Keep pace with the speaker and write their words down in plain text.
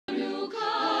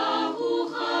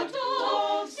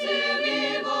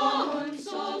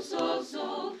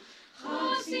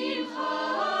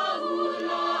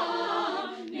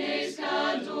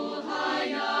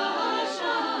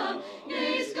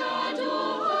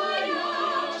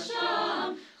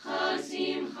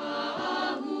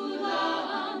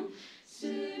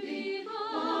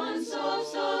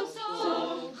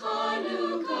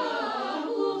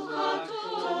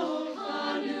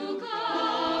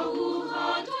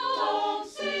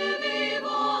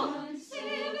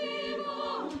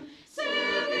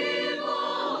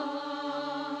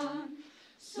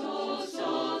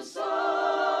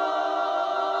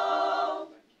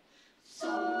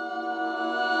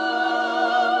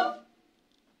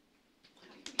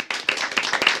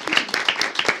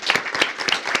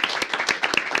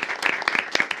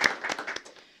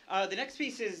The next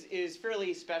piece is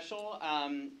fairly special.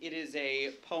 It is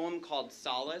a poem called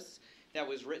Solace that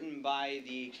was written by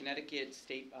the Connecticut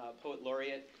State Poet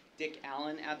Laureate Dick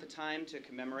Allen at the time to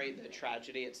commemorate the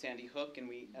tragedy at Sandy Hook. And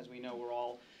as we know, we're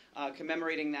all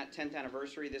commemorating that 10th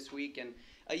anniversary this week. And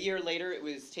a year later, it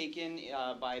was taken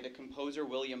by the composer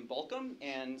William Bolcom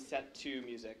and set to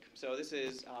music. So this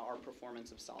is our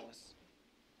performance of Solace.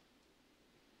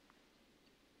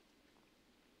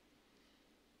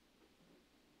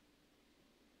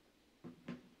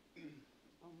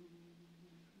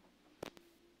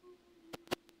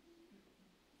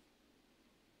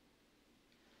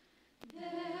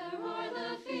 There are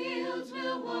the fields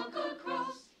we'll walk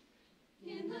across,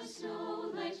 in the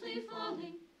snow lightly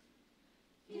falling,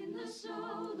 in the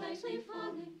snow lightly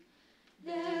falling.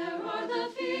 There are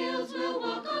the fields we'll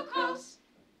walk across.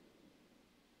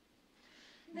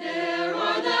 There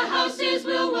are the houses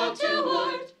we'll walk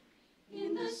toward,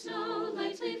 in the snow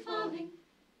lightly falling,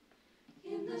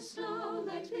 in the snow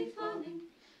lightly falling.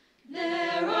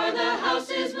 There are the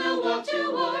houses we'll walk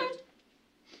toward.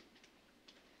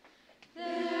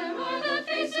 There are the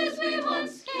faces we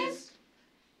once kissed,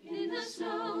 in the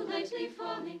snow lightly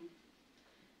falling,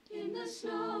 in the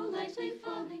snow lightly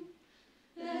falling.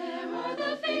 There are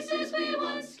the faces we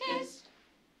once kissed.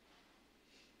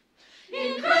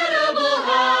 Incredible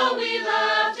how we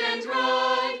laughed and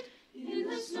cried, in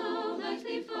the snow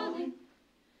lightly falling,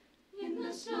 in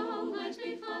the snow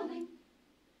lightly falling.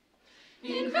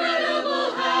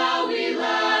 Incredible how we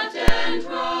laughed and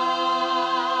cried.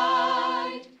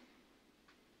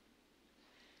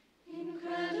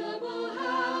 Incredible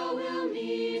how we'll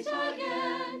meet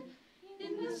again,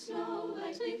 in the snow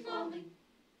lightly falling,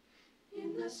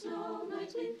 in the snow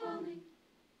lightly falling.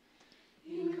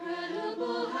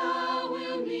 Incredible how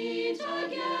we'll meet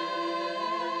again.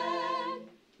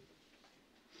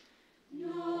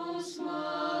 No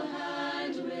small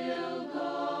hand will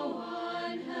go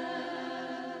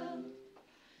unheld,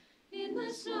 in the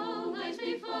snow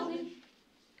lightly falling,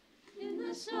 in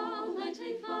the snow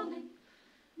lightly falling.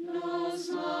 No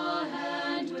small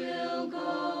hand will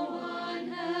go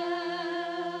unheld.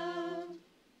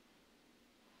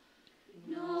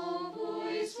 No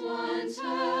voice once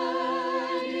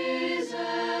heard is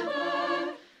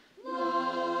ever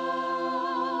lost.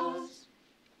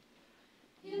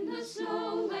 In the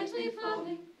snow lightly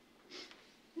falling,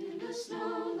 in the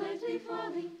snow lightly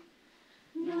falling.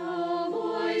 No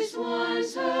voice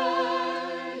once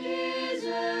heard is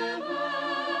ever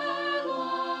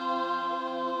lost.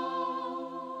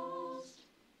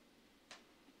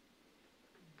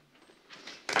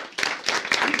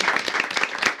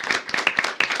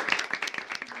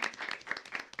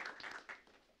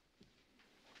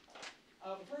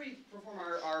 Before we perform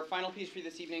our final piece for you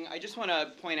this evening, I just want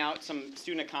to point out some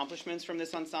student accomplishments from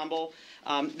this ensemble.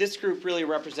 This group really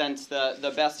represents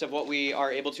the best of what we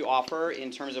are able to offer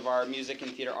in terms of our music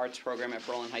and theater arts program at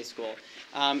Berlin High School.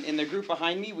 In the group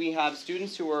behind me, we have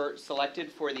students who were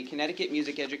selected for the Connecticut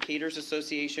Music Educators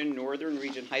Association Northern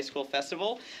Region High School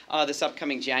Festival this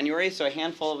upcoming January. So a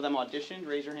handful of them auditioned.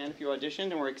 Raise your hand if you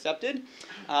auditioned and were accepted.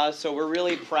 So we're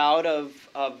really proud of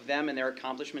them and their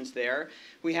accomplishments there.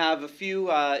 We have a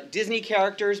few Disney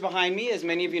characters behind me. As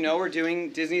many of you know, we're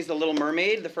doing Disney's The Little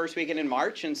Mermaid the first weekend in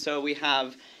March, and so we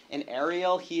have an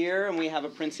Ariel here, and we have a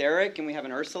Prince Eric, and we have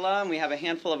an Ursula, and we have a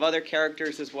handful of other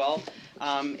characters as well.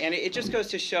 And it just goes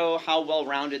to show how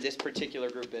well-rounded this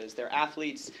particular group is. They're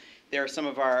athletes, they're some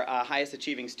of our highest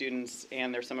achieving students,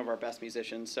 and they're some of our best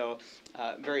musicians. So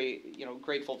very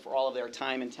grateful for all of their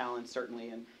time and talent,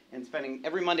 certainly. And spending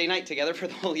every Monday night together for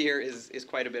the whole year is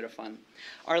quite a bit of fun.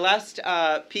 Our last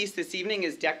piece this evening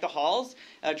is Deck the Halls,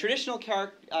 a traditional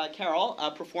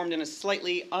carol performed in a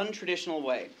slightly untraditional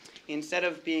way. Instead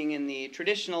of being in the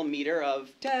traditional meter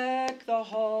of deck the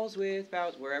halls with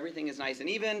boughs, where everything is nice and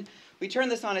even, we turn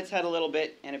this on its head a little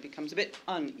bit and it becomes a bit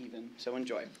uneven. So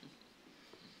enjoy.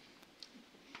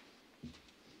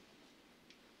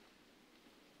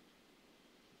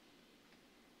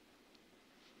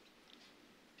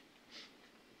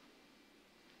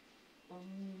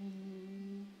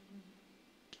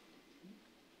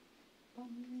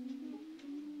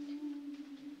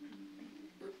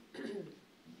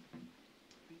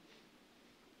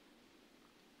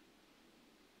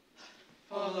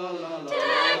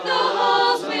 Deck the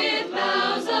halls with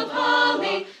boughs of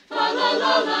holly, fa la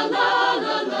la la la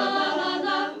la la la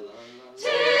la.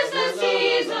 'Tis the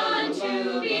season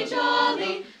to be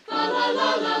jolly, fa la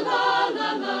la la la la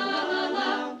la la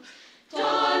la.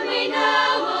 Don we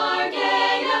now our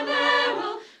gay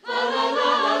apparel, fa la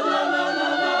la la la la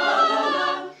la la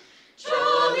la.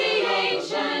 Troll the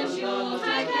ancient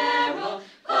Yuletide carol,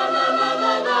 fa la la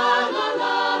la la.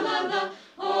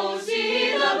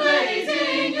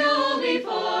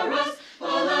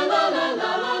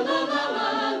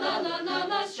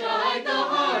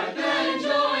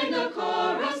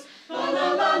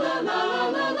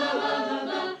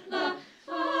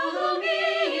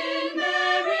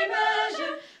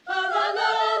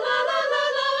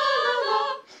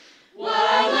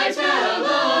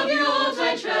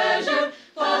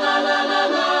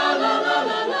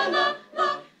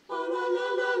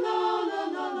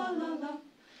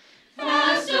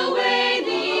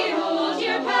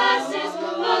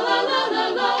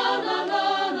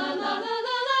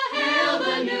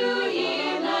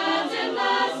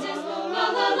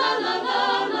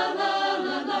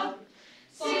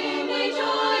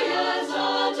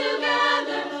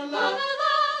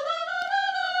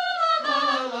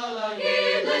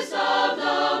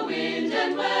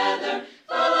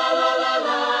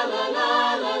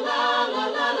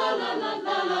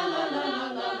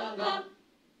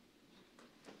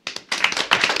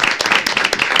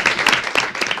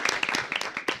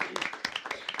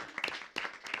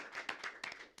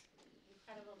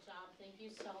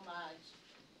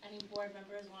 board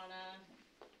members want to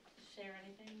share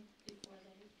anything before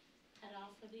they head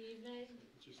off for the evening?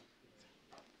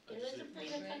 There's a plate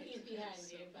of cookies behind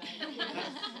you, but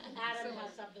Adam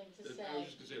has something to say. I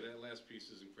was just going to say that last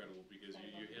piece is incredible because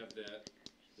you have that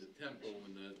the tempo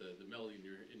and the melody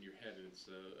in your head, and it's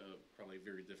probably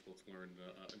very difficult to learn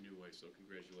a new way. So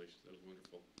congratulations, that was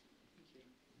wonderful. Thank you.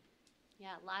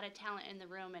 Yeah, a lot of talent in the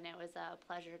room, and it was a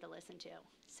pleasure to listen to.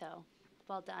 So,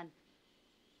 well done.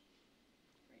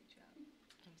 Great job.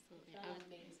 Absolutely.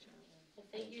 Well,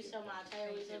 thank you so much. I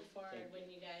always look forward when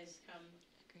you guys come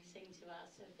sing to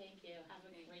us. So thank you. Have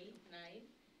a great night,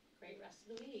 great rest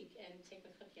of the week, and take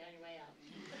a cookie on your way out.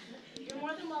 You're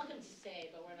more than welcome to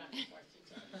stay, but we're not going to force you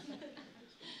to.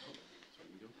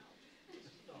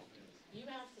 You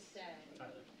have to stay.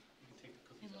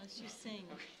 Unless you sing.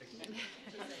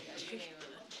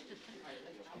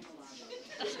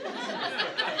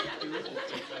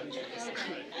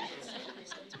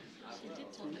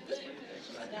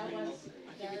 That was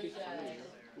very good.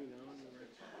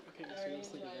 Okay, so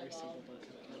it's like a very simple but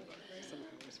somehow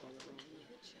I spelled it wrong.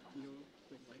 You know,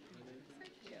 like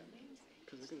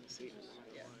because they're gonna see it no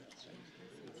matter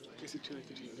what. Is it too late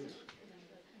to change it?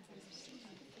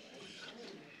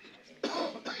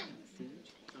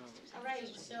 All right,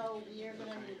 so we are going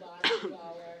to move on to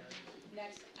our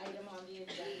next item on the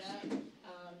agenda.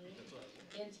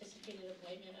 Anticipated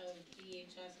appointment of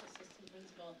DHS assistant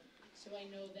principal. So I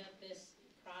know that this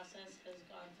process has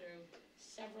gone through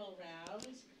several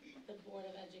rounds. The Board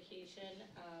of Education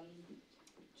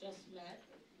just met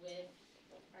with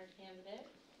our candidate,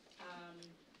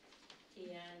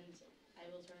 and I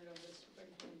will turn it over to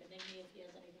Superintendent Benigni if he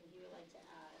has anything he would like to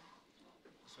add.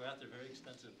 So after a very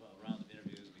extensive round of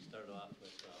interviews, we started off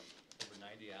with over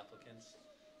 90 applicants,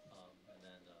 and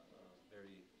then a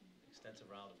very extensive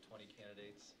round of 20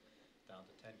 candidates, down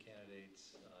to 10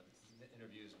 candidates,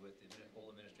 interviews with the whole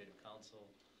administrative council,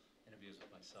 interviews with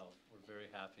myself. We're very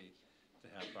happy to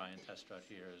have Brian Testrut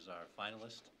here as our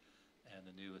finalist and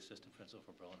the new assistant principal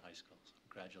for Berlin High School. So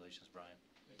congratulations, Brian.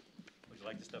 Would you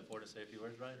like to step forward and say a few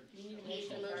words, Brian? You need a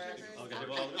motion first. Okay,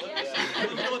 well,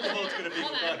 we know what the vote's going to be. Go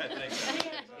ahead, thanks.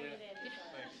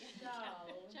 So,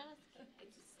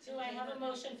 do I have a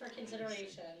motion for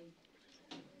consideration?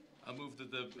 I move that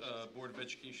the Board of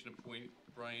Education appoint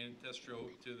Brian Testro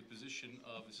to the position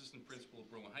of assistant principal of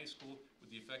Berlin High School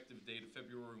with the effective date of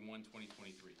February 1,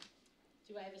 2023.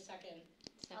 Do I have a second?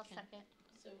 I'll second.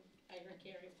 So I heard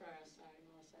Carrie first, sorry,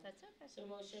 Melissa. That's okay. So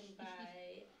motion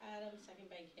by Adam, second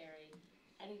by Carrie.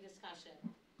 Any discussion?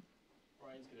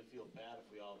 Brian's gonna feel bad if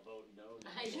we all vote no.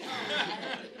 I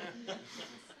know.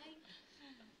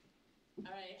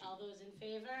 All right, all those in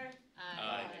favor?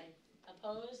 Aye.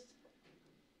 Opposed?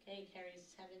 Okay, carries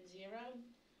 7-0.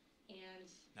 And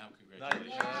Now,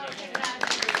 congratulations. now,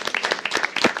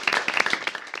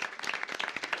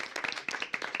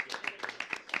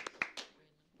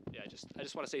 Yeah, I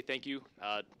just want to say thank you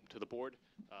to the board,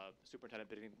 Superintendent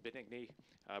Benigni,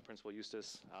 Principal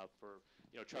Eustace, for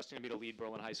trusting me to lead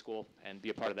Berlin High School and be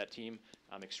a part of that team.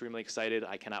 I'm extremely excited.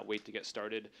 I cannot wait to get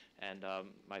started, and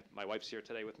my wife's here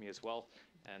today with me as well,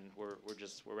 and we're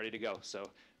ready to go. So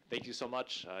thank you so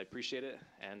much. I appreciate it,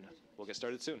 and we'll get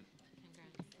started soon.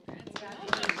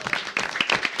 congratulations.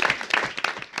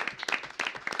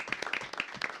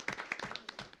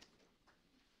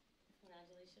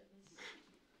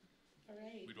 All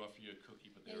right. We'd offer you a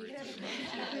cookie, but Yeah, they're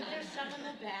there's some in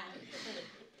the back.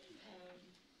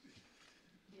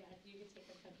 Yeah, you can take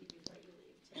a cookie before you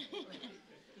leave,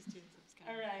 too.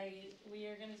 All right, we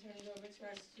are going to turn it over to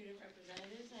our student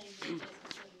representatives. I know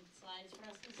there's some slides for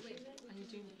us this evening. Are you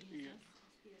doing the ESS?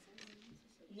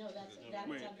 No, that's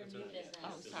Wait. under new business.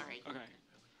 Oh, sorry. Okay.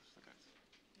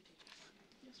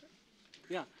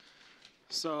 Yeah.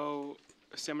 So,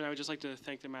 Sam and I would just like to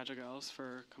thank the Magic Owls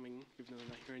for coming, even though they're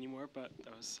not here anymore. But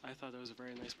I thought that was a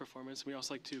very nice performance. We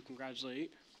also like to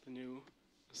congratulate the new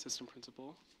assistant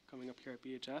principal coming up here at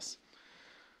BHS.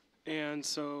 And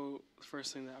so, the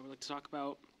first thing that I would like to talk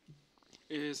about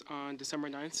is on December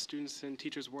 9th, students and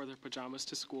teachers wore their pajamas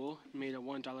to school and made a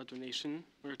 $1 donation in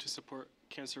order to support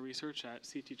cancer research at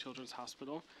CT Children's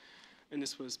Hospital. And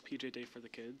this was PJ Day for the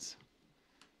kids.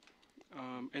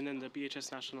 And then the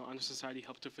BHS National Honor Society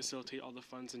helped to facilitate all the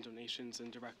funds and donations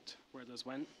and direct where those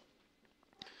went.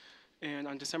 And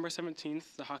on December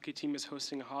 17th, the hockey team is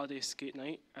hosting a holiday skate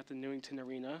night at the Newington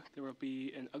Arena. There will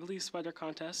be an ugly sweater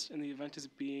contest, and the event is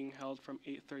being held from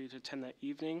 8:30 to 10 that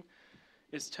evening.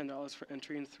 It's $10 for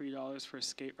entry and $3 for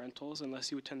skate rentals,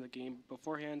 unless you attend the game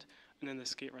beforehand, and then the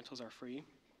skate rentals are free.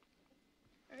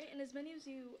 All right, and as many of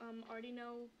you already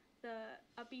know, the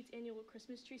Upbeat's annual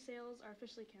Christmas tree sales are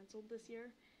officially canceled this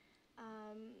year.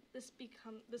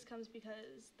 This comes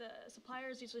because the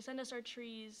suppliers usually send us our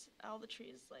trees. All the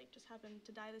trees just happened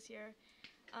to die this year,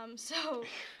 so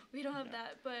we don't have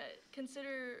that. But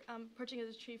consider purchasing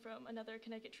a tree from another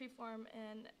Connecticut tree farm,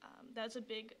 and that's a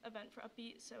big event for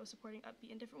Upbeat. So supporting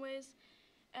Upbeat in different ways,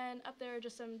 and up there are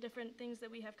just some different things that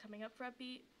we have coming up for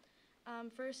Upbeat.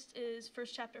 First is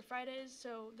First Chapter Fridays.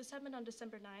 So this happened on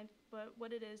December 9th, but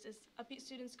what it is Upbeat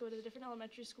students go to the different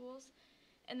elementary schools,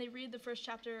 and they read the first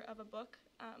chapter of a book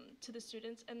to the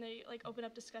students, and they open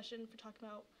up discussion for talking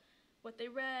about what they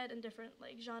read and different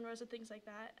genres and things like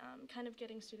that, kind of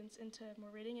getting students into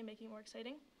more reading and making it more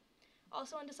exciting.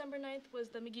 Also on December 9th was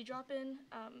the McGee Drop-In.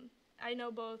 I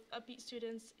know both Upbeat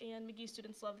students and McGee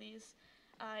students love these.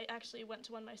 I actually went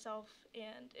to one myself,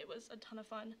 and it was a ton of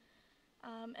fun.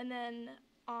 And then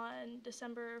on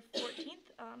December 14th,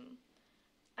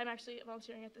 I'm actually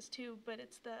volunteering at this too, but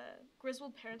it's the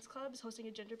Griswold Parents Club is hosting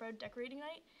a gingerbread decorating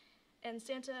night, and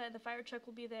Santa and the fire truck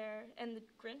will be there, and the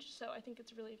Grinch, so I think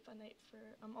it's a really fun night for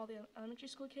all the elementary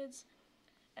school kids.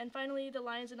 And finally, the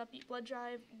Lions and Upbeat Blood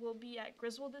Drive will be at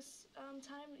Griswold this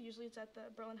time. Usually it's at the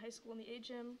Berlin High School in the A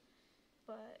Gym,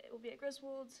 but it will be at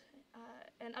Griswold,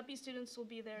 and Upbeat students will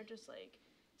be there just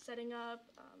setting up,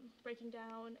 breaking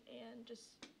down, and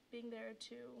just being there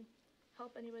to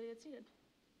help anybody that's needed.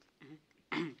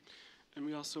 And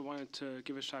we also wanted to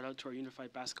give a shout out to our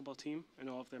Unified Basketball team and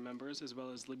all of their members, as well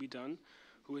as Libby Dunn,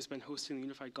 who has been hosting the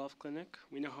Unified Golf Clinic.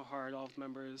 We know how hard all of the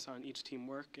members on each team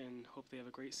work and hope they have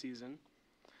a great season.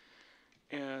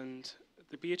 And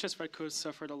the BHS Redcoats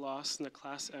suffered a loss in the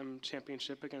Class M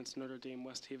championship against Notre Dame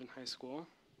West Haven High School.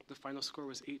 The final score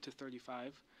was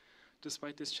 8-35.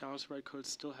 Despite this challenge, the Redcoats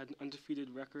still had an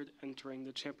undefeated record entering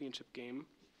the championship game.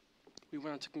 We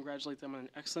wanted to congratulate them on an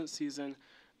excellent season,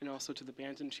 and also to the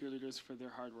band and cheerleaders for their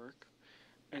hard work.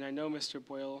 And I know Mr.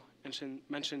 Boyle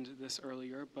mentioned this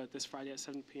earlier, but this Friday at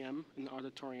 7 p.m. in the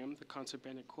auditorium, the Concert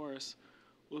Band and Chorus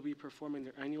will be performing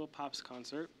their annual Pops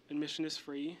concert. Admission is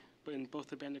free, but in both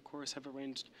the band and chorus have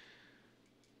arranged,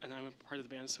 and I'm a part of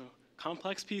the band, so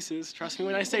complex pieces, trust me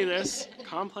when I say this,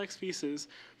 complex pieces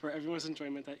for everyone's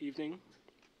enjoyment that evening.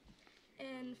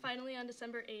 And finally, on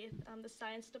December 8th, the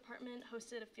science department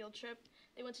hosted a field trip.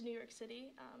 They went to New York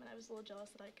City, and I was a little jealous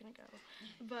that I couldn't go.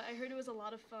 But I heard it was a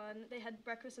lot of fun. They had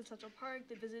breakfast in Central Park.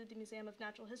 They visited the Museum of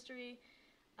Natural History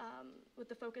with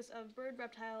the focus of bird,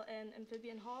 reptile, and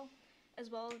amphibian hall, as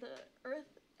well as the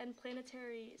Earth and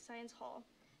Planetary Science Hall.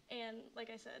 And like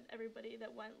I said, everybody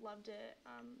that went loved it.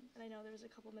 And I know there was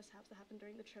a couple mishaps that happened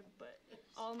during the trip, but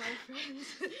all my friends,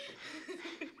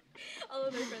 all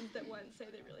of my friends that went say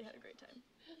they really had a great time.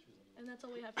 And that's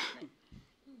all we have for tonight.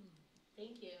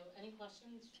 Thank you. Any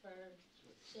questions for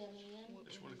Shannon? I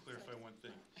just want to clarify one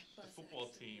thing. The football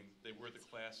team, they were the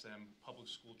Class M public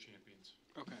school champions.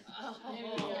 Okay. Oh, there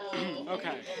you go.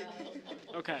 Okay.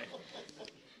 Okay.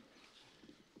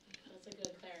 That's a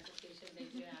good clarification.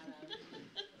 Thank you, Adam.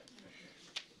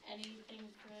 Anything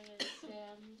for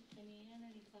Sam and Ian?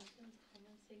 Any questions,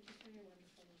 comments? Thank you for your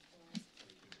wonderful report,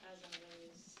 as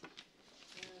always.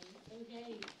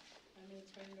 Okay, I'm going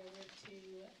to turn it over to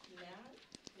Matt.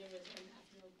 There was an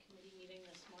afternoon committee meeting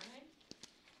this morning.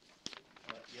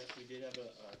 Yes, we did have a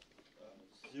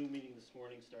Zoom meeting this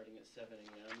morning starting at 7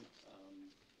 a.m.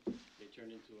 It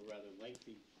turned into a rather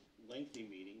lengthy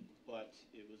meeting, but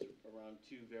it was around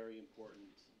two very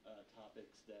important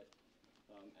topics that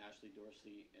Ashley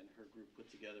Dorsey and her group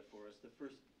put together for us. The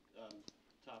first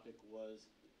topic was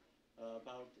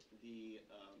about the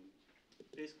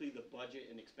basically the budget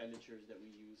and expenditures that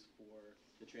we use for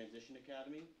the Transition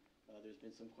Academy. There's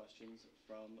been some questions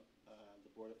from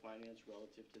the Board of Finance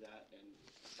relative to that, and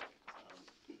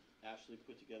Ashley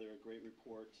put together a great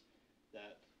report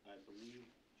that I believe,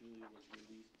 Julia, was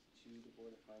released to the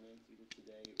Board of Finance either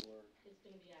today or It's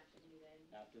going to be after the meeting.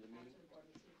 after the meeting. After the board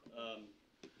meeting.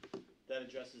 That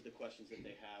addresses the questions that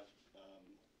they have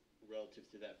relative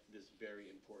to this very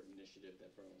important initiative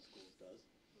that Berlin Schools does.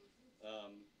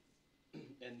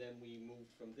 And then we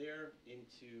moved from there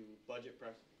into budget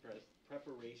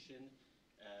preparation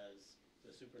as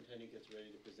the superintendent gets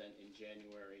ready to present in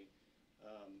January.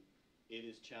 It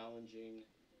is challenging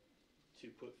to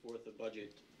put forth a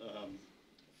budget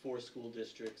for school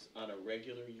districts on a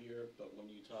regular year, but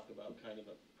when you talk about kind of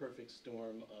a perfect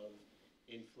storm of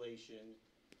inflation,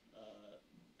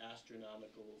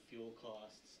 astronomical fuel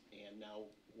costs, and now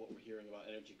what we're hearing about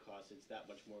energy costs, it's that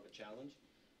much more of a challenge.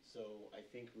 So I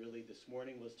think really this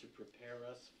morning was to prepare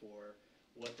us for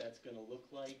what that's going to look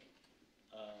like,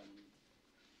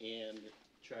 and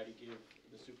try to give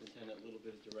the superintendent a little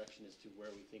bit of direction as to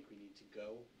where we think we need to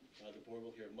go. The board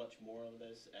will hear much more on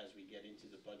this as we get into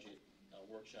the budget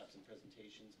workshops and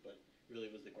presentations, but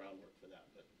really was the groundwork for that.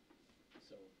 But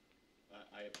so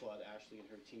I applaud Ashley and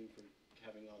her team for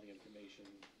having all the information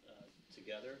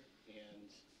together,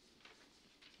 and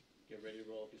get ready to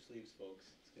roll up your sleeves,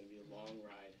 folks. It's going to be a long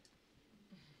ride.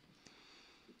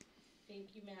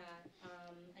 Thank you, Matt.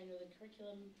 I know the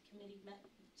curriculum committee met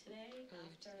today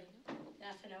after the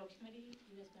F&O committee.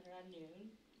 You guys met around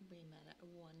noon. We met at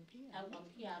 1 p.m. At 1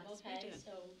 p.m. Yes, we Okay, did.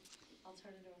 so I'll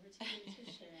turn it over to you to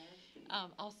share.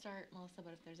 I'll start, Melissa,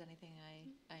 but if there's anything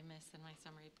I miss in my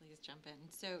summary, please jump in.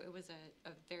 So it was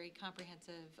a very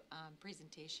comprehensive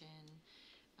presentation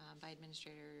by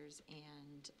administrators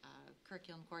and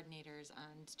curriculum coordinators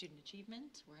on student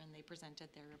achievement, wherein they presented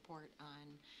their report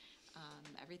on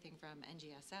everything from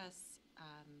NGSS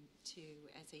to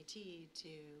SAT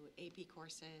to AP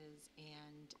courses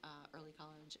and early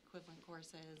college equivalent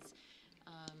courses.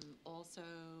 Also,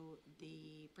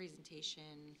 the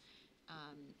presentation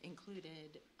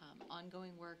included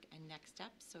ongoing work and next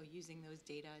steps, so using those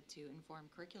data to inform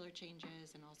curricular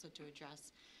changes and also to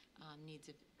address needs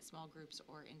of small groups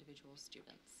or individual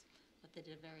students. But they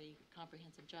did a very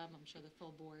comprehensive job. I'm sure the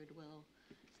full board will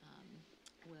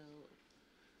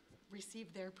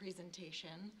receive their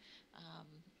presentation.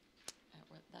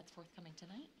 That's forthcoming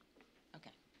tonight?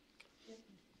 Okay. Yep.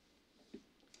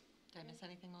 Did I miss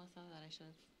anything, Melissa, that I should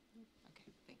have?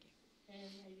 Okay, thank you.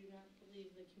 And I do not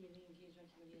believe the community engagement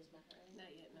committee has met, right?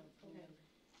 Not yet, no. Okay.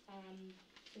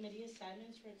 Committee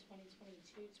assignments for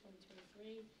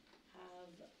 2022-2023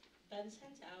 have been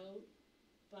sent out,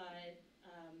 but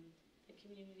the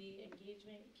community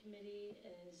engagement committee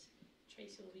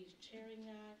Tracy will be chairing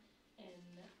that,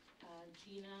 and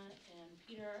Gina and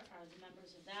Peter are the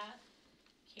members of that.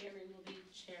 Carrie will be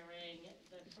chairing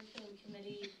the curriculum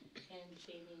committee, and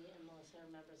Jamie and Melissa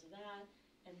are members of that,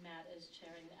 and Matt is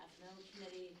chairing the F&O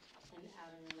committee, and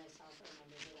Adam and myself are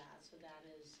members of that. So that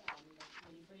is the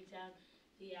committee breakdown.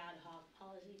 The ad hoc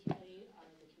policy committee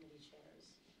are the committee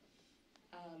chairs.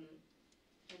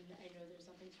 And I know there's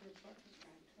nothing to report from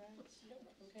Frank, correct?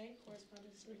 Okay,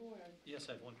 correspondence to the board.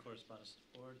 Yes, I have one correspondence to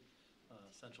the board.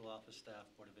 Central office staff,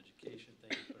 Board of Education,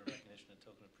 thank you for the recognition and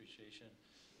token appreciation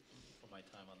for my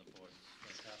time on the board.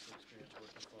 Fantastic experience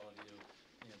working with all of you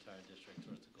and the entire district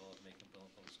towards the goal of making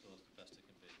Berlin Public Schools the best it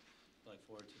can be. I look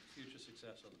forward to the future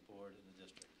success of the board and the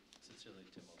district. Sincerely,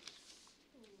 Tim Otis.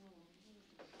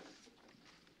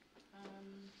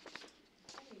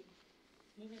 Okay,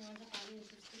 moving on to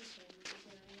audience of citizens. Is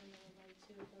there anyone that would like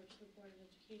to approach the Board of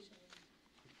Education?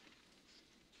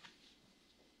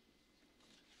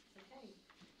 Okay,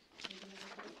 moving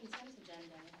on to the consent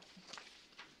agenda.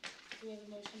 Do we have a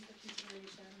motion for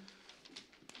consideration?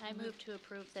 I move to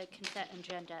approve the consent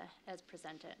agenda as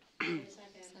presented. Do we have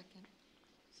a second? Second.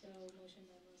 So motion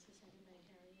by Melissa, second by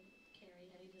Carrie.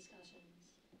 Any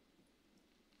discussions?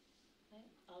 Okay,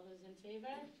 all those in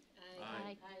favor?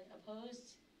 Aye. Aye,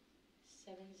 opposed?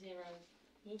 7-0.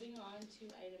 Moving on to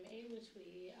item A, which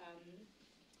we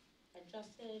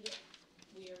adjusted.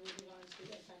 We are moving on to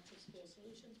effective school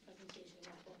solutions presentation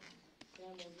report.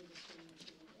 Then we'll do the student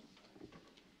achievement report.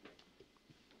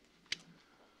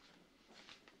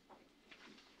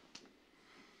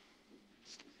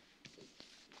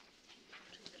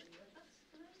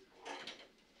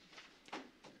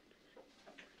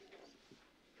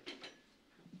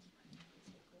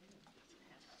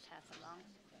 Pass along.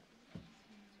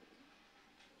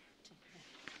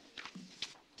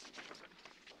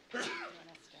 You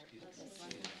wanna start with this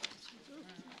one?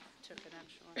 Took an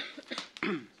extra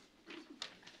one.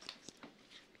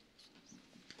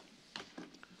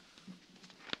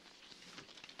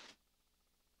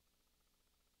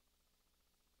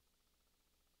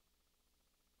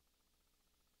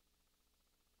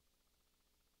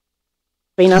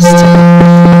 Bring us to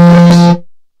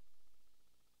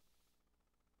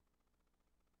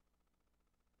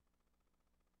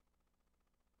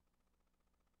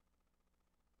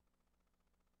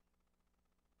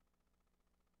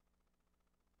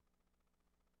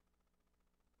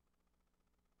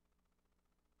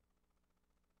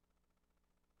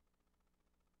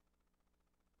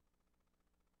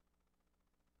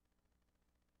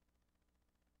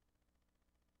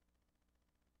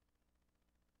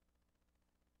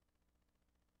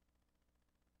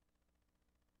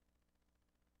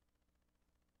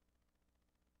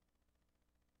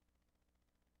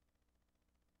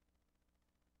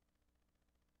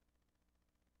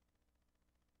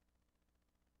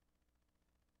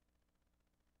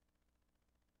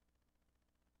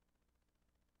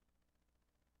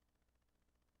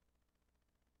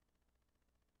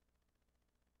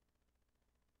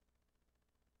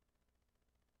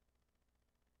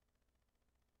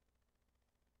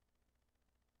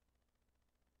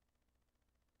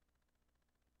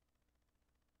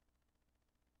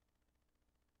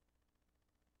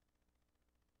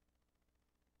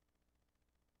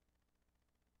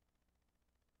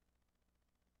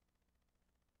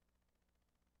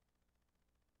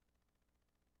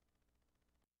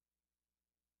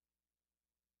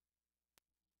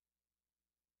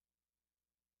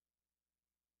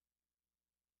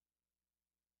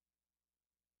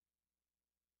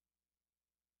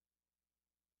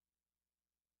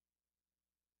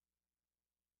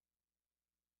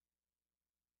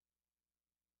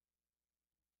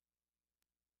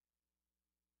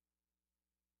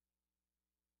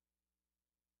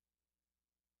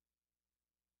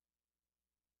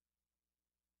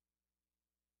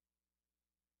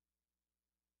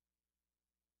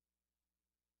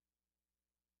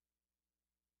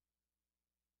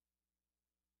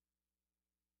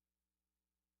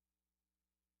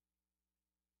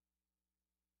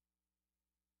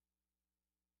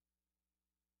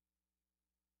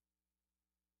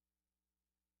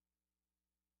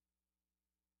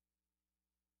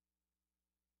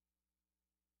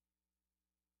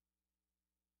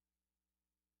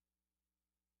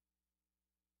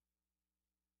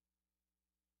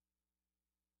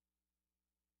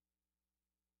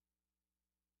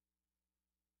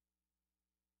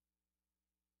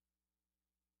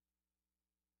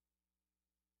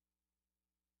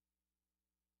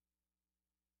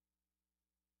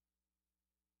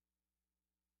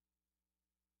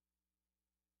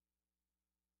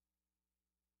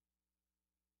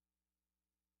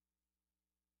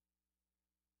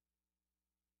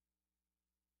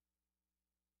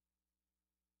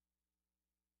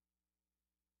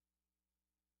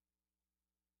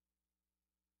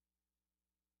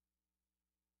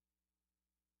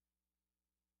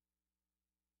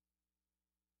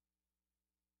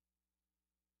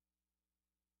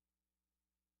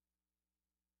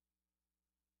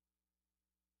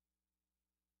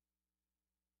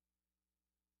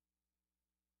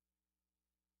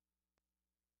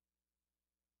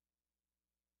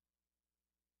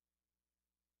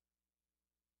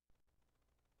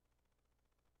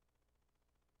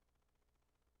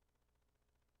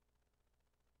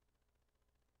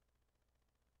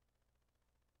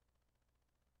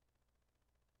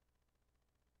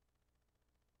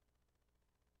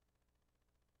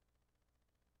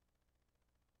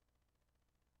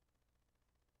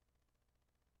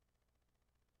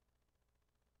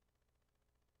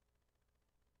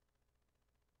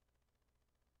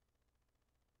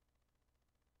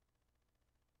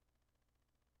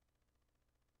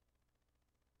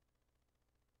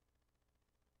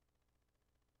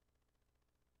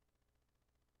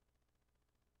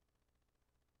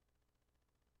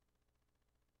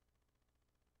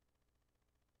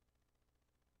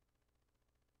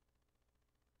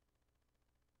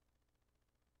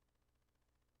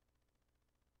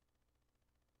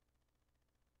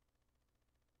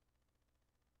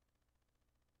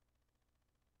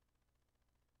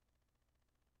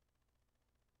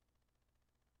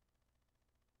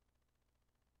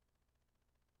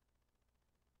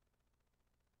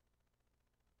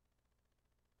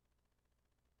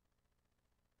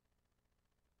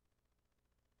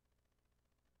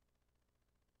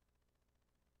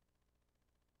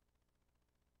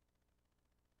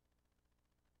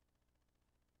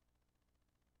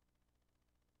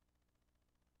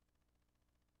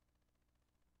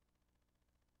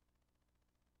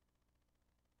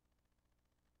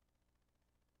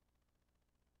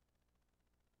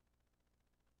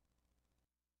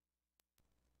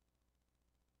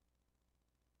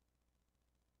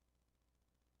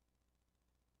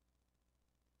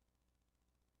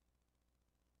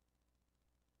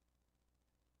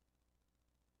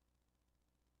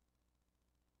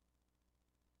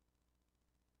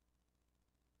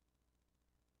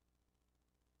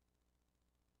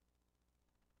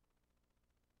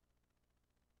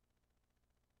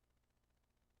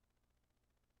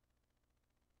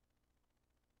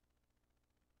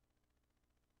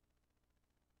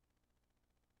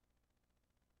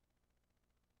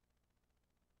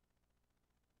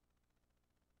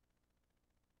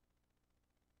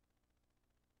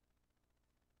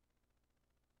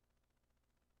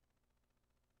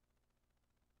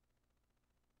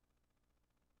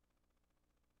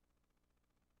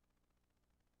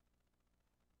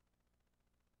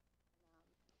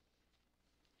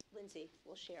Lindsay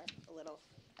will share a little.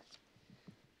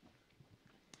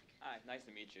 Hi, nice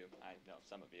to meet you. I know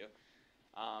some of you.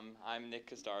 I'm Nick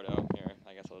Castardo. Here,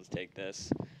 I guess I'll just take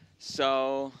this.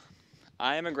 So,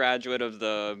 I am a graduate of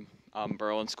the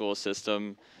Berlin school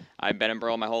system. I've been in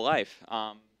Berlin my whole life.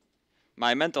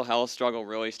 My mental health struggle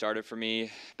really started for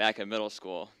me back in middle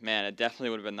school. Man, it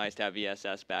definitely would have been nice to have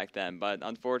ESS back then, but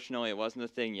unfortunately it wasn't a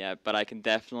thing yet, but I can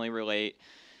definitely relate.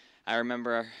 I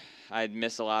remember I'd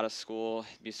miss a lot of school.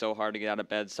 It'd be so hard to get out of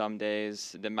bed some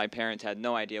days. Then my parents had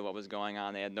no idea what was going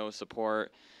on. They had no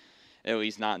support, at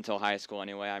least not until high school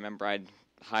anyway. I remember I'd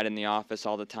hide in the office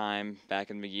all the time back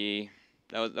in McGee.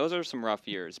 Those are some rough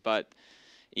years, but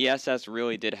ESS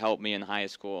really did help me in high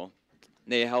school.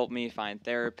 They helped me find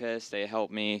therapists. They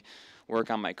helped me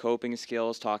work on my coping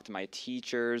skills, talk to my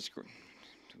teachers.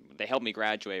 They helped me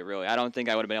graduate, really. I don't think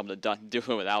I would have been able to do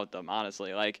it without them,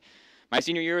 honestly. Like, my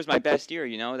senior year was my best year,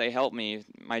 you know. They helped me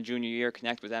my junior year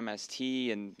connect with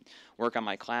MST and work on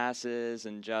my classes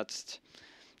and just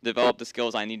develop the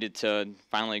skills I needed to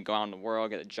finally go out in the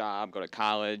world, get a job, go to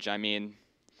college. I mean,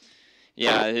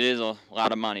 yeah, it is a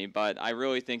lot of money, but I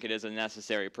really think it is a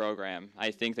necessary program.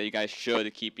 I think that you guys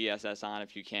should keep ESS on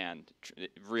if you can.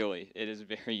 Really, it is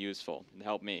very useful. It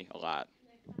helped me a lot.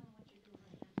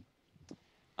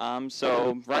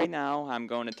 So right now I'm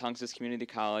going to Tungus Community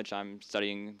College. I'm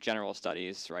studying general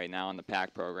studies right now in the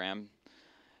PAC program.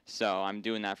 So I'm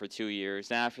doing that for 2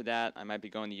 years. And after that, I might be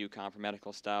going to UConn for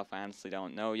medical stuff. I honestly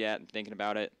don't know yet. I'm thinking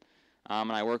about it.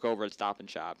 And I work over at Stop and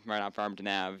Shop right on Farmington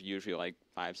Ave, usually like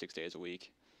 5-6 days a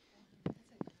week.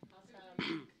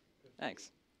 Awesome.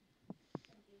 Thanks.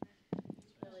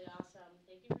 It's really awesome.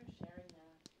 Thank you for sharing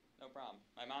that. No problem.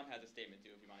 My mom has a statement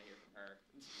too if you want to hear from her.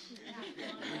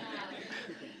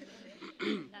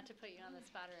 Not to put you on the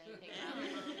spot or anything. I know.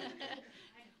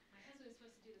 My husband was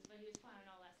supposed to do this, but he was plowing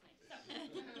all last night, so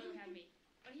he had me.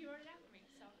 But he wrote it out for me,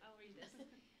 so I'll read this.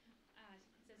 It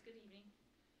says, "Good evening.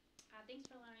 Thanks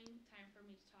for allowing time for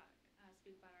me to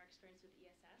speak about our experience with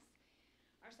ESS.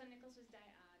 Our son Nicholas was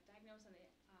diagnosed on the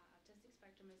autistic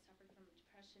spectrum and suffered from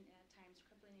depression and at times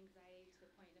crippling anxiety to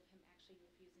the point of him actually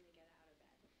refusing to get out of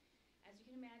bed. As you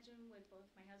can imagine, with both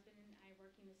my husband and I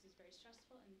working, this is very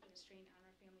stressful and put a strain on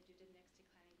our family due to Nick's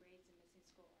declining grades and missing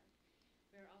schoolwork.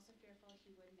 We are also fearful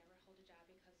he would never hold a job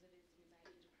because of his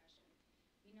anxiety and depression.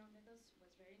 We know Nicholas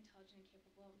was very intelligent and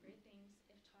capable of great things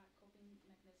if taught coping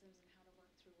mechanisms and how to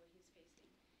work through what he's facing.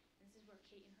 This is where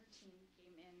Kate and her team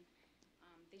came in.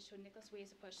 They showed Nicholas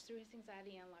ways to push through his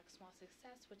anxiety and unlock small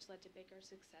success, which led to bigger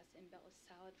success and built a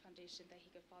solid foundation that he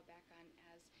could fall back on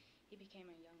as he became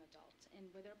a young adult.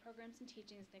 And with our programs and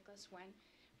teachings, Nicholas went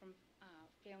from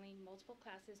failing multiple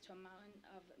classes to a mountain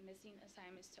of missing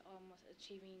assignments to almost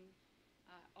achieving,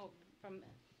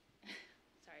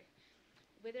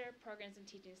 With our programs and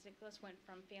teachings, Nicholas went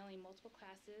from failing multiple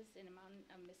classes and a mountain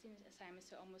of missing assignments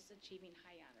to almost achieving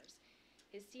high honors.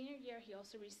 His senior year, he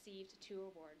also received 2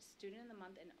 awards, Student of the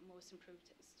Month and Most Improved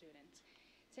Student.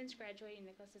 Since graduating,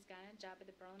 Nicholas has gotten a job at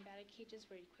the Berlin Battered Cages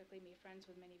where he quickly made friends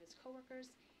with many of his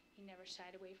coworkers. He never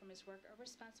shied away from his work or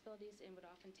responsibilities and would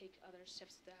often take other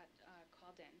shifts that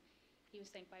called in. He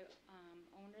was thanked by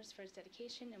owners for his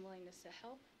dedication and willingness to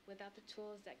help. Without the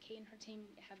tools that Kate and her team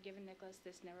have given Nicholas,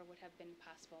 this never would have been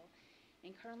possible.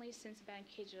 And currently, since the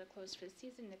battered cages are closed for the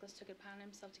season, Nicholas took it upon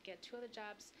himself to get 2 other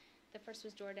jobs. The first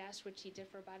was DoorDash, which he did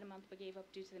for about a month but gave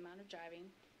up due to the amount of driving.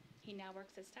 He now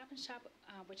works at Stop and Shop,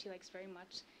 which he likes very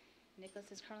much. Nicholas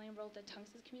is currently enrolled at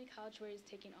Tungus Community College, where he's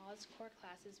taking all his core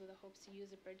classes with the hopes to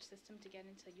use a bridge system to get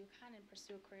into UConn and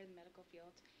pursue a career in the medical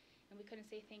field. And we couldn't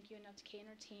say thank you enough to Kay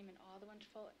and her team and all the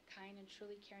wonderful, kind, and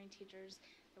truly caring teachers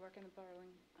that work in the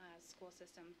Berlin school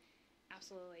system.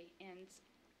 Absolutely. And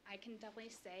I can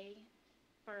definitely say,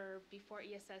 before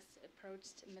ESS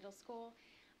approached middle school,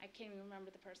 I can't even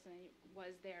remember the person that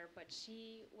was there, but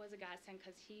she was a godsend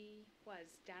because he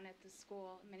was down at the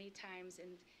school many times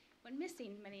and went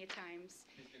missing many a times.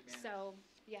 So,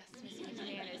 yes, Ms.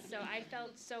 McManus. So I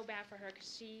felt so bad for her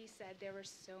because she said there were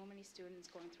so many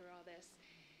students going through all this.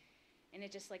 And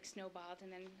it just like snowballed.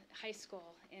 And then high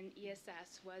school and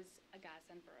ESS was a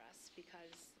godsend for us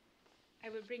because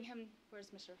I would bring him, where's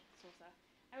Mr. Sosa?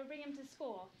 I would bring him to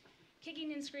school,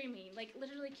 kicking and screaming, like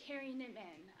literally carrying him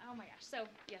in. Oh my gosh. So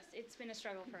yes, it's been a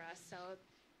struggle for us. So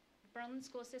Berlin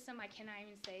school system, I cannot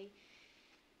even say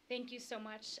thank you so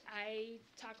much. I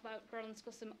talk about Berlin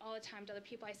school system all the time to other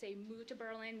people. I say move to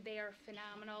Berlin. They are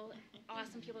phenomenal,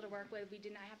 awesome people to work with. We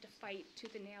did not have to fight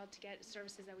tooth and nail to get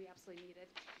services that we absolutely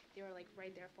needed. They were like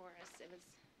right there for us. It was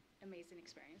an amazing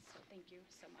experience. So thank you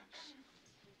so much.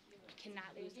 You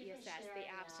cannot lose ESS. They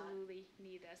absolutely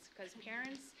need this because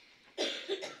parents,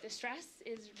 The stress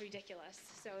is ridiculous.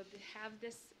 So to have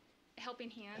this helping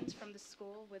hand from the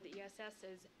school with the ESS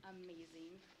is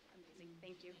amazing. Amazing.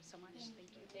 Thank you so much. Thank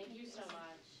you. Thank you so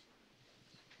much.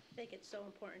 I think it's so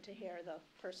important to hear the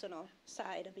personal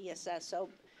side of ESS. So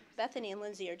Bethany and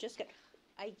Lindsay are just,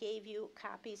 I gave you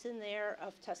copies in there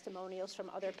of testimonials from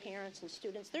other parents and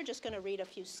students. They're just going to read a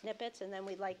few snippets, and then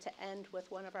we'd like to end with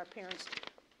one of our parents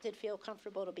did feel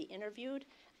comfortable to be interviewed,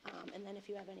 and then if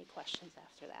you have any questions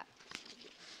after that.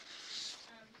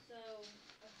 So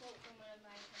a quote from one of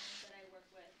my parents that I work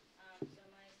with. So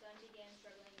my son began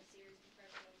struggling with serious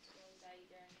depression and school anxiety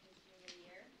during his junior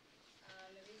year.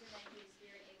 The reason that he is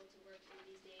here and able to work through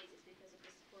these days is because of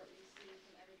the support we received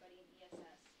from everybody in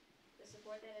ESS. The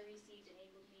support that I received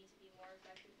enabled me to be a more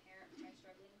effective parent for my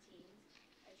struggling teens.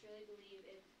 I truly believe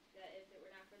that if it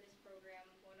were not for this program,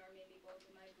 one or maybe both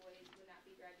of my boys would not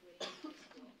be graduating from high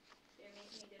school. They are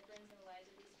making a difference in the lives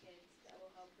of these kids that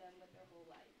will help them with their whole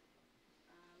life.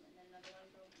 And then another one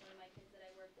from one of my kids that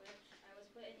I work with. I was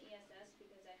put in ESS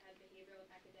because I had behavioral and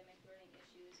academic learning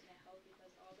issues, and it helped because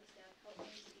all the staff helped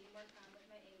me to be more calm with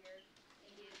my anger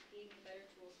and gave me better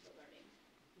tools for learning.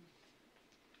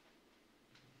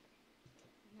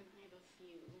 And then I have a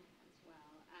few as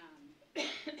well.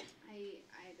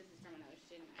 This is from another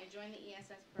student. I joined the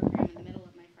ESS program in the middle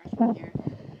of my freshman year.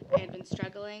 I had been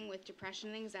struggling with depression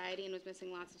and anxiety and was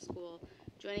missing lots of school.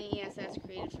 Joining ESS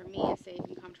created for me a safe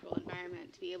and comfortable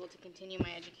environment to be able to continue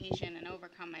my education and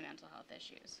overcome my mental health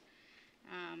issues.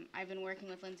 I've been working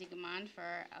with Lindsay Gamond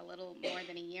for a little more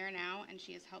than a year now, and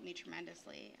she has helped me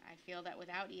tremendously. I feel that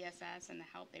without ESS and the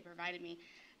help they provided me,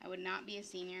 I would not be a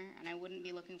senior, and I wouldn't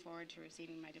be looking forward to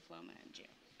receiving my diploma in June.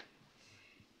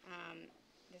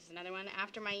 This is another one.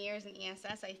 After my years in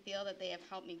ESS, I feel that they have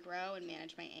helped me grow and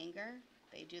manage my anger.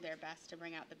 They do their best to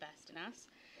bring out the best in us.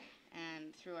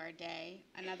 And through our day,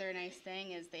 another nice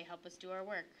thing is they help us do our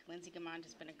work. Lindsay Gamond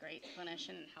has been a great clinician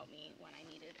and helped me when I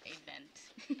needed a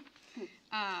vent.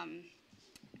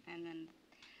 And then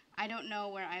I don't know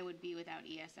where I would be without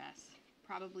ESS.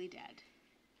 Probably dead.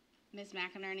 Ms.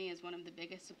 McInerney is one of the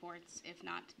biggest supports, if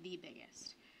not the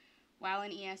biggest. While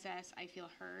in ESS, I feel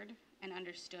heard and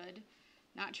understood,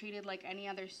 not treated like any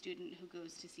other student who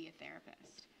goes to see a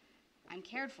therapist. I'm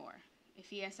cared for.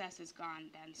 If ESS is gone,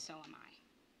 then so am I.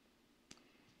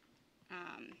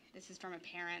 This is from a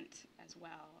parent as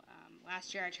well.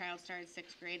 Last year, our child started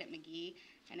 6th grade at McGee,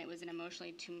 and it was an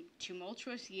emotionally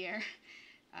tumultuous year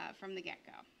from the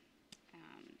get-go.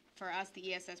 For us,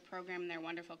 the ESS program and their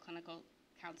wonderful clinical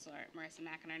counselor, Marissa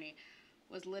McInerney,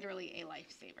 was literally a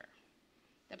lifesaver.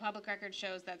 The public record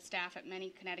shows that staff at many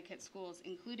Connecticut schools,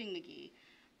 including McGee,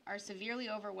 are severely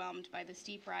overwhelmed by the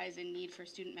steep rise in need for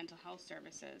student mental health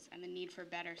services and the need for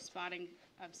better spotting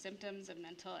of symptoms of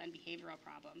mental and behavioral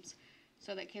problems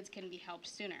so that kids can be helped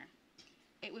sooner.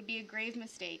 It would be a grave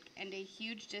mistake and a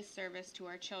huge disservice to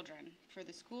our children for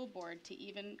the school board to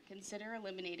even consider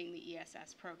eliminating the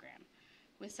ESS program.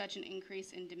 With such an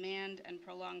increase in demand and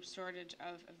prolonged shortage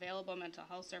of available mental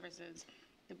health services,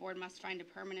 the board must find a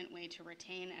permanent way to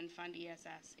retain and fund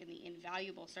ESS in the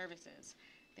invaluable services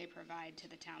they provide to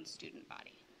the town's student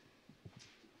body.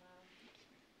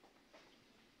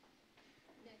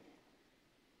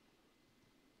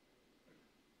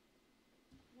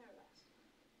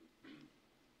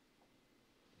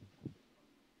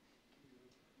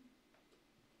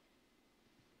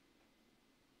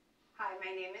 Hi,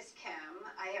 my name is Kim.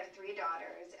 I have 3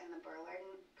 daughters in the Berlin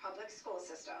public school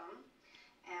system,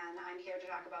 and I'm here to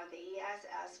talk about the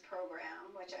ESS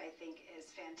program, which I think is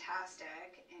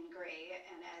fantastic and great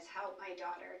and has helped my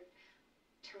daughter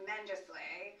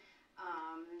tremendously.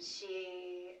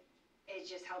 It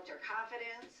just helped her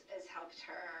confidence, has helped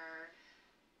her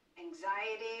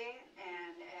anxiety,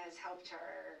 and has helped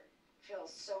her feel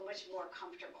so much more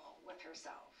comfortable with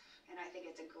herself. And I think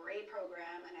it's a great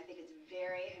program, and I think it's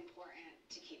very important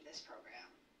to keep this program.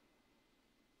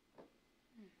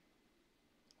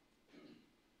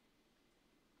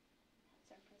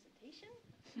 That's our presentation.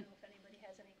 I don't know if anybody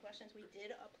has any questions. We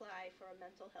did apply for a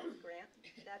mental health grant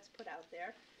that's put out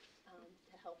there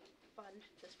to help fund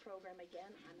this program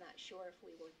again. I'm not sure if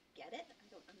we will get it.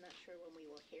 I'm not sure when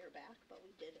we will hear back, but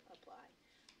we did apply.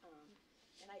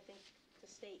 And I think the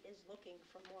state is looking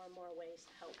for more and more ways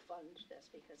to help fund this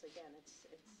because, again, it's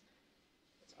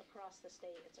across the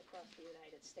state, it's across the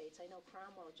United States. I know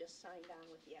Cromwell just signed on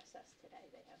with ESS today.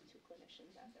 They have 2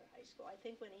 clinicians at their high school. I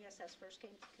think when ESS first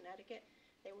came to Connecticut,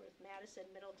 they were with Madison,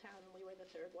 Middletown, and we were the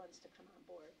 3rd ones to come on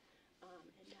board.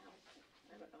 And now,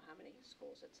 I don't know how many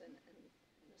schools it's in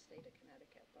the state of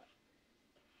Connecticut, but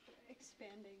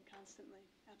Expanding constantly,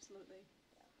 absolutely.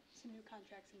 Yeah. Some new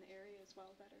contracts in the area as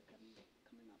well that are coming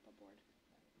up aboard.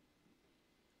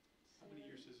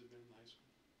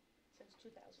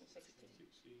 2016.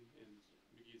 16, and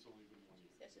Mickey, it's only been 1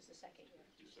 year. This is the second year.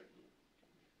 Your second year.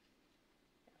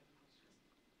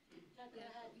 Go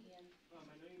ahead, Ian.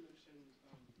 I know you mentioned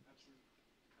absent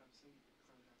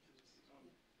contractors. Have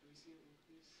you seen an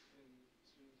increase in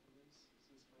student attendance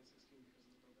since 2016 because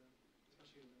of the program,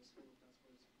 especially in middle school? If that's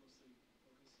where it's mostly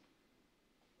focused.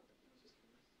 I was just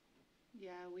curious.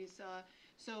 Yeah, we saw,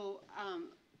 so,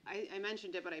 I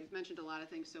mentioned it, but I mentioned a lot of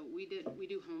things. So we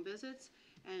do home visits,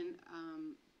 and,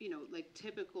 you know, like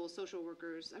typical social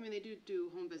workers, I mean, they do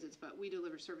home visits, but we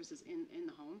deliver services in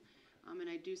the home. And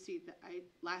I do see that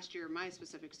last year, my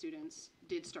specific students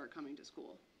did start coming to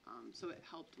school. So it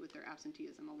helped with their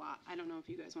absenteeism a lot. I don't know if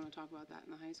you guys want to talk about that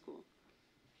in the high school.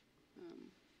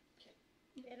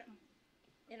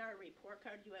 In our report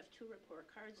card, you have 2 report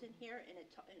cards in here, and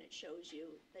it shows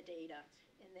you the data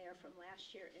in there from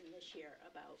last year and this year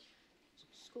about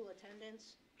school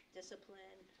attendance,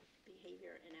 discipline,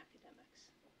 behavior, and academics.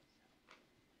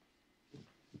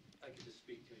 I could just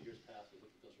speak to years past, we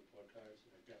looked at those report cards,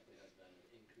 and there definitely has been an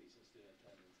increase in student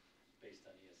attendance based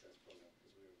on ESS program,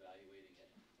 because we were evaluating it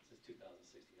since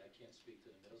 2016. I can't speak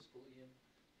to the middle school, Ian,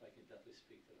 but I can definitely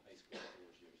speak to the high school for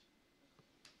those years.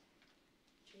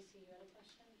 Tracy, you had a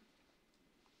question?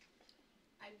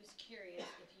 I was curious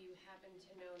if you happen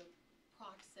to know an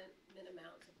approximate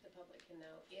amount, if the public can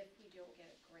know, if we don't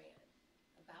get a grant,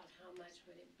 about how much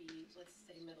would it be, let's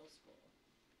say middle school?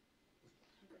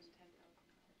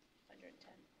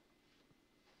 110.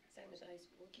 Same with high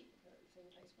school, same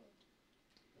with high school?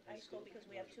 High school, because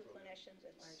we have 2 clinicians,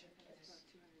 it's,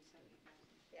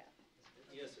 yeah.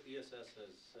 ESS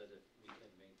has said if we can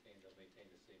maintain, they'll maintain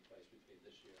the same price we paid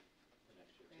this year and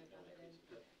next year.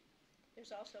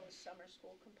 There's also a summer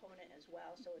school component as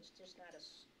well, so it's just not a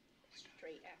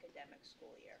straight academic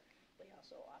school year. We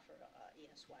also offer a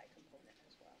ESY component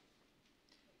as well.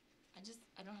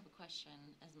 I don't have a question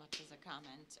as much as a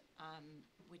comment,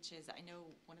 which is, I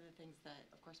know one of the things that,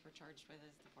 of course, we're charged with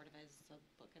as the Board of Ed is to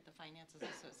look at the finances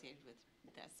associated with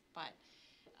this, but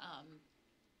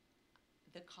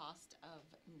the cost of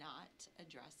not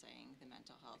addressing the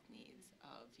mental health needs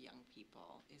of young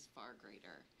people is far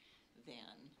greater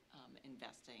than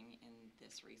investing in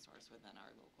this resource within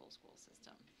our local school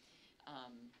system.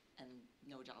 And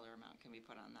no dollar amount can be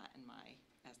put on that in my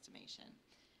estimation.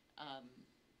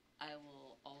 I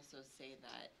will also say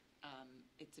that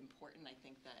it's important, I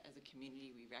think, that as a community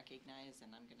we recognize,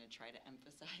 and I'm going to try to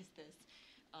emphasize this,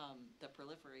 the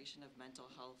proliferation of mental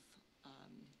health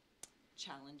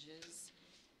challenges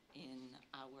in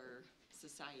our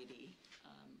society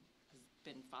has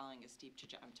been following a steep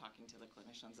trajectory. I'm talking to the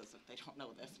clinicians as if they don't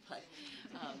know this, but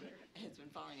it's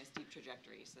been following a steep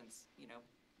trajectory since, you know,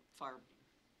 far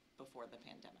before the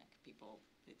pandemic.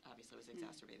 It obviously was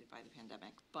exacerbated by the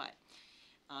pandemic, but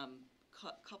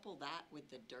couple that with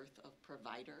the dearth of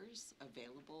providers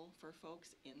available for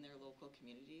folks in their local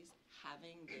communities,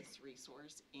 having this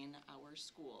resource in our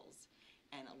schools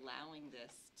and allowing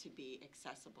this to be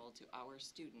accessible to our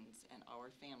students and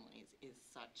our families is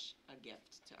such a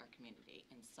gift to our community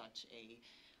and such a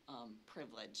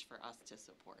privilege for us to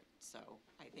support. So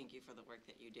I thank you for the work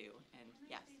that you do. And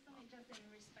yes. Can I say something just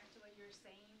in respect to what you're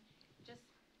saying? Just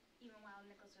even while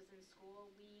Nicholas was in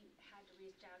school, we had to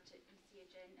reach out to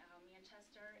ECH in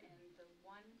Manchester, and the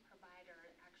one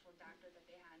provider, actual doctor that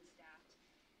they had staffed,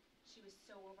 she was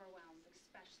so overwhelmed,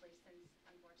 especially since,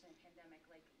 unfortunately, the pandemic,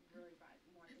 like, really brought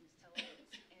more things to light.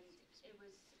 And it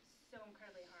was so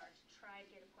incredibly hard to try to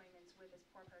get appointments with this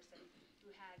poor person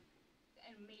who had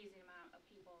an amazing amount of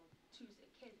people,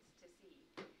 kids to see.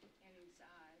 And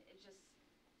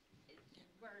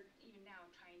we're even now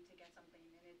trying to get something,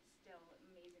 and it's still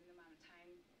amazing the amount of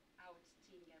time out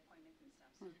to even get appointments and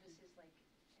stuff. So this is like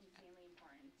insanely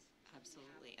important.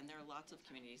 Absolutely, and there are lots of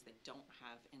communities that don't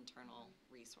have internal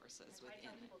resources That's why I within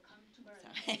tell people, come to learn.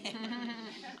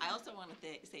 I also want to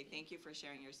say thank you for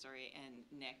sharing your story, and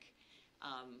Nick,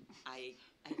 I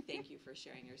thank you for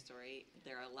sharing your story.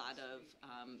 There are a lot of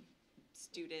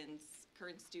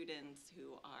current students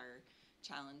who are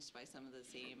challenged by some of the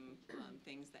same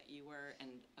things that you were,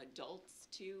 and adults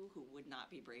too who would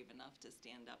not be brave enough to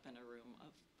stand up in a room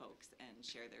of folks and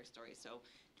share their story. So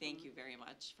thank you very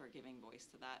much for giving voice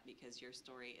to that, because your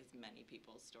story is many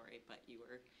people's story, but you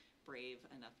were brave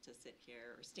enough to sit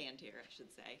here, or stand here I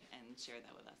should say, and share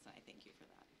that with us, and I thank you for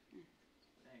that.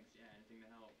 Thanks, yeah, anything to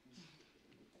help.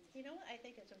 You know what I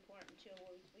think is important too,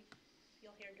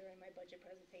 you'll hear during my budget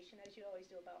presentation, as you always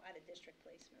do, about out-of-district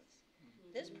placements.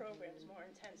 This program is more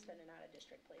intense than an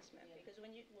out-of-district placement, because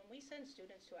when we send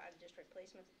students to out-of-district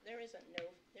placements, there isn't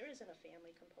a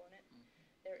family component.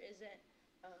 There isn't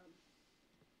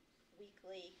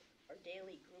weekly or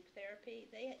daily group therapy,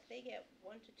 they get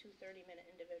 1 to 2 30-minute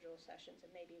individual sessions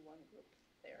and maybe one group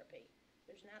therapy.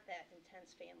 There's not that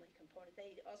intense family component.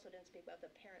 They also didn't speak about the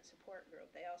parent support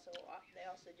group. They also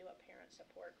do a parent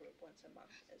support group once a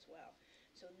month as well.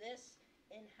 So this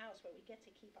in-house, where we get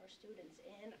to keep our students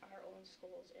in our own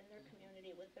schools, in their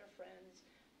community, with their friends,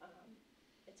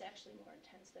 it's actually more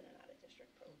intense than an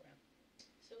out-of-district program.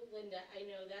 So Linda, I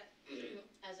know that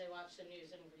as I watch the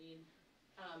news and read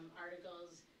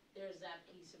articles, there's that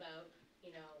piece about,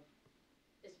 you know,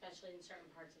 especially in certain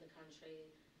parts of the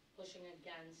country, pushing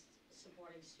against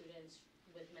supporting students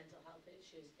with mental health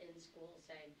issues in school,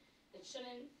 saying it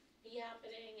shouldn't be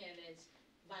happening and it's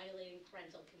violating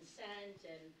parental consent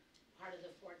and part of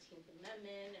the 14th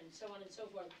Amendment and so on and so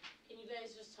forth. Can you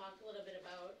guys just talk a little bit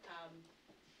about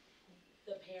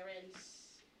the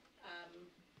parents,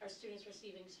 are students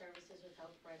receiving services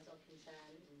without parental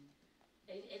consent?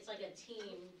 It's like a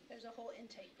team. There's a whole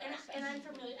intake And process.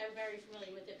 I'm very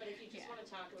familiar with it, but if you just want to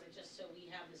talk about it, just so we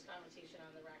have this conversation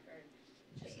on the record,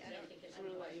 just because I think it's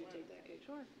important.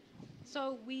 Sure.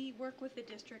 So we work with the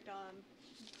district on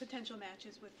potential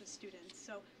matches with the students.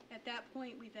 So at that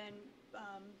point, we then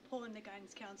pull in the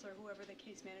guidance counselor, whoever the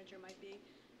case manager might be,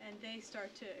 and they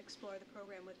start to explore the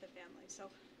program with the family.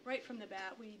 So right from the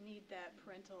bat, we need that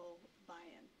parental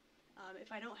buy-in.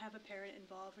 If I don't have a parent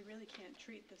involved, we really can't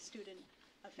treat the student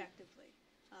effectively,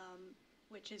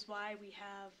 which is why we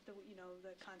have the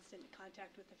constant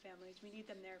contact with the families. We need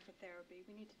them there for therapy.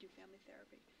 We need to do family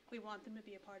therapy. We want them to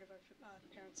be a part of our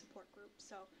parent support group.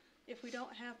 So if we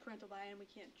don't have parental buy-in, we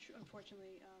can't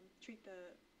unfortunately treat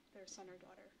their son or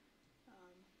daughter.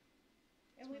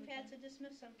 And we've had to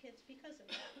dismiss some kids because of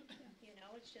that. You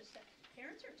know, it's just that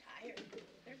parents are tired.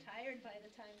 They're tired by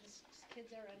the time the kids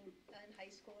are in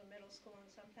high school and middle school, and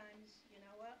sometimes, you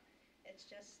know what, it's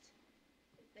just,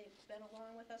 they've been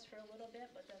along with us for a little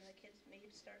bit, but then the kids maybe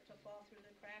start to fall through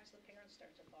the cracks, the parents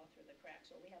start to fall through the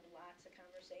cracks. So we have lots of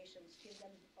conversations, give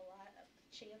them a lot of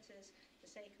chances to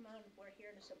say, come on, we're here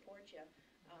to support you.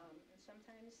 And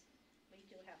sometimes we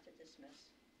do have to dismiss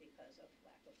because of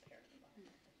lack of parent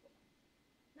involvement as well.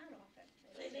 Not often.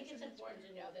 But I think it's important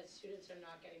to know that students are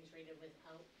not getting treated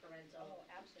without parental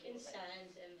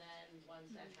consent, and then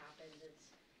once that happens,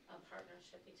 it's a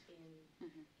partnership between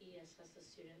ESS, the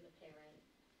student, and the parent.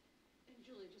 And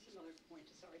Julie, just another point,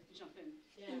 sorry to jump in.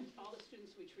 Yeah. All the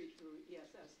students we treat through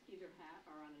ESS either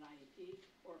are on an IEP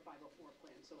or a 504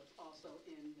 plan, so it's also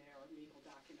in their legal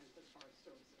documents as far as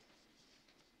services.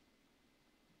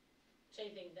 Which I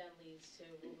think then leads to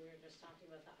what we were just talking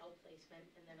about, the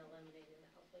outplacement, and then eliminating the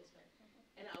outplacement.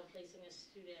 And outplacing a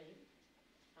student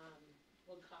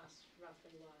would cost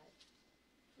roughly what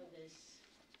for this?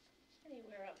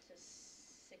 Anywhere up to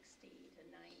 60 to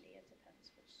 90, it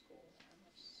depends which school, how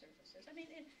much services. I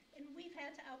mean, and we've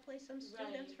had to outplace some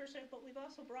students for certain, but we've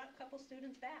also brought a couple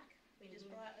students back. We just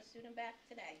brought a student back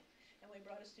today. And we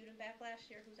brought a student back last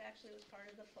year who's actually was part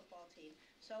of the football team.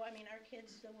 So, I mean, our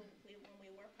kids, when we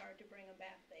work hard to bring them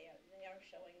back, they are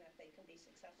showing that they can be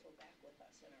successful back with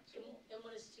us in our school. And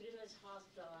when a student is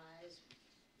hospitalized,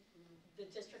 the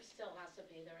district still has to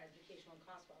pay their educational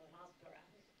costs while they're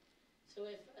hospitalized. So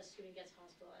if a student gets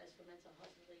hospitalized for mental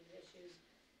health related issues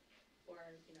or,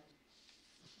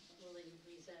 related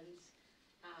reasons,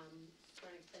 for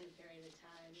an extended period of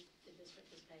time, the district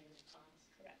is paying the cost.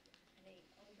 Correct.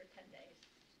 Over 10 days.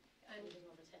 Anything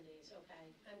over 10 days, okay.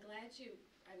 I'm glad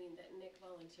that Nick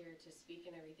volunteered to speak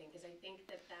and everything, because I think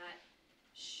that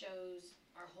shows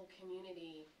our whole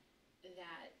community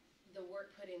that the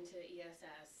work put into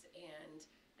ESS, and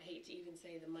I hate to even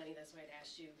say the money, that's why I'd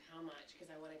asked you how much,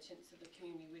 because I wanted so the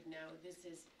community would know this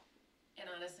is, and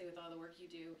honestly, with all the work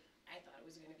you do, I thought it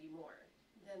was going to be more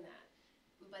than that.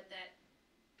 But that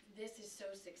this is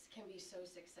can be so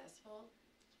successful.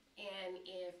 And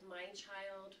if my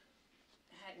child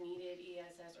had needed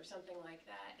ESS or something like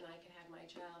that, and I could have my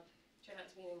child turn out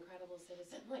to be an incredible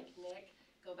citizen like Nick,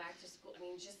 go back to school, I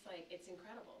mean, just like, it's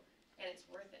incredible, and it's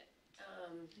worth it.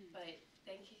 But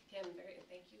thank you, Kim,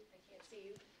 thank you, I can't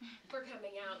see you, for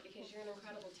coming out, because you're an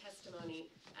incredible testimony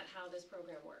at how this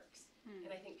program works.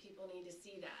 And I think people need to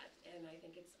see that, and I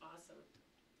think it's awesome.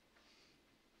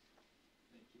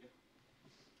 Thank you.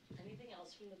 Anything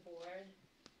else from the board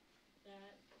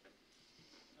that?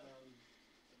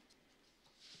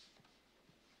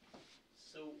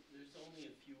 So there's only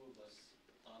a few of us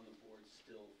on the board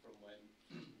still from when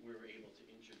we were able to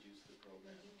introduce the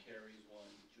program. Carrie's one,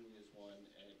 Julia's one,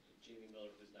 and Jamie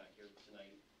Miller, who's not here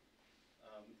tonight.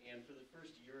 And for the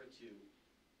first year or two,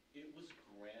 it was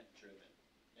grant-driven,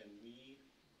 and we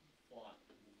fought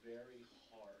very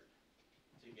hard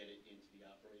to get it into the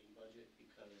operating budget,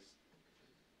 because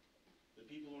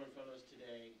people who are in front of us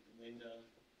today, Linda,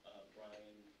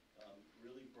 Brian,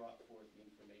 really brought forth the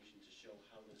information to show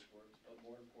how this works, but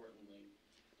more importantly,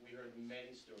 we heard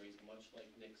many stories, much like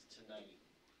Nick's tonight,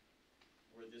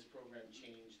 where this program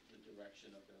changed the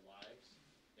direction of their lives,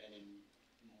 and in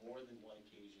more than one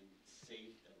occasion,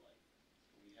 saved their life.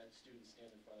 We had students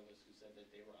stand in front of us who said that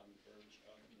they were on the verge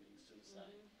of committing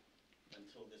suicide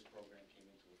until this program came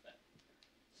into effect.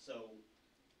 So,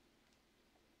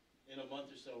 in a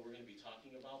month or so, we're going to be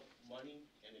talking about money,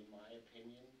 and in my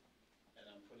opinion, and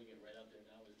I'm putting it right out there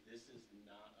now, is this is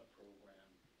not a program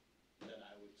that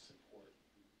I would support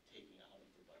taking out of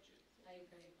the budget. I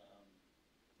agree.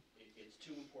 It's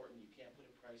too important. You can't put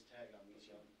a price tag on these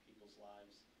young people's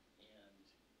lives, and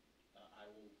I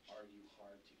will argue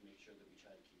hard to make sure that we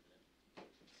try to keep it in.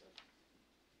 So.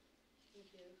 Thank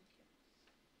you.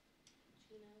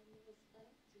 Gina, Melissa,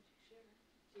 did you share?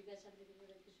 Do you guys have anything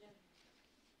you'd like to share?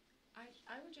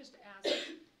 I would just ask,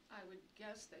 I would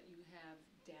guess that you have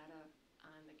data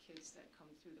on the kids that come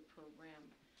through the program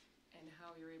and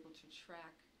how you're able to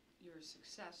track your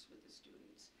success with the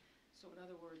students. So in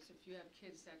other words, if you have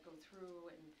kids that go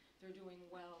through and they're doing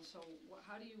well, so what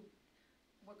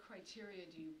criteria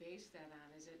do you base that on?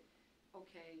 Is it,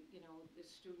 okay, you know, the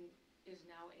student is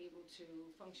now able to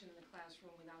function in the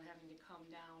classroom without having to come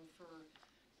down for,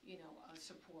 you know,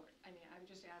 support? I mean, I'm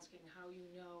just asking how you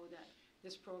know that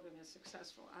this program is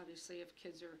successful. Obviously, if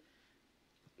kids are,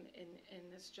 in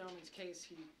this gentleman's case,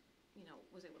 he, you know,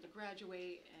 was able to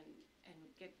graduate and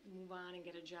move on and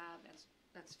get a job,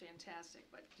 that's fantastic.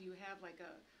 But do you have like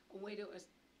a way to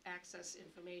access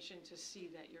information to see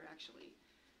that you're actually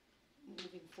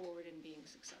moving forward and being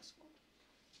successful?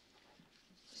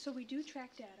 So we do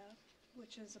track data,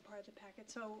 which is a part of the packet.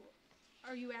 So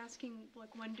are you asking,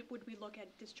 like, when would we look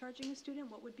at discharging a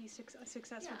student? What would be a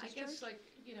successful discharge? I guess, like,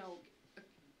 you know,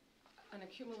 an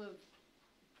accumulative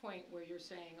point where you're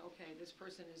saying, okay, this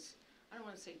person is, I don't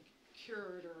want to say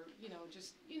cured or, you know,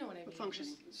 just, you know what I mean?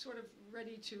 Functioning. Just sort of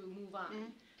ready to move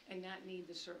on and not need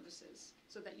the services,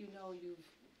 so that you know you've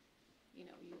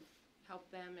helped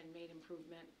them and made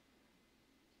improvement.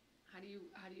 How do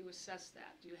you assess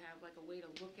that? Do you have like a way to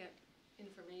look at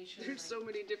information? There's so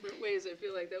many different ways I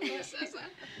feel like that we assess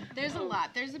that. There's a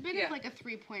lot. There's a bit of like a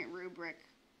 3-point rubric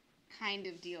kind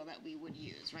of deal that we would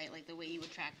use, right? Like the way you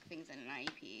would track things in an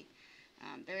IEP.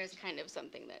 There is kind of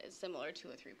something that is similar to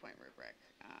a 3-point rubric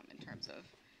in terms of,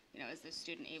 you know, is the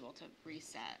student able to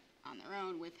reset on their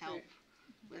own with help,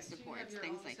 with supports, things like So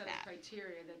you have your own set that. of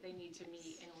criteria that they need to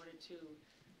meet in order to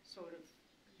sort of.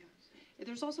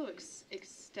 There's also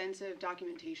extensive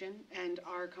documentation, and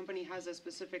our company has a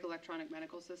specific electronic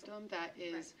medical system that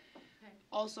is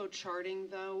also charting,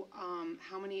 though,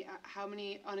 how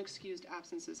many unexcused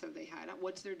absences have they had?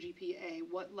 What's their GPA?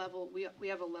 What level? We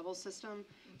have a level system,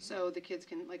 so the kids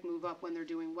can like move up when they're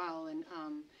doing well, and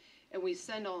we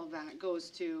send all of that goes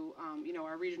to you know,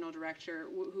 our regional director,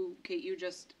 who Kate, you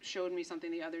just showed me something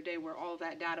the other day where all of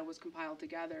that data was compiled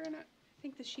together, and I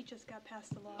think the sheet just got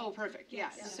passed along. Oh, perfect.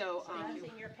 Yes. Yeah. So that's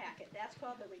in your packet. That's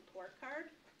called the report card,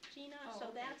 Gina. Oh, so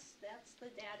okay. that's the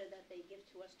data that they give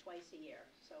to us twice a year.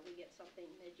 So we get something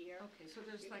mid-year. Okay, so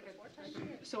there's like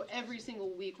a. So every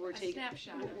single week we're taking.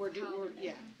 Snapshot.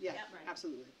 Yeah, Right.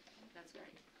 absolutely. That's great.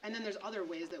 And then there's other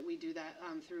ways that we do that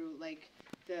through like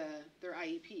their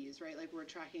IEPs, right? Like we're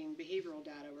tracking behavioral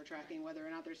data, we're tracking whether or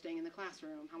not they're staying in the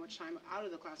classroom, how much time out of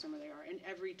the classroom they are, and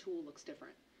every tool looks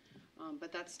different.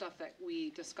 But that's stuff that we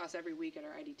discuss every week at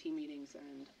our IDT meetings,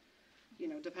 and you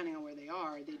know, depending on where they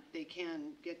are, they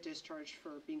can get discharged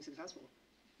for being successful.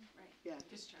 Right. Yeah.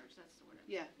 Discharge, that's the word.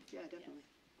 Yeah, definitely.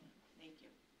 Thank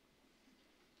you.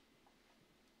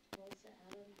 Melissa,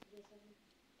 Adam, do you have something?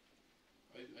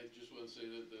 I just want to say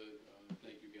that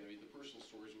thank you again. I mean, the personal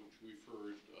stories which we've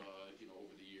heard, you know,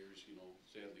 over the years, you know,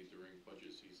 sadly during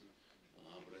budget season,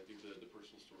 but I think the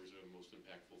personal stories are the most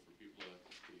impactful for people to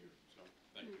hear. So,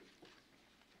 thank you.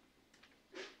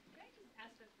 Can I just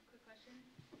ask a quick question?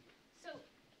 So,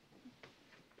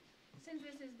 since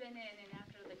this has been in and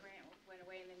after the grant went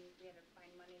away and then we had to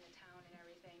find money in the town and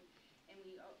everything, and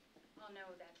we all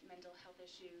know that mental health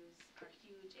issues are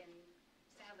huge and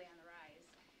sadly on the rise.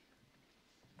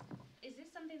 Is this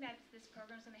something that this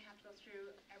program's going to have to go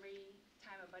through every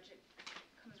time a budget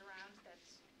comes around, that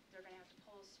they're going to have to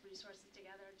pull resources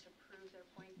together to prove their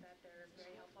point that they're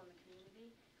very helpful in the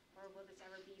community? Or will this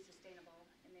ever be sustainable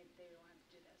and they don't have to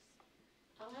do this?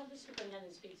 I'll have the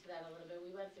superintendent speak to that a little bit.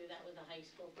 We went through that with the high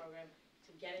school program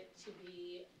to get it to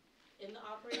be in the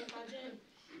operating budget,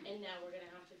 and now we're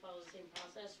gonna have to follow the same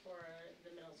process for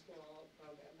the middle school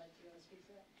program. But do you wanna speak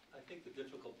to that? I think the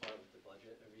difficult part with the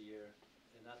budget every year,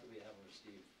 and not that we haven't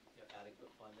received adequate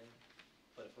funding,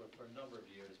 for a number of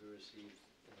years, we received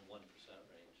in the 1%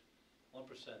 range. 1%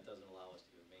 doesn't allow us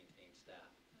to even maintain staff.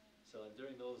 So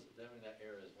during that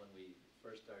era is when we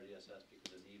first started ESS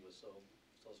because the need was so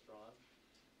strong.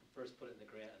 We first put it in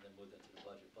the grant and then moved it to the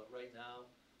budget. But right now,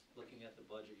 looking at the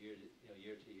budget year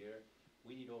to year,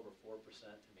 we need over 4%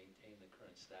 to maintain the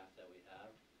current staff that we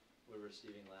have. We're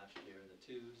receiving last year in the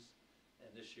 2s, and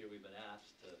this year we've been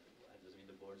asked to, that doesn't mean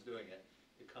the board's doing it,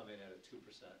 to come in at a 2%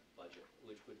 budget,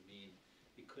 which would mean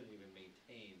we couldn't even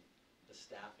maintain the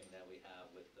staffing that we have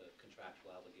with the contractual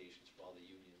obligations for all the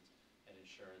unions and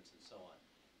insurance and so on.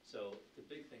 So the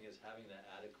big thing is having that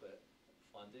adequate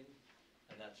funding,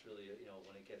 and that's really,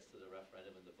 when it gets to the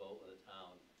referendum and the vote of the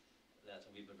town,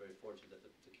 and we've been very fortunate that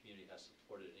the community has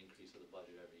supported an increase of the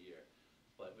budget every year.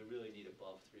 But we really need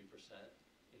above 3%,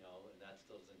 and that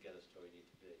still doesn't get us to where we need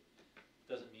to be. It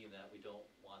doesn't mean that we don't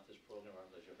want this program, or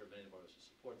as you heard many of us to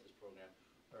support this program,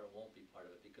 or it won't be part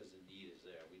of it because the need is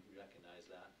there. We recognize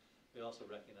that. We also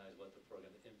recognize what the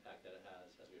program, the impact that it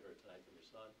has, as we heard tonight from your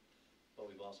son,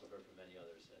 but we've also heard from many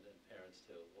others and parents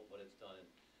too, what it's done.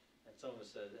 And some of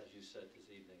us said, as you said this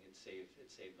evening, it saved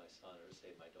my son or it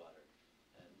saved my daughter.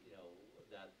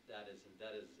 And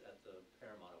that is at the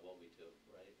paramount of what we do,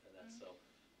 right? And that's so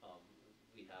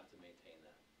we have to maintain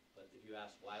that. But if you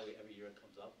ask why every year it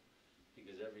comes up,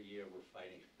 because every year we're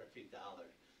fighting for every dollar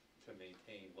to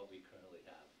maintain what we currently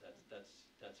have.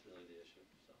 That's really the issue.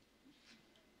 So.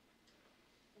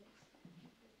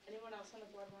 Anyone else on the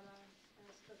board want to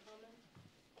ask or comment?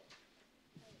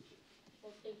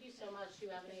 Well, thank you so much. Do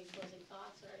you have any closing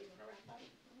thoughts, or do you want to wrap up?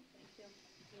 Thank you.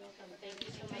 You're welcome. Thank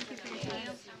you so much for coming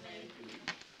out this evening.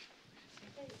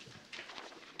 Okay.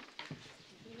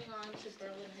 Moving on to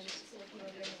Berlin High School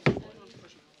program studies.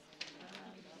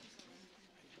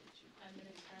 I'm going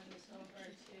to turn this over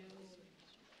to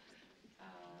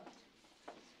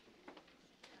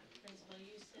Principal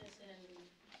Eustace, and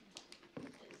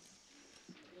is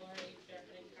Lori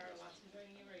Jerkin and Cara Watson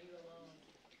joining you, or are you alone?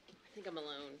 I think I'm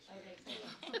alone. Okay, cool.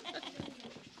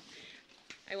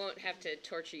 I won't have to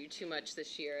torture you too much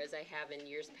this year as I have in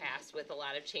years past with a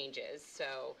lot of changes.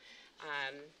 So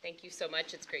thank you so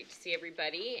much. It's great to see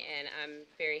everybody, and I'm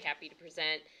very happy to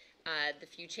present the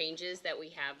few changes that we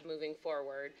have moving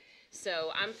forward.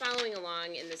 So I'm following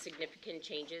along in the significant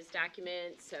changes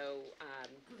document, so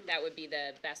that would be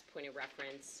the best point of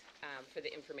reference for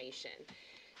the information.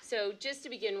 So just to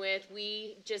begin with,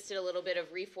 we just did a little bit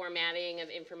of reformatting of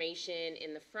information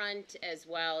in the front, as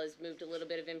well as moved a little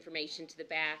bit of information to the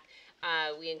back.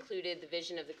 We included the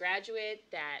vision of the graduate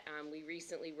that we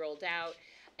recently rolled out.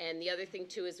 And the other thing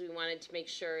too is we wanted to make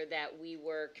sure that we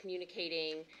were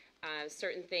communicating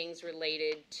certain things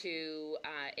related to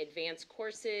advanced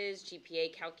courses,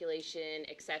 GPA calculation,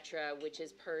 etc., which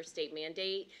is per state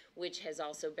mandate, which has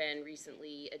also been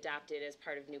recently adopted as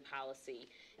part of new policy,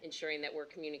 ensuring that we're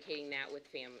communicating that with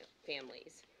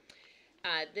families.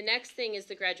 The next thing is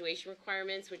the graduation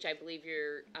requirements, which I believe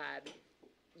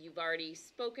you've already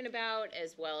spoken about,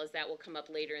 as well as that will come up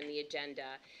later in the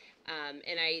agenda,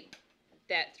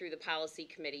 that through the policy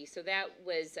committee. So that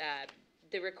was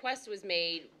the request was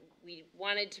made. We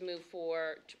wanted to move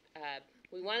forward.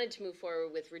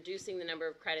 With reducing the number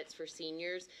of credits for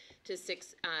seniors to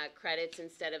 6 credits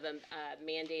instead of a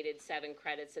mandated 7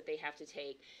 credits that they have to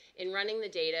take. In running the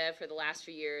data for the last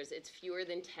few years, it's fewer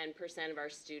than 10% of our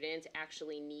students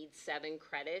actually need 7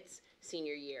 credits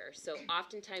senior year. So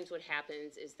oftentimes what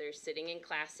happens is they're sitting in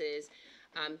classes,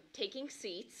 taking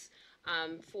seats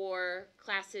for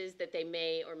classes that they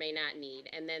may or may not need.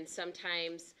 And then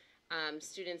sometimes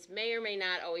students may or may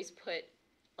not always put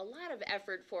a lot of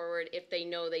effort forward if they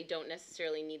know they don't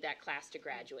necessarily need that class to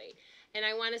graduate. And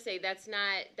I want to say that's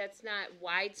not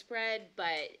widespread,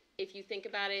 but if you think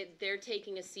about it, they're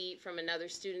taking a seat from another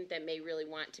student that may really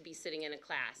want to be sitting in a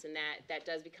class, and that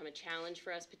does become a challenge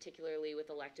for us, particularly with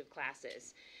elective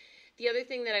classes. The other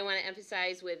thing that I want to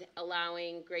emphasize with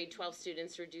allowing grade 12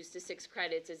 students to reduce to 6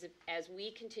 credits is as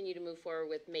we continue to move forward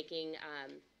with making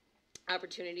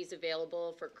opportunities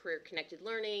available for career-connected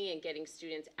learning and getting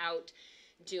students out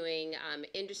doing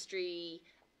industry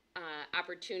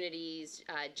opportunities,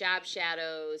 job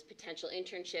shadows, potential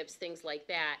internships, things like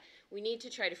that, we need to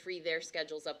try to free their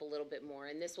schedules up a little bit more,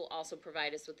 and this will also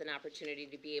provide us with an opportunity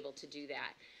to be able to do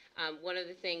that. One of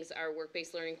the things our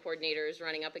work-based learning coordinator is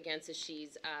running up against is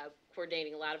she's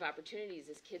coordinating a lot of opportunities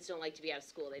is kids don't like to be out of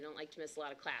school. They don't like to miss a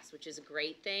lot of class, which is a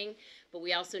great thing, but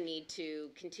we also need to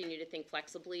continue to think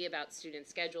flexibly about student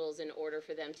schedules in order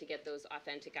for them to get those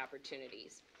authentic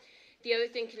opportunities. The other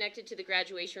thing connected to the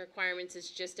graduation requirements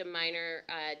is just a minor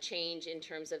change in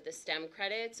terms of the STEM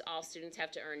credits. All students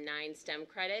have to earn 9 STEM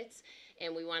credits,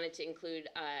 and we wanted to include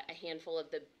a handful of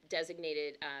the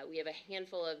designated, we have a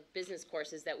handful of business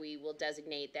courses that we will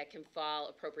designate that can fall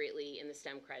appropriately in the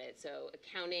STEM credit. So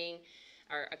accounting,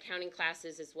 our accounting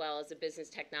classes, as well as a business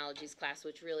technologies class,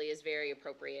 which really is very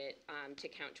appropriate to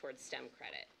count towards STEM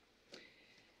credit.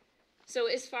 So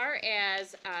as far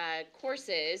as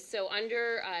courses, so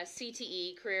under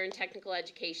CTE, Career and Technical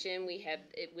Education, we have,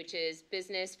 which is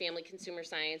Business, Family, Consumer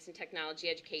Science, and Technology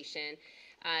Education.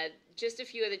 Just a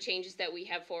few of the changes that we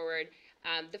have forward.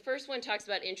 The first one talks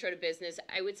about Intro to Business.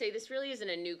 I would say this really isn't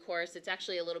a new course. It's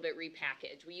actually a little bit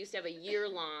repackaged. We used to have a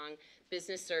year-long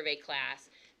business survey class.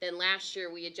 Then last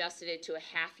year we adjusted it to a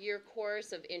half-year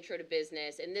course of Intro to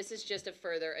Business, and this is just a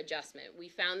further adjustment. We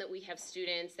found that we have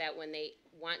students that when they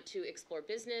want to explore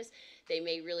business, they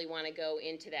may really want to go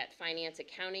into that finance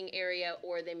accounting area,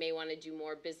 or they may want to do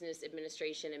more business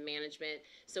administration and management.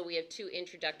 So we have 2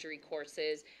 introductory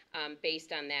courses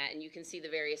based on that, and you can see the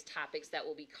various topics that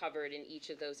will be covered in each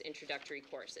of those introductory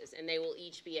courses, and they will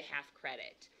each be a half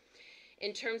credit.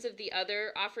 In terms of the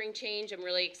other offering change, I'm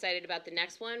really excited about the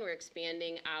next one. We're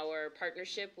expanding our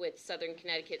partnership with Southern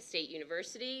Connecticut State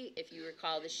University. If you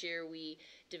recall, this year we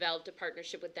developed a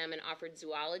partnership with them and offered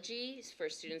zoology for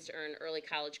students to earn early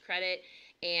college credit.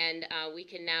 And we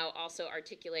can now also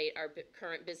articulate our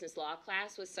current business law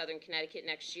class with Southern Connecticut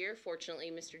next year.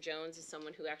 Fortunately, Mr. Jones is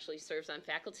someone who actually serves on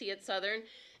faculty at Southern.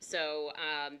 So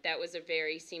that was a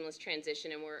very seamless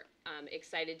transition, and we're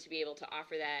excited to be able to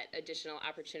offer that additional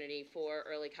opportunity for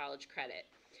early college credit.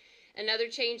 Another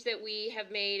change that we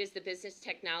have made is the Business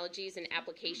Technologies and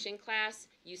Application class.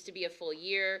 Used to be a full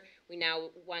year. We now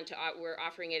we're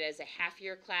offering it as a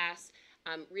half-year class.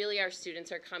 Really, our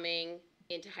students are coming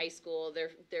into high school.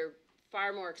 They're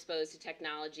far more exposed to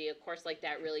technology. A course like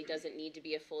that really doesn't need to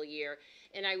be a full year.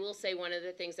 And I will say one of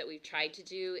the things that we've tried to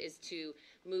do is to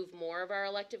move more of our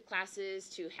elective classes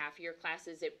to half-year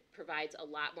classes. It provides a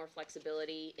lot more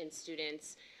flexibility in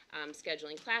students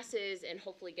scheduling classes and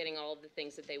hopefully getting all of the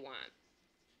things that they want.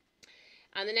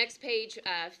 On the next page,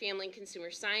 Family and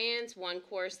Consumer Science. One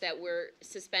course that we're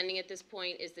suspending at this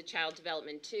point is the Child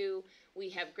Development 2. We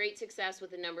have great success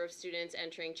with a number of students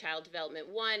entering Child Development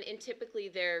 1, and typically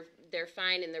they're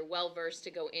fine and they're well versed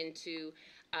to go into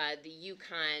the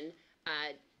UConn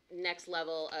next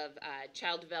level of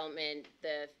child development,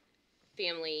 the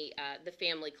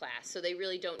family class. So they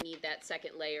really don't need that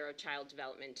second layer of Child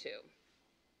Development 2.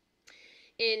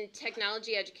 In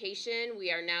technology education,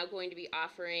 we are now going to be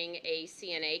offering a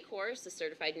CNA course, a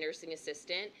Certified Nursing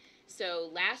Assistant. So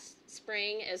last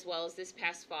spring, as well as this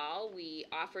past fall, we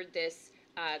offered this,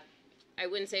 I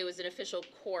wouldn't say it was an official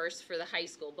course for the high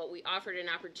school, but we offered an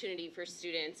opportunity for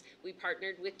students. We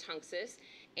partnered with Tunxis,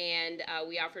 and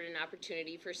we offered an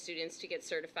opportunity for students to get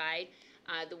certified.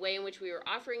 The way in which we were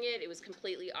offering it, it was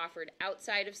completely offered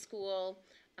outside of school.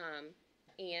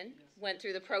 Anne went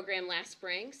through the program last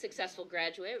spring, successful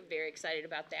graduate, very excited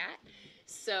about that.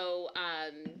 So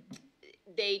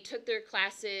they took their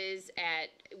classes at,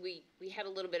 we had a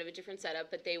little bit of a different setup,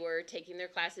 but they were taking their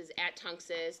classes at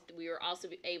Tunxis. We were also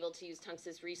able to use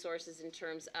Tunxis resources in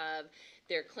terms of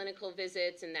their clinical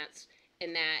visits and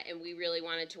we really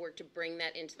wanted to work to bring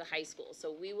that into the high school.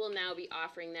 So we will now be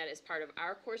offering that as part of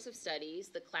our course of studies.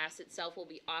 The class itself will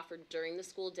be offered during the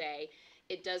school day.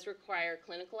 It does require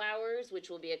clinical hours, which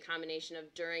will be a combination of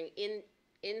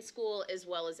in school as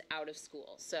well as out of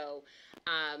school. So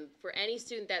for any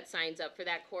student that signs up for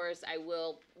that course,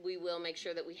 we will make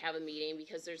sure that we have a meeting,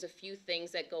 because there's a few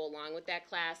things that go along with that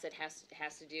class that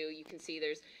has to do. You can see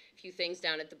there's a few things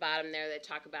down at the bottom there that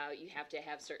talk about you have to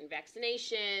have certain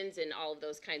vaccinations and all of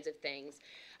those kinds of things.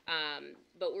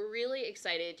 But we're really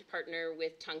excited to partner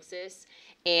with Tunxis,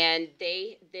 and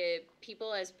the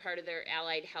people as part of their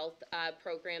allied health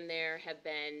program there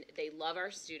they love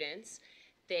our students.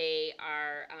 They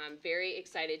are very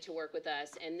excited to work with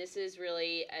us, and this is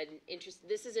really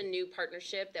this is a new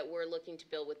partnership that we're looking to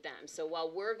build with them. So while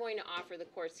we're going to offer the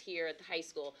course here at the high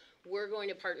school, we're going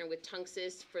to partner with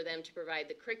Tunxis for them to provide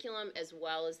the curriculum as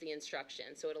well as the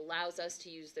instruction. So it allows us to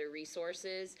use their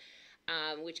resources,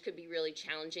 which could be really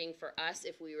challenging for us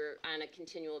if we were on a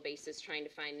continual basis trying to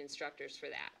find instructors for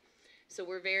that. So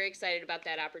we're very excited about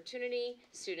that opportunity.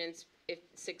 Students,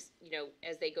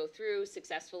 as they go through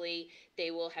successfully,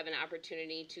 they will have an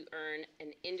opportunity to earn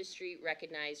an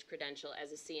industry-recognized credential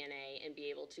as a CNA and be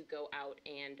able to go out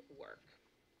and work.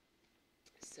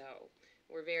 So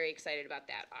we're very excited about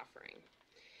that offering.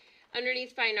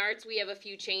 Underneath Fine Arts, we have a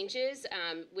few changes.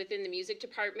 Within the music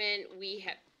department, we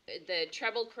have the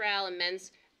treble chorale and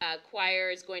men's choir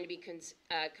is going to be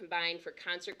combined for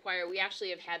concert choir. We actually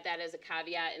have had that as a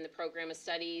caveat in the program of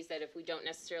studies, that if we don't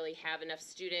necessarily have enough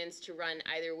students to run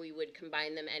either, we would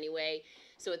combine them anyway.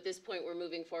 So at this point, we're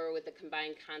moving forward with the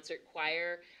combined concert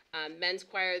choir. Men's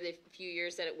choir, the few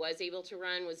years that it was able to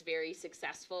run, was very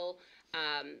successful.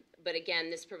 But again,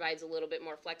 this provides a little bit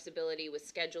more flexibility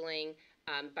with scheduling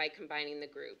by combining the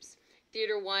groups.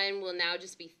 Theater 1 will now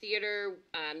just be theater.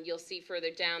 You'll see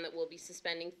further down that we'll be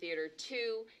suspending Theater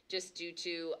 2 just due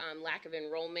to lack of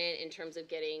enrollment in terms of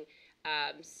getting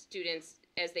students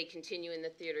as they continue in the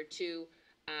Theater 2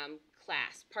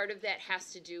 class. Part of that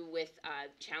has to do with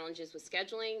challenges with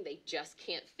scheduling. They just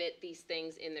can't fit these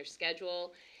things in their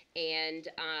schedule. And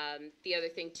the other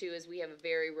thing too is we have a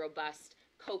very robust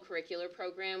co-curricular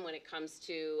program when it comes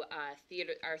to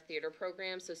our theater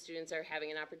program, so students are having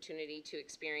an opportunity to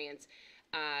experience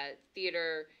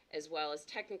theater as well as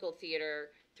technical theater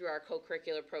through our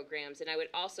co-curricular programs. And I would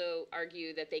also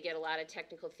argue that they get a lot of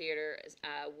technical theater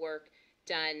work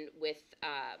done with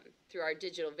through our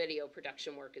digital video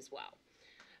production work as well.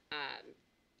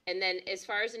 And then as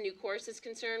far as a new course is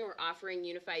concerned, we're offering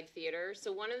unified theater.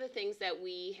 So one of the things that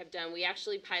we have done, we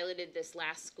actually piloted this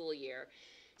last school year.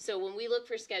 So when we look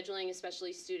for scheduling,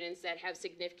 especially students that have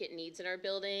significant needs in our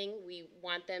building, we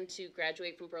want them to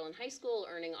graduate from Berlin High School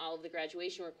earning all of the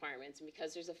graduation requirements. And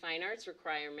because there's a fine arts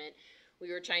requirement,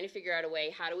 we were trying to figure out a way,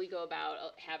 how do we go about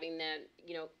having that,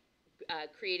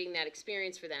 creating that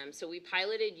experience for them. So we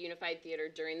piloted unified theater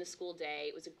during the school day.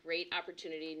 It was a great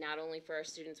opportunity not only for our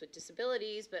students with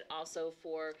disabilities, but also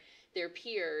for their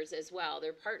peers as well,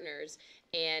 their partners,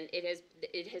 and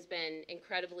it has been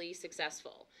incredibly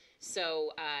successful. So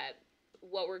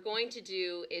what we're going to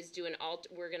do is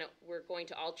we're going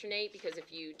to alternate, because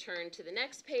if you turn to the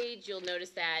next page, you'll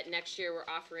notice that next year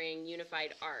we're offering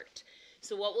unified art.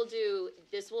 So what we'll do,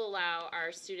 this will allow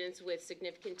our students with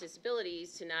significant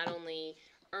disabilities to not only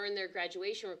earn their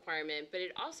graduation requirement, but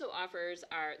it also offers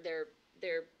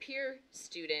their peer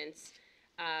students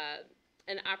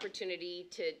an opportunity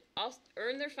to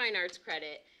earn their fine arts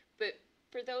credit, but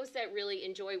for those that really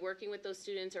enjoy working with those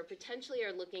students or potentially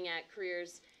are looking at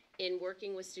careers in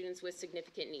working with students with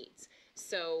significant needs.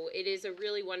 So it is a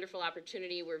really wonderful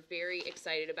opportunity. We're very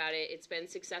excited about it. It's been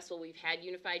successful. We've had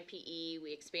unified PE,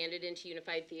 we expanded into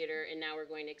unified theater, and now we're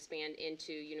going to expand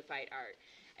into unified art.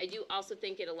 I do also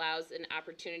think it allows an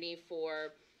opportunity for,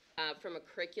 from a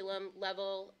curriculum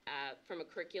level, from a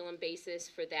curriculum basis,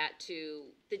 for that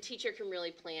the teacher can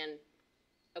really plan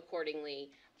accordingly,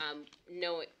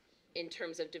 in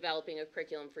terms of developing a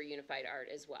curriculum for unified art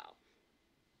as well.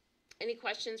 Any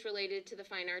questions related to the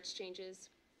fine arts changes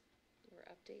or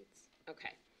updates?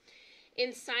 Okay.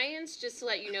 In science, just to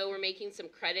let you know, we're making some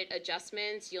credit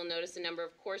adjustments. You'll notice a number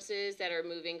of courses that are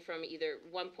moving from either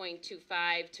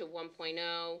 1.25 to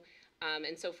 1.0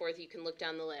 and so forth. You can look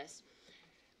down the list.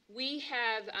 We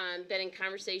have been in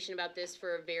conversation about this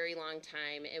for a very long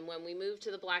time, and when we moved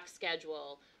to the block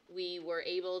schedule, we were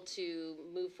able to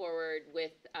move forward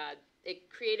with it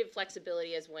created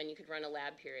flexibility as when you could run a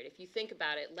lab period. If you think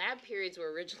about it, lab periods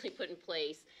were originally put in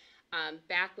place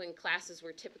back when classes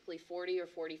were typically 40 or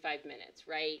 45 minutes,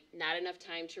 right? Not enough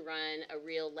time to run a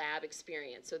real lab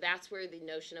experience. So that's where the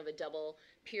notion of a double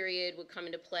period would come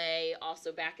into play.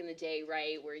 Also back in the day,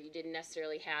 right, where you didn't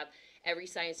necessarily have, every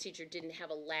science teacher didn't have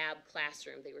a lab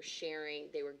classroom. They were sharing,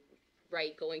 they were,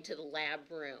 right, going to the lab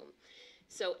room.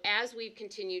 So as we've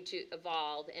continued to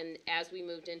evolve and as we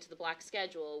moved into the block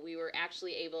schedule, we were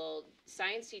actually able,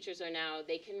 science teachers are now,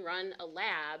 they can run a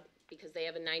lab because they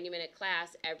have a 90-minute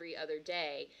class every other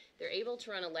day. They're able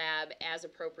to run a lab as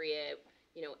appropriate,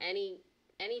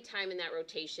 any time in that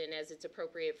rotation as it's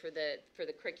appropriate for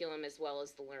the curriculum as well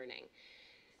as the learning.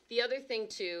 The other thing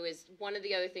too is, one of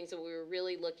the other things that we were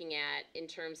really looking at in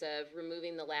terms of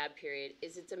removing the lab period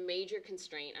is it's a major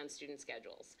constraint on student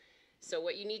schedules. So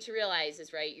what you need to realize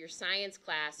is, right, your science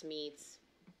class meets,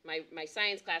 my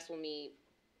science class will meet,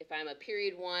 if I'm a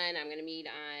period 1, I'm going to meet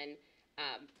on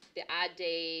the odd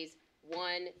days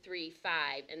 1, 3,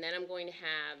 5, and then I'm going to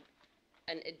have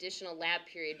an additional lab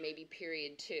period, maybe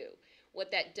period 2.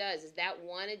 What that does is that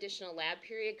one additional lab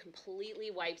period completely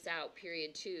wipes out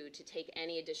period 2 to take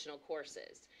any additional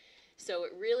courses. So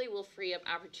it really will free up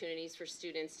opportunities for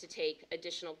students to take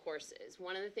additional courses.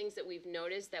 One of the things that we've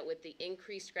noticed that with the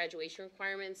increased graduation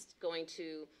requirements going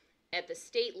to at the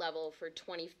state level for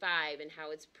 25 and how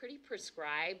it's pretty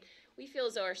prescribed, we feel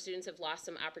as though our students have lost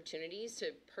some opportunities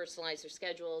to personalize their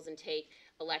schedules and take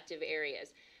elective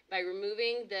areas. By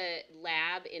removing the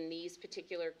lab in these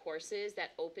particular courses,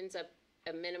 that opens up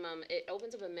it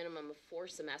opens up a minimum of 4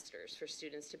 semesters for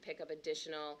students to pick up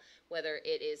additional, whether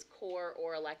it is core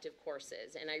or elective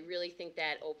courses. And I really think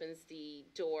that opens the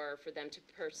door for them to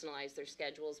personalize their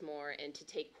schedules more and to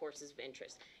take courses of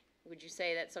interest. Would you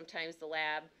say that sometimes the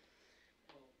lab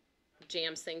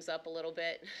jams things up a little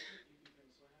bit?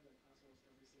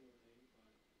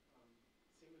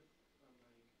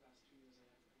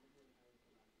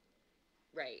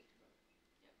 Right.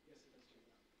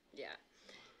 Yeah.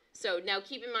 So now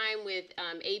keep in mind with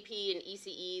AP and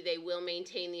ECE, they will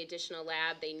maintain the additional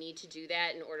lab. They need to do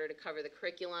that in order to cover the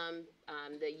curriculum.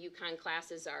 The UConn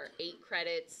classes are 8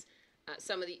 credits.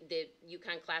 Some of the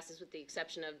UConn classes, with the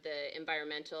exception of the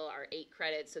environmental, are 8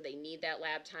 credits, so they need that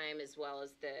lab time as well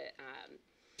as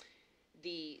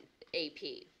the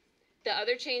AP. The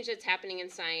other change that's happening in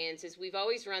science is we've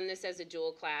always run this as a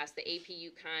dual class, the AP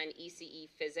UConn ECE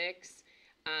Physics,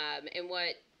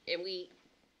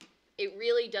 it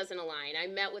really doesn't align. I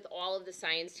met with all of the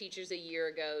science teachers a year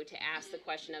ago to ask the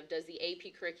question of, does the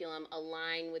AP curriculum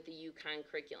align with the UConn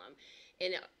curriculum?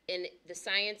 In the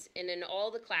science, and in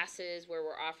all the classes where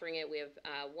we're offering it, we have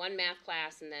 1 math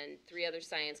class and then 3 other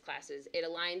science classes. It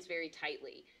aligns very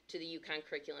tightly to the UConn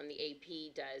curriculum. The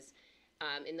AP does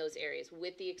in those areas,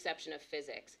 with the exception of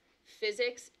physics.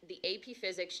 Physics, the AP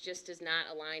Physics just does not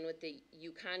align with the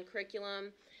UConn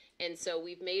curriculum, and so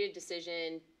we've made a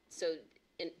decision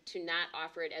to not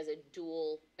offer it as a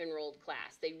dual enrolled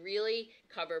class. They really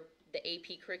cover the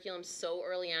AP curriculum so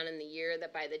early on in the year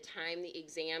that by the time the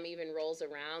exam even rolls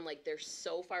around, like, they're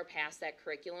so far past that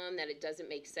curriculum that it doesn't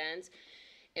make sense.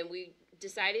 And we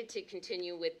decided to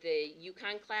continue with the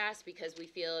UConn class because we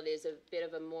feel it is a bit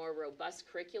of a more robust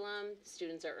curriculum.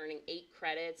 Students are earning 8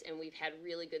 credits, and we've had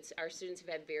our students have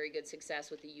had very good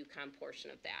success with the UConn portion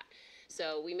of that.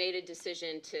 So we made a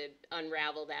decision to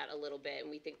unravel that a little bit, and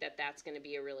we think that that's going to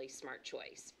be a really smart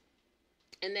choice.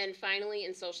 And then finally,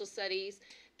 in social studies,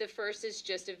 the first is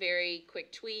just a very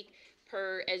quick tweak.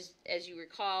 As you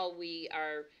recall,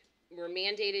 we're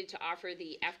mandated to offer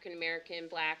the African American,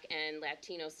 Black, and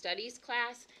Latino Studies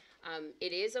class.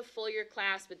 It is a full year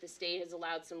class, but the state has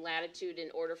allowed some latitude in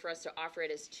order for us to offer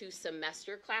it as 2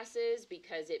 semester classes,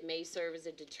 because it may serve as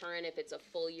a deterrent if it's a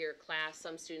full year class.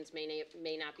 Some students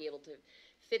may not be able to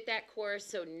fit that course.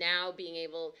 So now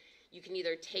you can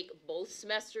either take both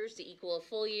semesters to equal a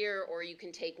full year, or you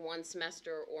can take 1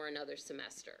 semester or another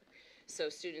semester. So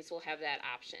students will have that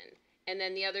option. And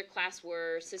then the other class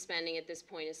we're suspending at this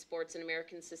point is Sports and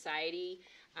American Society.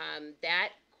 That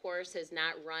course has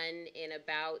not run in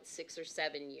about 6 or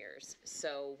 7 years,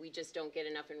 so we just don't get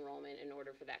enough enrollment in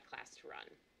order for that class to run.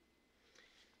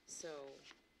 So,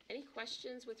 any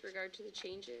questions with regard to the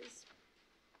changes?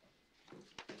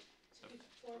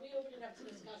 Before we open it up to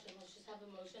discussion, let's just have a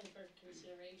motion for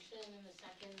consideration in a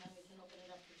second, then we can open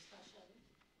it up for discussion.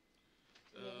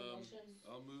 Do we have a motion?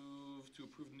 I'll move to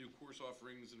approve the new course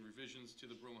offerings and revisions to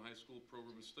the Berlin High School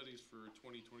Program of Studies for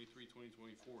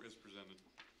 2023-2024 as presented.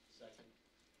 Second.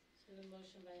 So the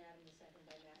motion by Adam, the second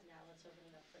by Matt. Now let's open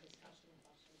it up for discussion and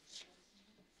questions.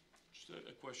 Just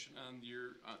a question on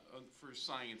your, for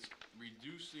science,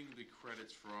 reducing the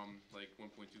credits from like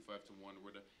 1.25 to 1,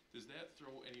 does that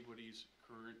throw anybody's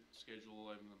current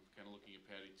schedule? I'm kind of looking at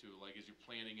Patty too. Like, as you're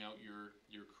planning out your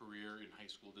career in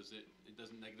high school, it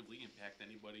doesn't negatively impact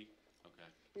anybody? Okay.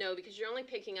 No, because you're only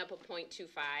picking up a 0.25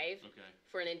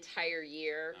 for an entire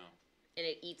year. Oh. And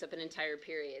it eats up an entire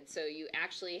period. So you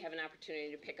actually have an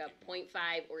opportunity to pick up 0.5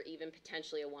 or even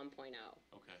potentially a 1.0.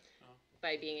 Okay. Oh.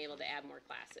 By being able to add more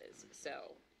classes.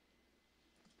 So.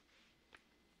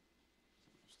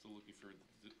 I'm still looking for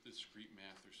discrete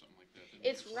math or something like that.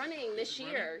 It's running this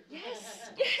year.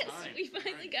 Yes, yes. We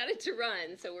finally got it to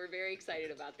run. So we're very excited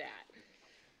about that.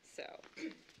 So.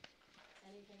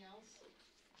 Anything else?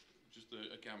 Just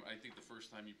a comment. I think the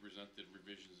first time you presented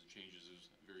revisions and changes, it was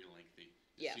very lengthy.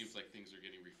 Yes. It seems like things are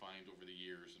getting refined over the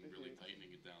years and really tightening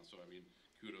it down. So, I mean,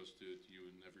 kudos to you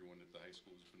and everyone at the high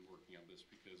school who's been working on this,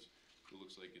 because it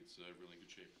looks like it's really good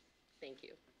shape. Thank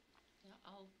you. Yeah,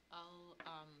 I'll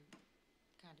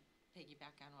kind of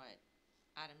piggyback on what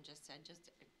Adam just said.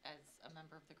 Just as a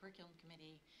member of the curriculum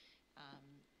committee,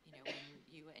 when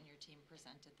you and your team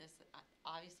presented this,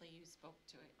 obviously you spoke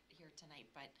to it here tonight,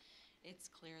 but it's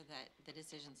clear that the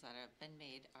decisions that have been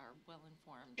made are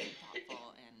well-informed and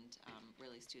thoughtful and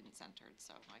really student-centered,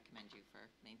 so I commend you for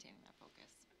maintaining that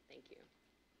focus. Thank you.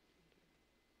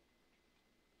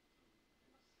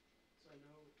 So I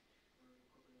know we're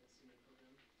incorporating the CMA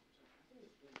program, which I think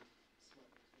is really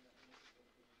smart.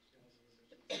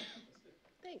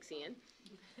 Thanks, Ian.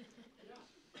 Yeah,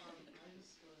 I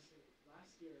just want to say,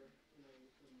 last year, when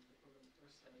the program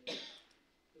first started,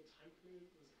 the time period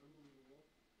was unbelievable.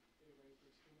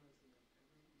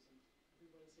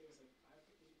 honestly, it was like 5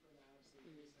 to 8 for labs, so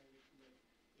we decided from like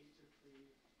 8 to 3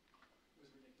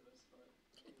 was ridiculous, but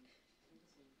I think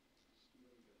this will be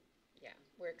really good. Yeah,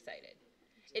 we're excited.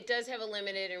 It does have a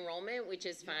limited enrollment, which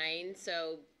is fine,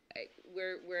 so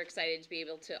we're excited to be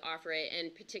able to offer it,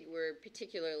 and we're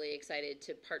particularly excited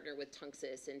to partner with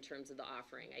Tunxus in terms of the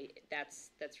offering.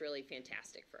 That's really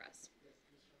fantastic for us.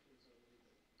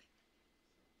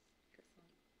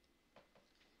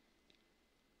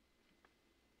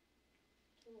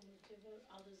 We'll move to vote.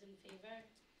 All those in favor?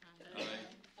 Aye.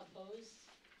 Opposed?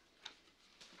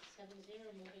 7-0.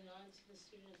 Moving on to the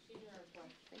student achievement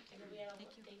report. Thank you.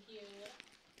 Thank you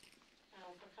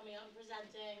for coming out and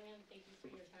presenting, and thank you for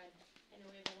your time. I know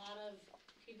we have a lot of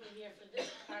people here for this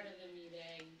part of the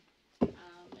meeting, and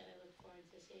I look forward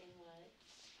to seeing what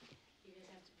you guys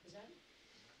have to present.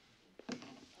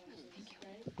 Thank you.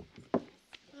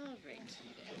 All right.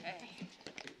 Okay.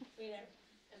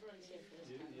 Everyone's here for this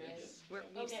one, right?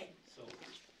 Yes. Okay. So,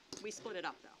 We split it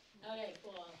up, though. Okay,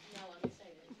 cool. No, I'm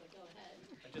excited, but go ahead.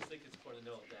 I just think it's important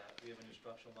to note that we have an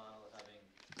instructional model of having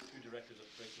 2 directors of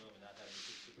curriculum and not having a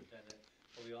superintendent.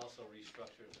 But we also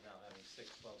restructured to now having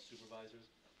 612 supervisors.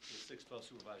 The 612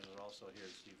 supervisors are also here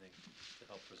this evening to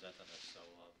help present on this. So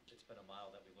it's been a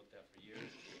model that we looked at for years.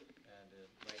 And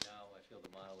right now, I feel the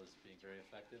model is being very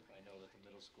effective. I know that the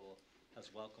middle school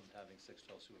has welcomed having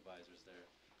 612 supervisors there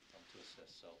to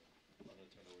assist. So I'm going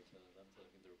to turn it over to them to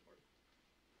give the report.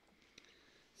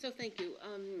 So thank you.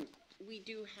 We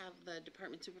do have the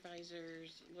department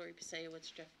supervisors, Lori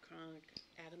Pasayowicz, Jeff Kronk,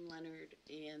 Adam Leonard,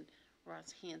 and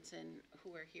Ross Hansen,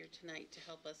 who are here tonight to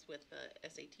help us with the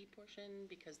SAT portion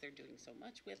because they're doing so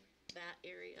much with that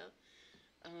area.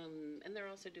 And they're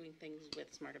also doing things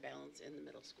with Smarter Balance in the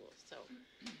middle school. So,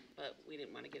 but we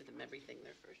didn't want to give them everything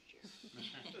their first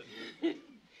year.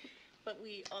 But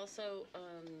we also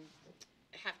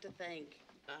have to thank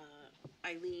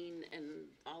Eileen and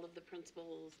all of the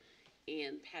principals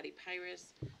and Patty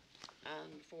Pyrus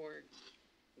for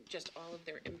just all of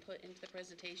their input into the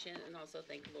presentation, and also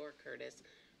thank Laura Curtis,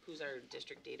 who's our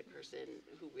district data person,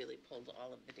 who really pulled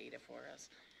all of the data for us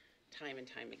time and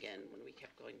time again when we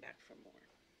kept going back for more.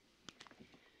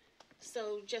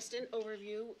 So just an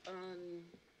overview,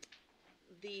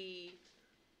 the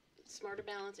Smarter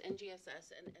Balance,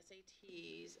 NGSS, and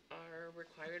SATs are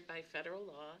required by federal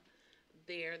law.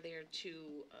 They're there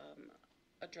to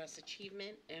address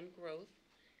achievement and growth.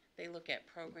 They look at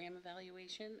program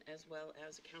evaluation as well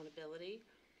as accountability.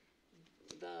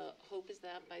 The hope is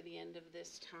that by the end of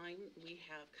this time, we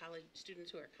have college students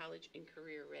who are college and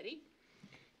career ready.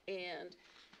 And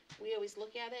we always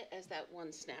look at it as that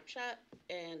one snapshot,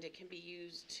 and it can be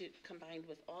used to combined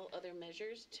with all other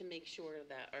measures to make sure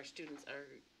that our students are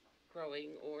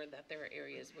growing or that there are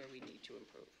areas where we need to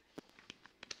improve.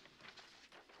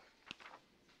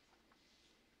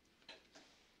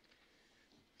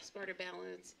 Smarter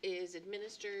Balance is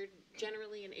administered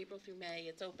generally in April through May.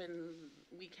 It's open,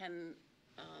 we can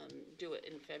do it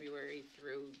in February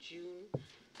through June.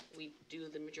 We do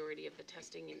the majority of the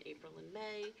testing in April and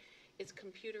May. It's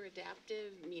computer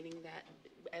adaptive, meaning that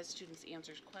as students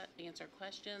answer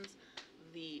questions,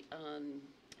 the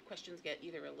questions get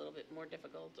either a little bit more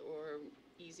difficult or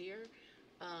easier.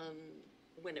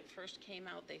 When it first came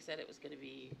out, they said it was going to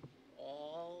be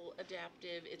all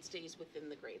adaptive. It stays within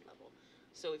the grade level.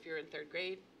 So if you're in 3rd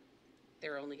grade,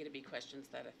 there are only going to be questions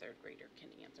that a 3rd grader can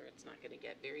answer. It's not going to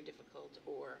get very difficult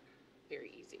or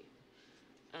very easy.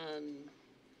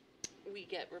 We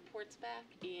get reports back,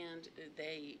 and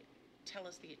they tell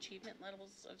us the achievement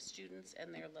levels of students,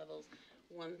 and their levels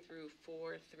 1 through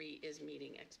 4, 3 is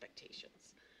meeting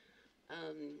expectations.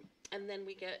 And then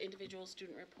we get individual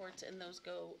student reports, and those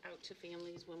go out to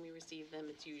families when we receive them.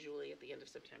 It's usually at the end of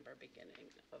September,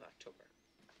 beginning of October.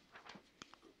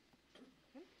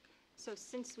 So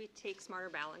since we take Smarter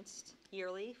Balanced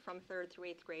yearly from 3rd through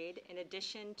 8th grade, in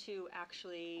addition to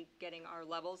actually getting our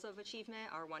levels of achievement,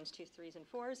 our 1s, 2s, 3s, and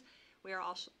 4s, we are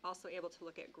also able to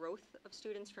look at growth of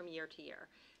students from year to year.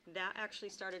 That actually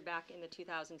started back in the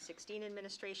 2016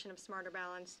 administration of Smarter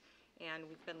Balanced, and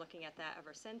we've been looking at that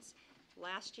ever since.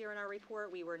 Last year in our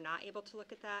report, we were not able to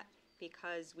look at that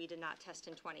because we did not test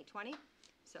in 2020.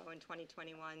 So in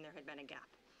 2021, there had been a gap.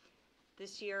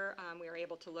 This year, we were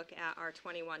able to look at our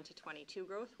 21 to 22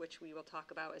 growth, which we will talk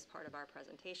about as part of our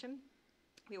presentation.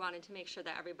 We wanted to make sure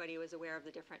that everybody was aware of the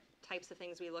different types of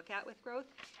things we look at with growth.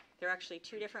 There are actually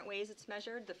 2 different ways it's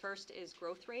measured. The first is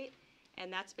growth rate,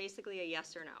 and that's basically a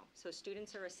yes or no. So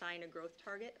students are assigned a growth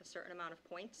target, a certain amount of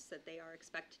points that they are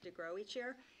expected to grow each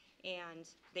year, and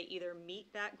they either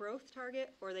meet that growth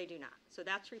target or they do not. So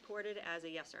that's reported as a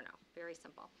yes or no, very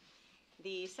simple.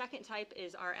 The second type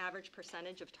is our average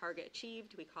percentage of target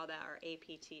achieved. We call that our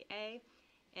APTA.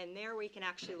 And there we can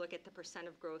actually look at the percent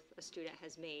of growth a student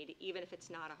has made, even if it's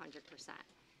not 100%.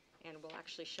 And we'll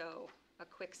actually show a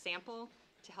quick sample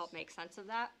to help make sense of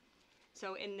that.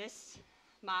 So in this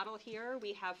model here,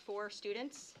 we have 4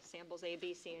 students, samples A,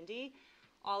 B, C, and D.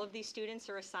 All of these students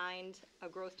are assigned a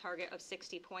growth target of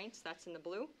 60 points, that's in the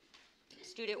blue.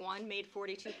 Student 1 made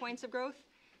 42 points of growth,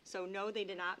 so no, they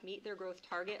did not meet their growth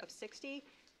target of 60,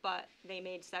 but they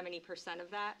made 70%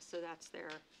 of that, so that's their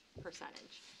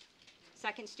percentage.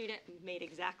 Second student made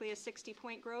exactly a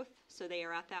 60-point growth, so they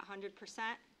are at that 100%.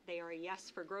 They are a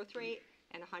yes for growth rate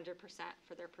and 100%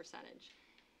 for their percentage.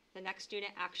 The next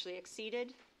student actually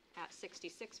exceeded at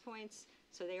 66 points,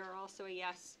 so they are also a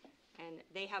yes, and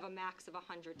they have a max of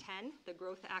 110. The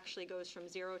growth actually goes from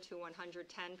 0 to 110%.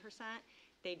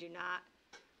 They do not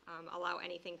allow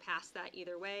anything past that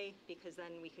either way, because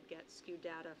then we could get skewed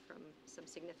data from some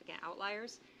significant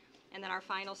outliers. And then our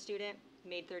final student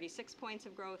made 36 points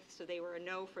of growth, so they were a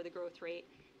no for the growth rate,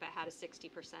 but had a 60%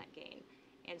 gain.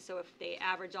 And so if they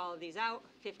average all of these out,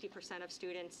 50% of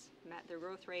students met their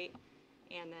growth rate,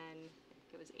 and then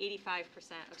it was 85%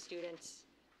 of students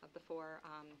of the 4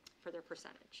 for their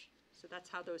percentage. So that's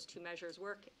how those 2 measures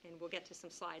work, and we'll get to some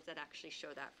slides that actually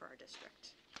show that for our district.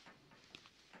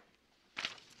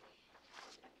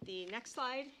 The next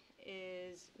slide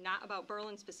is not about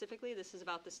Berlin specifically. This is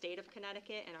about the state of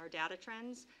Connecticut and our data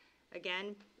trends.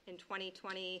 Again, in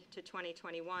 2020 to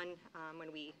 2021,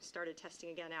 when we started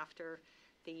testing again after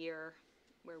the year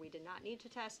where we did not need to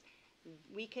test,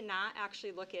 we cannot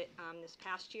actually look at this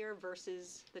past year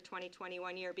versus the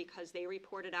 2021 year because they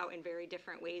reported out in very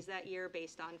different ways that year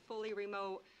based on fully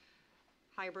remote,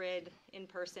 hybrid,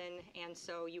 in-person, and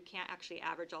so you can't actually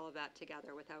average all of that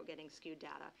together without getting skewed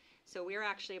data. So we're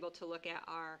actually able to look at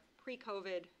our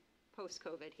pre-COVID,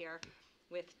 post-COVID here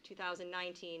with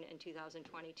 2019 and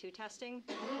 2022 testing,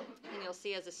 and you'll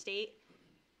see as a state,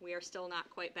 we are still not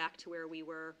quite back to where we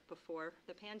were before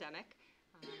the pandemic.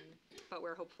 But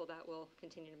we're hopeful that we'll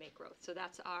continue to make growth. So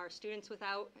that's our students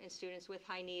without and students with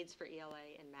high needs for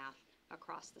ELA and math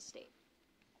across the state.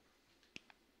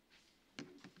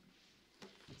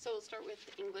 So we'll start with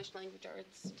the English language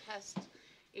arts test.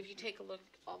 If you take a look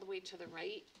all the way to the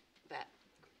right, that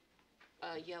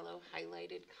yellow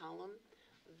highlighted column,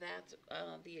 that's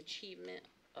the achievement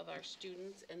of our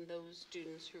students and those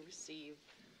students who receive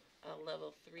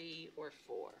level 3 or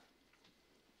 4.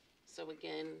 So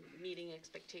again, meeting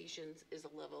expectations is a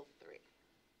level 3.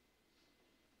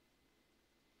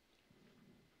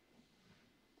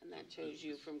 And that shows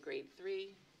you from grade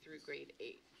 3 through grade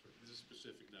 8. This is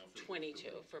specific now for 22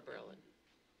 for Berlin.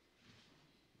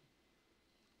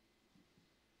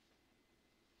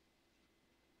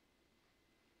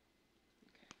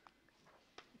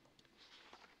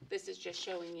 This is just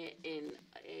showing it in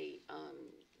a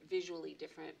visually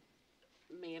different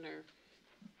manner.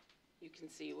 You can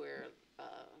see where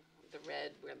the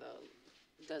red, where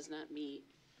the does not meet,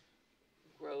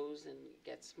 grows and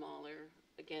gets smaller.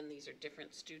 Again, these are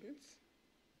different students.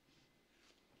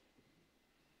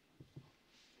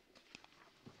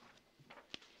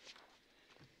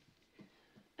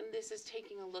 And this is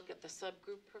taking a look at the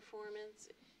subgroup performance.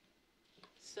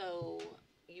 So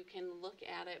you can look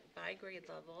at it by grade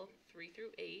level, 3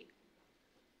 through 8.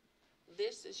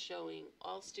 This is showing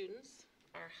all students,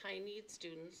 our high need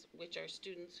students, which are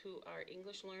students who are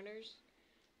English learners,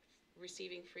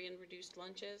 receiving free and reduced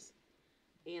lunches,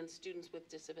 and students with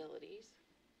disabilities.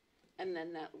 And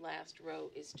then that last row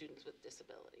is students with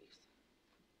disabilities.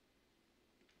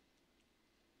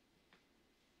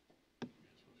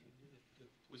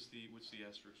 What's the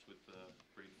asterisk with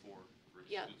grade 4?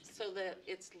 Yeah, so that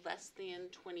it's less than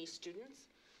 20 students.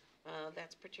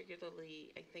 That's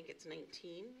particularly, I think it's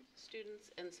 19 students,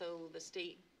 and so the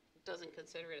state doesn't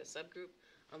consider it a subgroup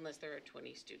unless there are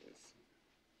 20 students.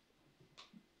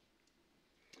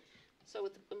 So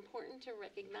it's important to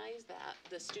recognize that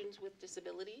the students with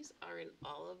disabilities are in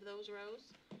all of those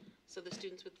rows. So the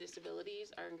students with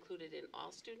disabilities are included in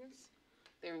all students.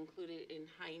 They're included in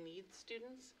high needs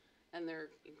students, and they're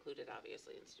included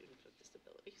obviously in students with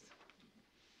disabilities.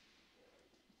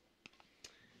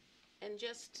 And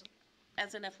just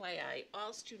as an FYI,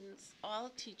 all students, all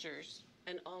teachers,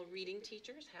 and all reading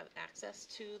teachers have access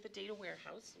to the data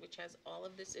warehouse, which has all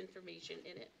of this information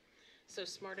in it. So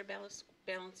Smarter Balance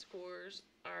scores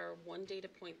are one data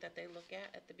point that they look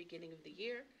at the beginning of the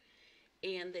year,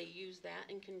 and they use that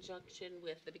in conjunction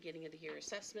with the beginning of the year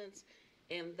assessments,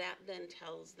 and that then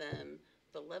tells them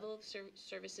the level of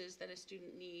services that a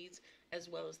student needs, as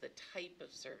well as the type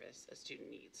of service a student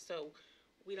needs. So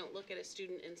we don't look at a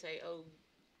student and say, oh,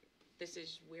 this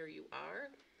is where you are.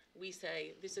 We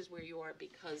say, this is where you are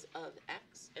because of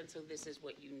X, and so this is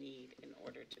what you need in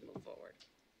order to move forward.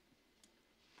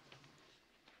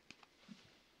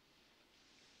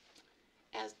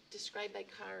 As described by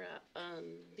Kara,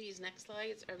 these next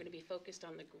slides are going to be focused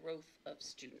on the growth of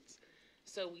students.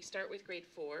 So we start with grade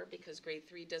 4 because grade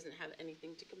 3 doesn't have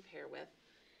anything to compare with.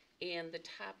 And the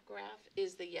top graph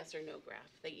is the yes or no graph.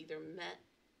 They either met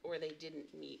or they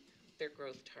didn't meet their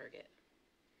growth target.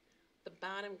 The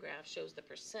bottom graph shows the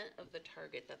percent of the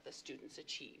target that the students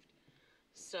achieved.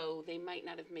 So they might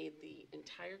not have made the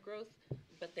entire growth,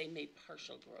 but they made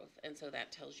partial growth. And so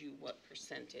that tells you what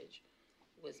percentage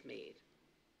was made.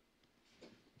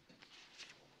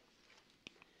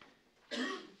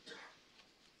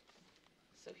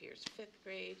 So here's 5th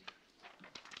grade.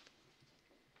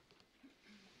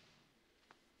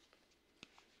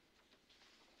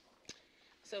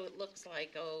 So it looks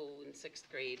like, in 6th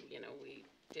grade, we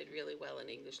did really well in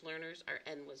English learners. Our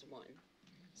N was 1.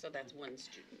 So that's 1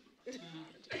 student.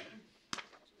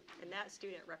 And that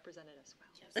student represented us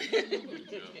well.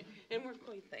 And we're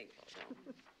quite thankful.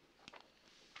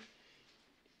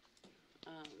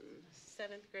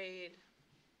 7th grade.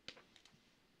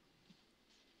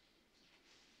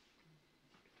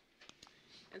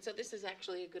 And so this is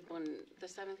actually a good one. The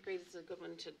 7th grade is a good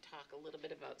one to talk a little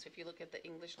bit about. So if you look at the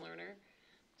English learner,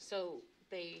 so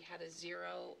they had a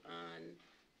 0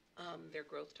 on their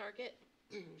growth target,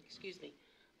 excuse me,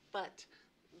 but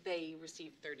they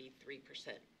received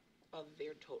 33% of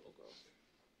their total growth.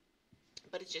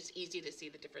 But it's just easy to see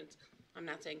the difference. I'm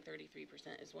not saying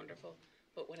 33% is wonderful,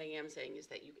 but what I am saying is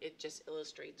that it just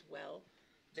illustrates well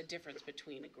the difference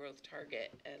between a growth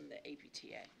target and the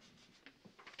APTA.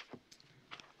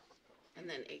 And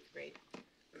then 8th grade.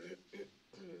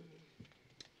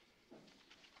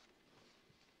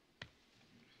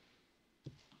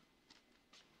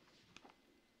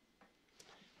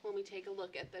 When we take a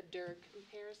look at the DIRG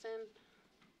comparison,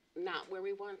 not where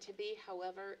we want to be,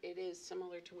 however, it is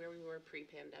similar to where we were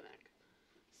pre-pandemic.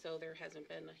 So there hasn't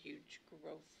been a huge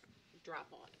growth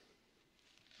drop-off.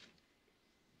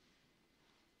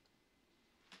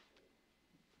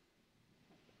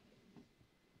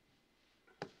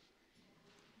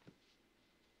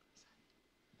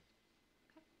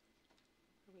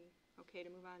 Are we okay to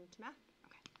move on to math?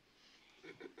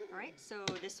 All right, so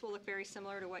this will look very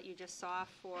similar to what you just saw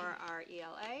for our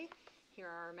ELA. Here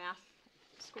are our math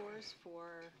scores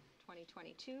for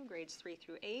 2022, grades 3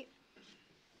 through 8.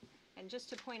 And just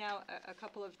to point out a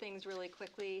couple of things really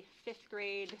quickly, 5th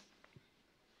grade,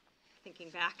 thinking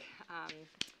back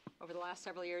over the last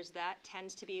several years, that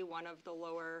tends to be one of the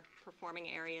lower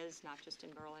performing areas, not just in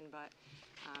Berlin, but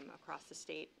across the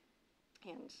state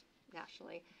and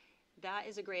nationally. That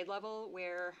is a grade level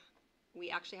where we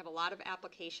actually have a lot of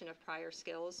application of prior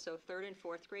skills. So 3rd and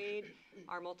 4th grade,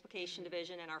 our multiplication,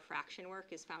 division, and our fraction work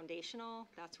is foundational.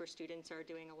 That's where students are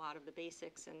doing a lot of the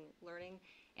basics and learning.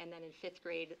 And then in 5th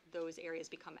grade, those areas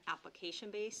become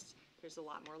application-based. There's a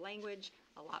lot more language,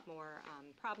 a lot more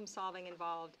problem solving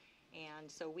involved. And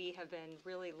so we have been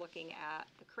really looking at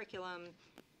the curriculum,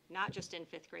 not just in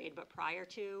 5th grade, but prior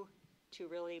to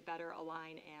really better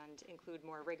align and include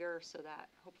more rigor so that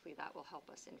hopefully that will help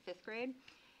us in 5th grade.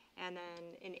 And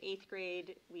then in 8th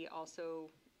grade, we also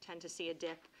tend to see a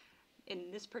dip. In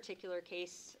this particular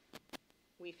case,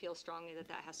 we feel strongly that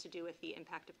that has to do with the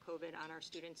impact of COVID on our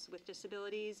students with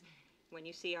disabilities. When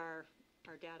you see our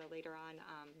data later on,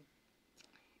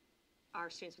 our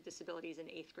students with disabilities in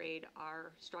 8th grade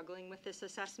are struggling with this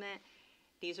assessment.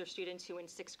 These are students who in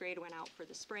 6th grade went out for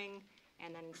the spring,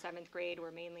 and then in 7th grade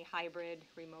were mainly hybrid,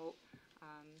 remote,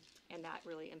 and that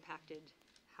really impacted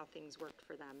how things worked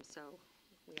for them. So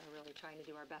we are really trying to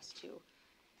do our best to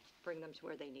bring them to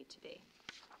where they need to be.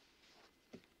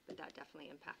 But that definitely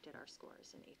impacted our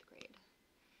scores in 8th grade.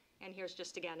 And here's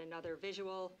just again another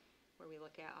visual where we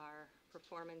look at our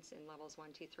performance in levels 1,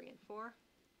 2, 3, and 4.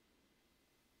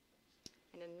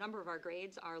 And in a number of our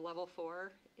grades, our level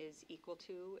 4 is equal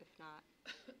to, if not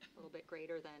a little bit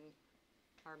greater than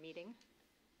our meeting.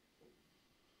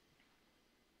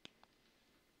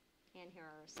 And here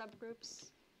are our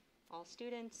subgroups, all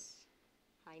students,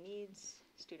 high needs,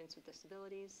 students with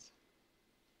disabilities.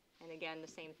 And again, the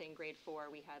same thing, grade 4,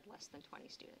 we had less than 20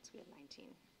 students, we had 19.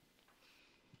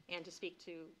 And to speak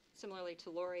to, similarly to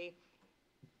Lori,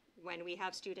 when we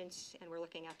have students and we're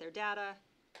looking at their data,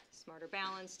 smarter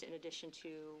balanced, in addition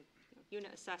to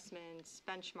unit assessments,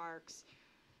 benchmarks,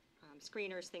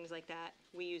 screeners, things like that,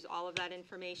 we use all of that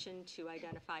information to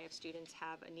identify if students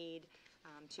have a need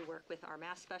to work with our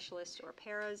math specialists or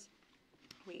paras.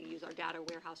 We use our data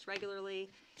warehouse regularly,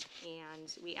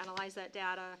 and we analyze that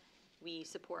data, We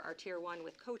support our Tier 1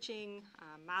 with coaching,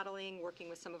 modeling, working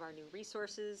with some of our new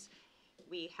resources.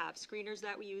 We have screeners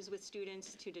that we use with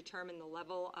students to determine the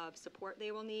level of support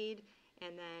they will need.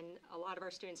 And then a lot of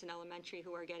our students in elementary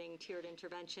who are getting tiered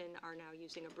intervention are now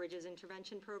using a Bridges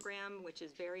intervention program, which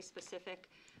is very specific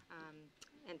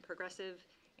and progressive.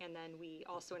 And then we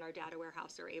also in our data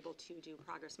warehouse are able to do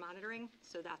progress monitoring.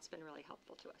 So that's been really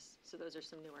helpful to us. So those are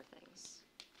some newer things.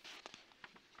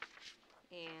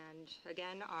 And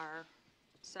again, our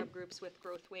subgroups with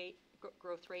growth rate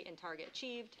and target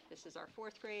achieved. This is our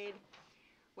 4th grade.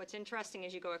 What's interesting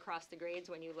as you go across the grades,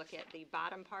 when you look at the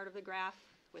bottom part of the graph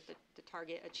with the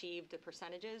target achieved, the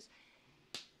percentages,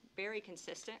 very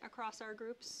consistent across our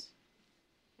groups.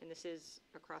 And this is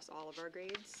across all of our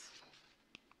grades.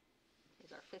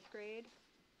 Here's our 5th grade.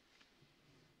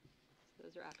 So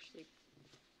those are actually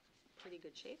pretty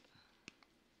good shape.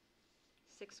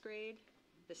 6th grade.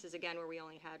 This is again where we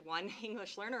only had one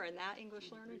English learner, and that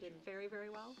English learner did very, very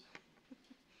well.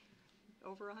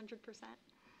 Over 100%.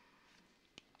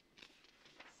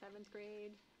 7th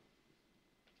grade.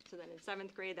 So then in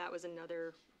 7th grade, that was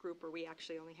another group where we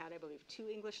actually only had, I believe, 2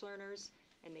 English learners,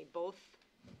 and they both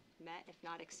met, if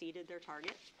not exceeded, their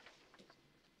target.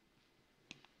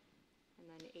 And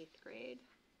then 8th grade.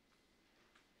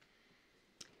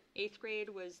 8th grade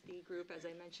was the group, as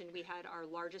I mentioned, we had our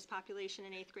largest population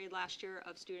in 8th grade last year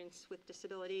of students with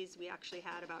disabilities. We actually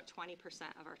had about 20%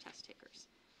 of our test takers.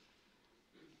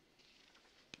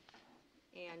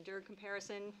 And during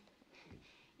comparison,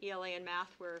 ELA and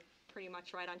math were pretty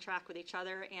much right on track with each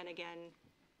other, and again,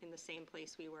 in the same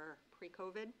place we were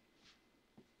pre-COVID.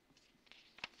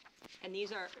 And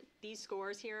these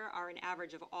scores here are an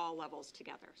average of all levels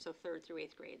together, so 3rd through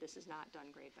 8th grade. This is not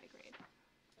done grade by grade.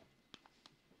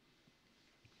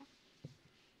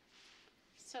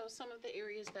 So some of the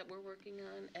areas that we're working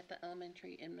on at the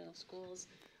elementary and middle schools,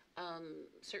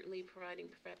 certainly providing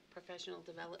professional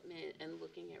development and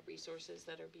looking at resources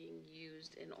that are being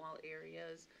used in all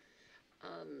areas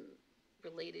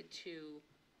related to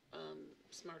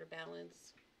Smarter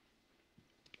Balance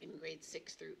in grades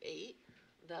 6 through 8.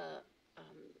 The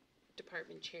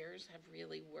department chairs have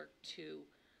really worked to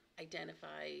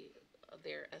identify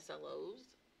their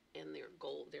SLOs and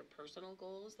their personal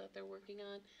goals that they're working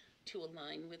on to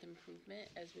align with improvement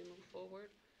as we move forward.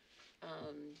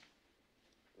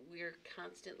 We're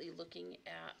constantly looking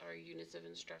at our units of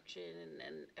instruction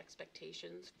and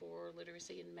expectations for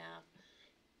literacy and math.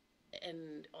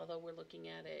 And although we're looking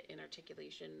at it in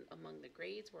articulation among the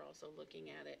grades, we're also looking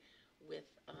at it with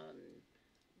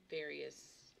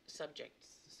various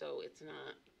subjects. So it's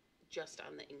not just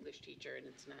on the English teacher and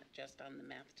it's not just on the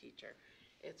math teacher.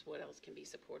 It's what else can be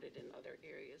supported in other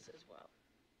areas as well.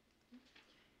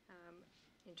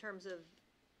 In terms of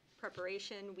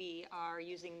preparation, we are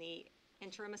using the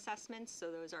interim assessments,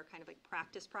 so those are kind of like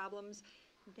practice problems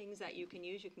and things that you can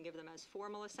use. You can give them as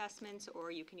formal assessments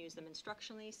or you can use them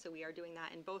instructionally, so we are doing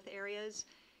that in both areas.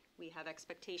 We have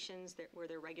expectations where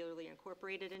they're regularly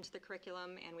incorporated into the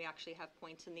curriculum, and we actually have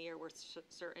points in the year where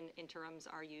certain interims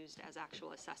are used as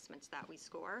actual assessments that we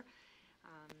score.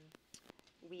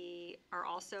 We are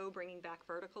also bringing back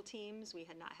vertical teams. We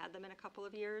had not had them in a couple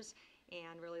of years,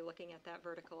 and really looking at that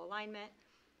vertical alignment.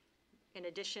 In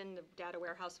addition, the data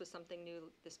warehouse was something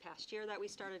new this past year that we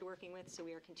started working with, so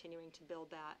we are continuing to build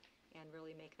that and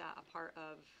really make that a part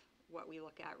of what we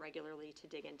look at regularly to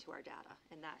dig into our data.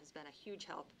 And that has been a huge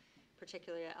help,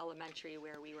 particularly at elementary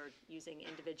where we were using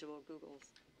individual Google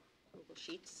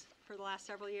Sheets for the last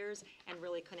several years and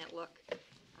really couldn't look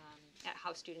at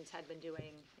how students had been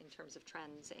doing in terms of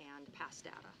trends and past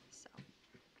data. So.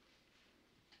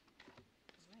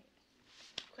 All right.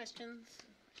 Questions?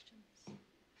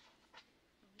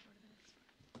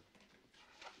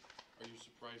 Are you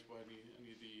surprised by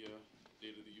any of the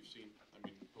data that you've seen, I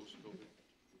mean, post-COVID?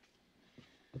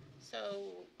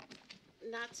 So,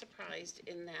 not surprised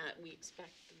in that we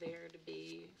expect there to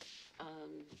be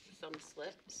some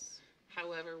slips.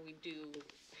 However, we do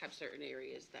have certain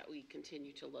areas that we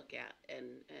continue to look at,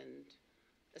 and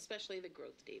especially the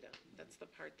growth data. That's the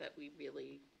part that we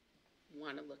really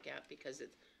want to look at because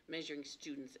it's measuring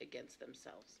students against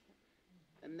themselves.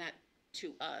 And that,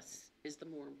 to us, is the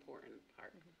more important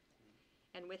part.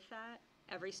 And with that,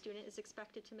 every student is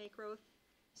expected to make growth.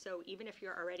 So even if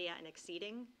you're already at an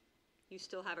exceeding, you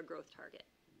still have a growth target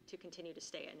to continue to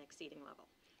stay at an exceeding level.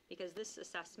 Because this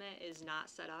assessment is not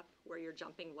set up where you're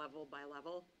jumping level by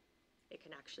level. It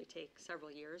can actually take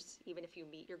several years, even if you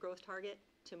meet your growth target,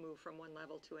 to move from one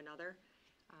level to another.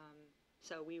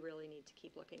 So we really need to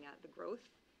keep looking at the growth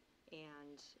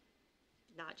and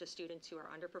not just students who are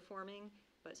underperforming,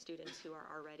 but students who are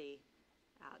already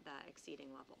at that exceeding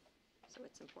level. So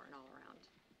it's important all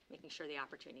around, making sure the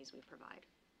opportunities we provide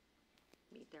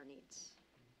meet their needs.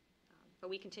 But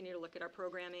we continue to look at our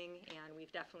programming, and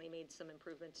we've definitely made some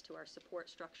improvements to our support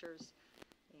structures.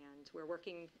 And we're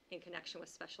working in connection with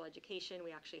special education.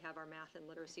 We actually have our math and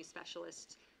literacy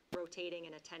specialists rotating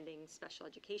and attending special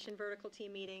education vertical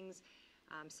team meetings.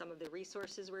 Some of the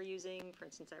resources we're using, for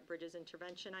instance, that Bridges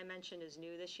Intervention I mentioned is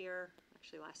new this year,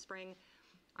 actually last spring.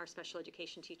 Our special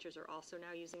education teachers are also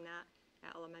now using that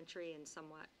at elementary and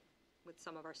somewhat with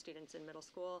some of our students in middle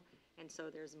school. And so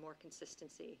there's more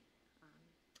consistency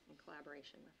and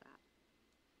collaboration with that.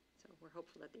 So we're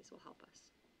hopeful that these will help us.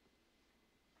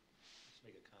 Just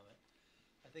make a comment.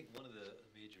 I think one of the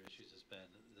major issues has been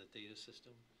the data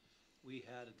system. We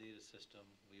had a data system.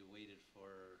 We waited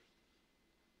for,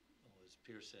 it was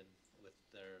Pearson with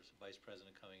their vice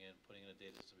president coming in, putting in a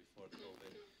data system before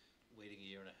COVID, waiting a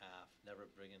year and a half, never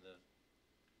bringing the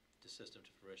system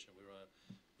to fruition. We were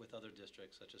with other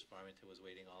districts, such as Farmington was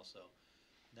waiting also.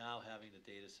 Now having the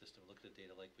data system, look at the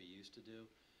data like we used to do,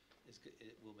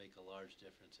 it will make a large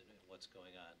difference in what's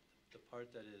going on. The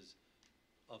part that is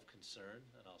of concern,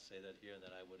 and I'll say that here, and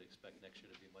that I would expect next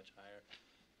year to be much higher,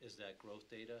 is that growth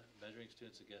data, measuring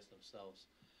students against themselves.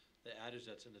 The adage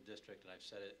that's in the district, and I've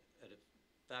said it at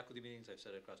faculty meetings, I've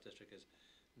said it across district, is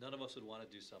none of us would want to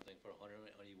do something for 181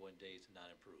 days and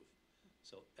not improve.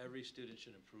 So every student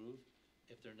should improve.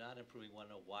 If they're not improving,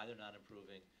 want to know why they're not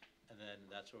improving, and then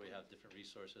that's where we have different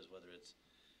resources, whether it's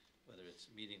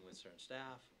meeting with certain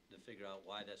staff to figure out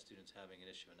why that student's having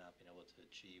an issue and not being able to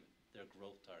achieve their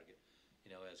growth target. You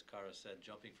know, as Cara said,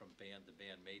 jumping from band to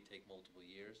band may take multiple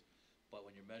years, but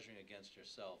when you're measuring against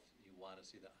yourself, you want to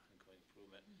see the ongoing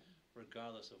improvement,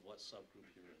 regardless of what subgroup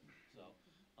you're in. So,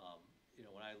 you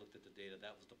know, when I looked at the data,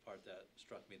 that was the part that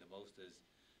struck me the most is,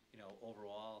 you know,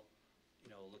 overall, you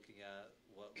know, looking at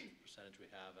what percentage we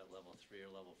have at level 3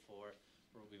 or level 4,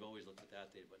 we've always looked at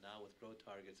that data, but now with growth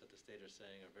targets that the state are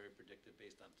saying are very predictive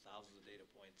based on thousands of data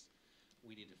points,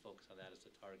 we need to focus on that as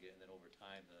the target, and then over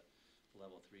time, the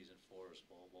level 3s and 4s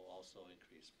will also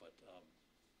increase. But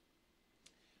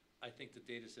I think the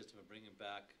data system of bringing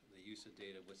back the use of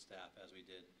data with staff as we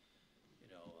did,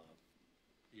 you know,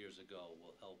 years ago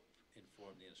will help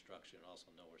inform the instruction and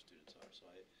also know where students are. So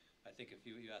I think if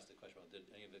you asked the question about did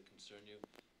any of it concern you,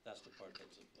 that's the part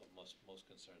that's of most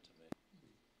concern to me.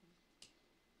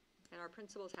 And our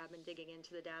principals have been digging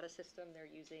into the data system. They're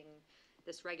using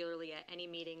this regularly at any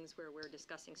meetings where we're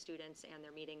discussing students, and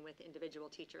they're meeting with individual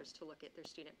teachers to look at their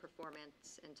student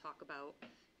performance and talk about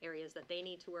areas that they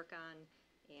need to work on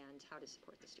and how to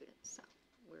support the students. So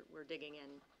we're digging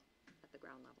in at the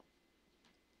ground level.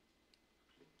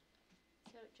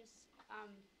 So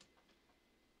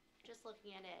just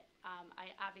looking at it,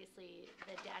 obviously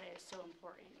the data is so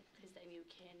important because then you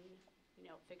can, you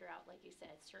know, figure out, like you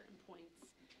said, certain points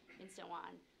and so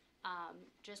on.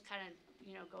 Just kind of,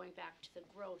 you know, going back to the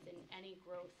growth, and any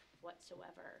growth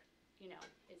whatsoever, you know,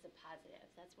 is a positive.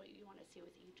 That's what you want to see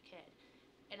with each kid.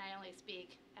 And I only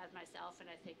speak as myself, and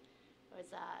I think it was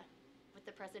with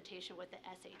the presentation with the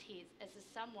SATs, as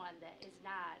someone that is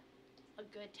not a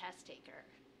good test taker.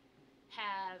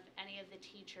 Have any of the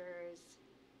teachers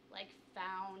like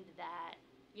found that,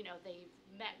 you know, they've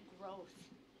met growth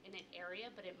in an area,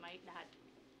 but it might not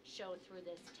show through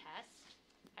this test?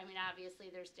 I mean,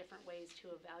 obviously there's different ways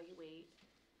to evaluate.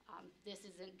 This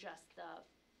isn't just the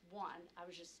one. I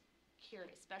was just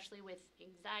curious, especially with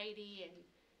anxiety and,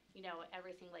 you know,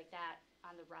 everything like that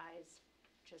on the rise.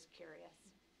 Just curious.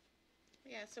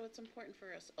 Yeah, so it's important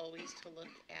for us always to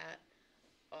look at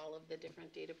all of the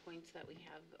different data points that we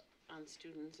have on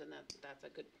students, and that's a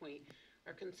good point.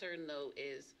 Our concern, though,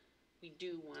 is we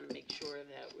do want to make sure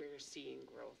that we're seeing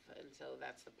growth, and so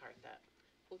that's the part that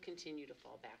we'll continue to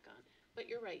fall back on. But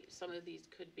you're right, some of these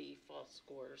could be false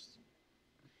scores.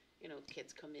 You know,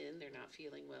 kids come in, they're not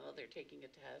feeling well, they're taking a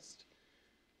test.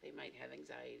 They might have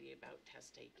anxiety about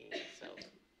test taking, so.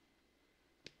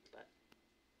 But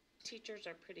teachers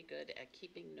are pretty good at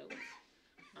keeping notes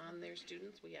on their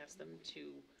students. We ask them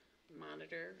to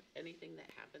monitor anything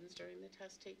that happens during the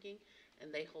test taking,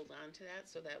 and they hold on to that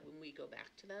so that when we go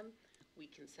back to them, we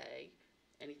can say,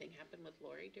 anything happened with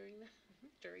Lori during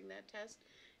that test?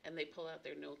 And they pull out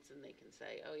their notes and they can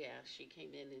say, oh yeah, she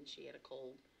came in and she had a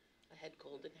head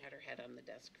cold and had her head on the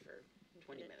desk for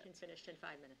 20 minutes. And finished in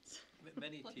 5 minutes.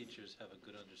 Many teachers have a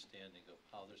good understanding of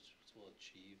how their students will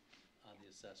achieve on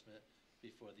the assessment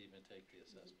before they even take the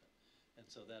assessment. And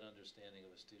so that understanding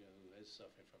of a student who is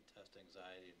suffering from test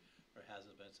anxiety or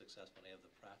hasn't been successful when they have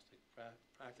the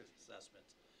practice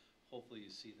assessments, hopefully you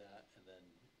see that, and then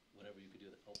whatever you could do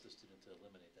to help the student to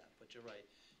eliminate that. But you're right,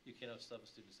 you can't have some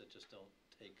students that just don't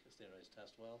take a standardized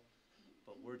test well,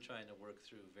 but we're trying to work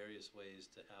through various ways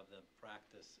to have them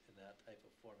practice in that type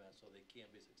of format so they can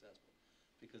be successful.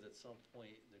 Because at some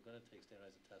point, they're gonna take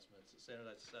standardized assessments,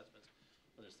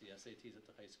 whether it's the SATs at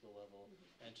the high school level,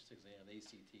 entrance exam,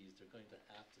 ACTs, they're going to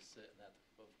have to sit in that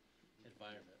type of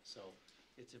environment. So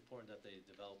it's important that they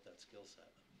develop that skill set.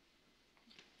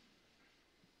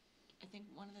 I think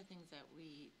one of the things that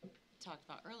we talked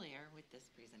about earlier with this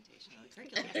presentation of the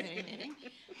curriculum committee meeting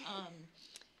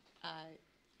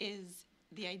is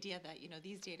the idea that, you know,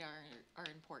 these data are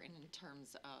important in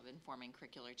terms of informing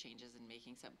curricular changes and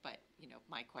making some, but, you know,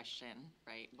 my question,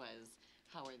 right, was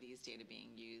how are these data being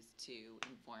used to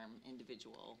inform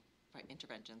individual, right,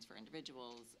 interventions for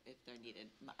individuals if they're needed?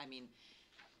 I mean,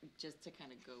 just to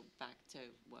kind of go back to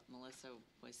what Melissa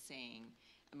was saying,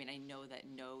 I mean, I know that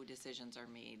no decisions are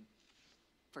made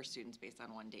for students based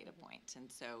on one data point. And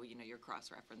so, you know, you're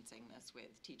cross-referencing this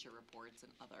with teacher reports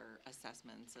and other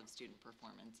assessments of student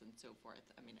performance and so forth.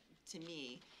 I mean, to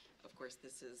me, of course,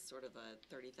 this is sort of a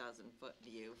 30,000-foot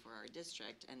view for our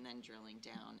district, and then drilling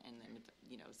down and then,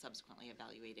 you know, subsequently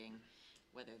evaluating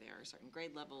whether there are certain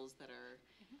grade levels that are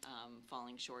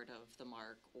falling short of the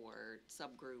mark, or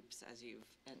subgroups as you've,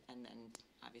 and then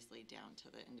obviously down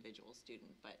to the individual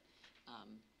student. But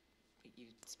you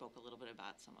spoke a little bit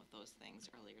about some of those things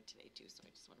earlier today too, so I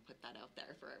just want to put that out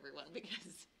there for everyone,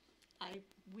 because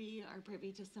we are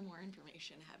privy to some more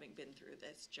information, having been through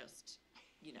this just,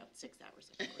 you know, 6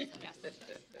 hours ago. Yes.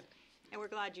 And we're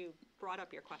glad you brought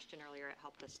up your question earlier. It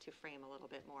helped us to frame a little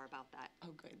bit more about that.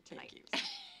 Oh, good. Tonight. Thank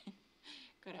you.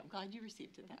 Good. I'm glad you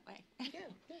received it that way. Yeah,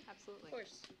 absolutely. Of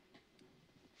course.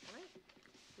 All right.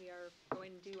 We are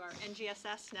going to do our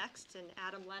NGSS next, and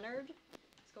Adam Leonard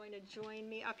is going to join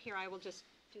me up here. I will just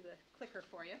do the clicker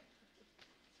for you.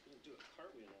 We'll do a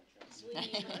cartwheel on Travis. We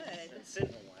could. It's sitting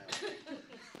a while.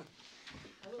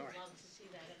 I would All right. love to see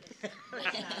that at this.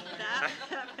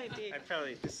 That might be. I'd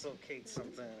probably dislocate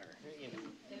something, or, you know.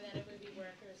 And then it would be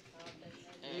workers' comp,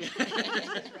 and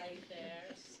it's right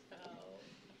there, so.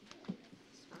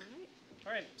 All right.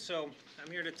 All right, so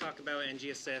I'm here to talk about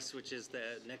NGSS, which is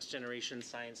the Next Generation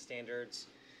Science Standards.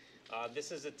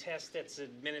 This is a test that's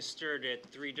administered at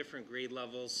 3 different grade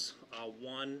levels.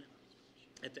 One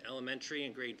at the elementary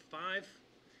in grade 5,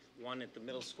 one at the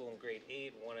middle school in grade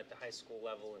 8, one at the high school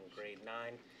level in grade 9.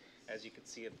 As you can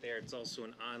see up there, it's also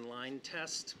an online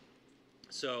test.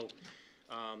 So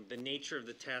the nature of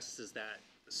the test is that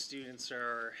the students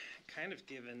are kind of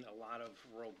given a lot of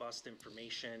robust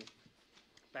information,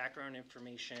 background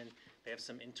information. They have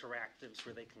some interactives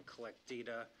where they can collect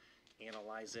data,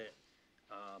 analyze it,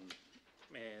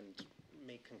 and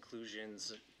make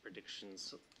conclusions,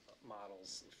 predictions,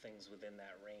 models, things within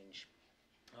that range.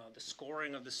 The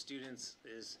scoring of the students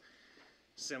is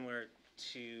similar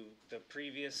to the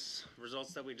previous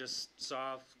results that we just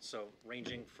saw, so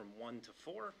ranging from 1 to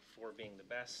 4, 4 being the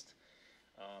best.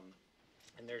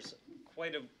 And there's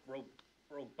quite a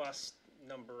robust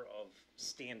number of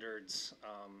standards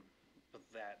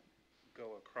that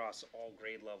go across all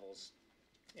grade levels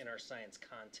in our science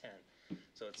content.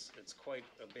 So it's quite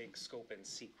a big scope and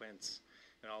sequence.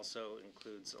 It also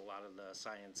includes a lot of the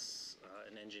science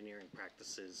and engineering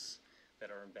practices that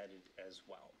are embedded as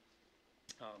well.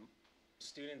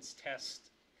 Students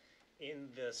test in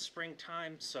the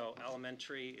springtime, so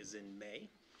elementary is in May,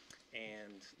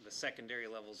 and the secondary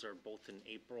levels are both in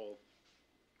April,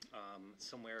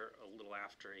 somewhere a little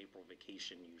after April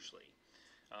vacation usually.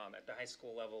 At the high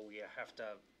school level, we have to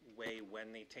weigh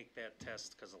when they take that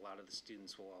test, because a lot of the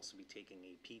students will also be taking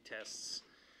AP tests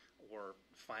or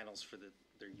finals for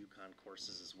their UConn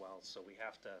courses as well. So we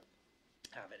have to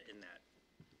have it in that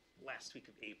last week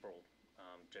of April,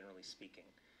 generally speaking.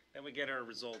 Then we get our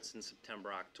results in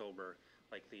September, October,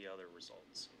 like the other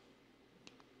results.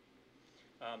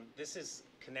 This is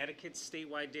Connecticut's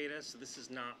statewide data, so this is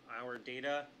not our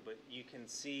data, but you can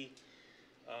see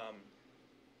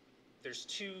there's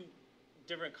 2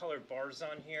 different colored bars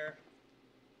on here.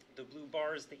 The blue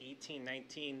bar is the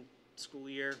 18-19 school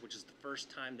year, which is the first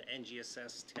time the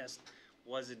NGSS test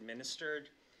was administered.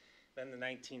 Then the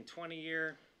 19-20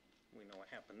 year, we know what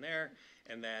happened there.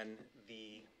 And then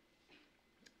the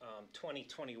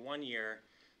 2021 year,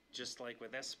 just like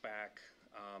with SBAC,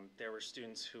 there were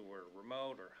students who were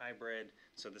remote or hybrid,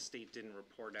 so the state didn't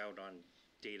report out on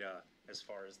data as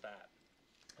far as that.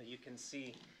 You can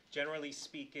see, generally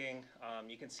speaking,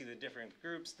 you can see the different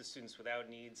groups, the students without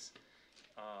needs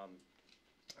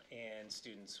and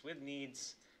students with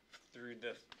needs through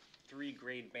the 3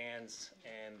 grade bands,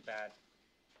 and that,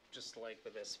 just like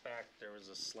with SBAC, there was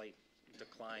a slight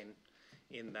decline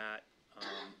in that,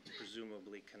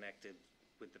 presumably connected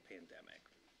with the pandemic.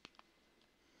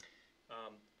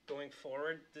 going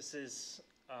forward, this is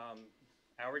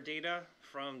our data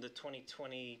from the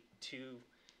 2022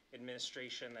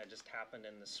 administration that just happened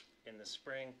in the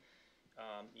spring.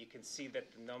 You can see that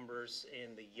the numbers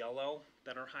in the yellow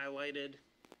that are highlighted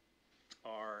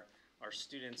are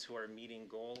students who are meeting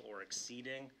goal or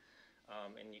exceeding,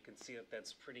 and you can see that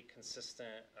that's pretty consistent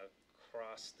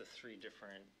across the 3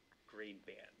 different grade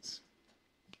bands.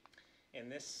 In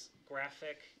this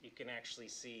graphic, you can actually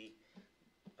see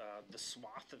the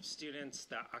swath of students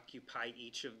that occupy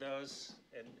each of those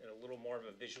in a little more of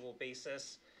a visual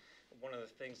basis. One of the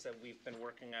things that we've been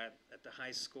working at the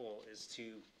high school is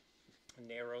to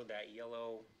narrow that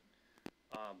yellow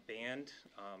band,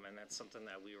 and that's something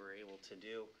that we were able to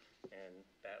do, and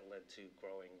that led to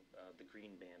growing the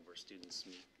green band where students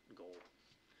meet goal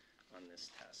on this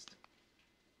test.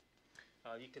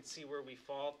 You can see where we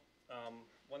fall.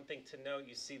 One thing to note,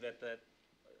 you see that the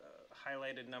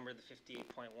highlighted number, the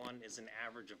 58.1, is an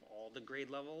average of all the grade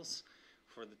levels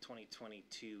for the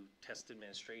 2022 test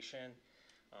administration,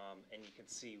 and you can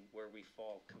see where we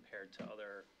fall compared to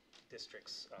other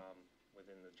districts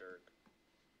within the DIRG.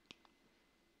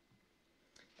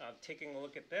 Taking a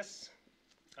look at this,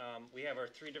 we have our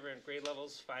 3 different grade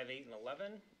levels, 5, 8, and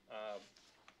 11.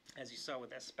 As you saw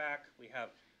with SBAC, we have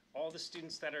all the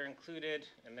students that are included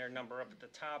and their number up at the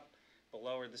top.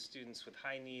 Below are the students with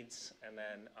high needs, and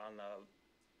then on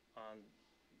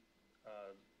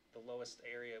the lowest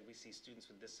area, we see students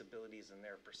with disabilities and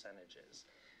their percentages.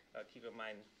 Keep in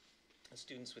mind,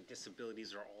 students with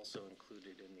disabilities are also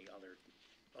included in the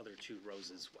other 2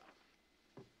 rows as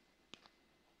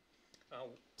well.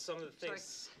 Some of the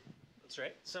things, that's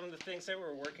right. Some of the things that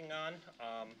we're working on.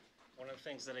 One of the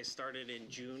things that I started in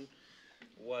June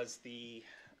was the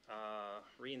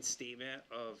reinstatement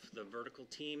of the vertical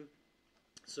team.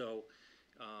 So,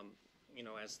 you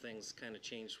know, as things kind of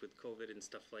changed with COVID and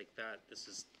stuff like that, this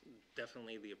is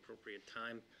definitely the appropriate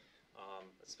time,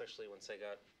 especially once I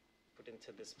got put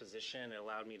into this position. It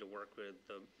allowed me to work with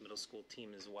the middle school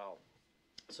team as well.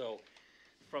 So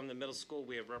from the middle school,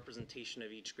 we have representation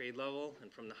of each grade level,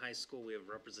 and from the high school, we have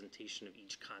representation of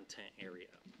each content area.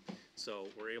 So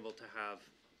we're able to have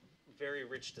very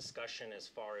rich discussion as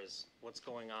far as what's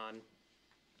going on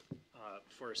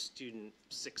for a student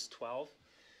 612.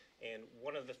 And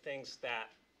one of the things that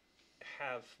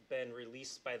have been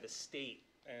released by the state,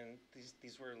 and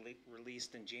these were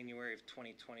released in January of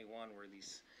 2021, were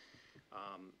these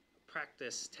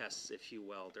practice tests, if you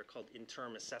will. They're called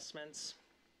interim assessments.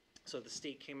 So the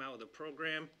state came out with a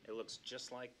program. It looks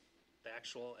just like the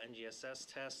actual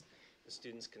NGSS test. The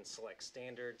students can select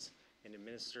standards and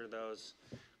administer those.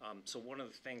 So one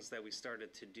of the things that we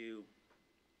started to do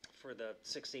for the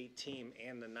 6-8 team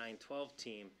and the 9-12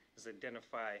 team is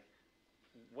identify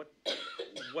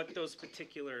what those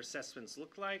particular assessments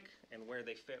look like and where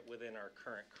they fit within our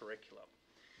current curriculum.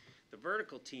 The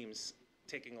vertical team's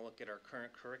taking a look at our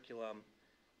current curriculum,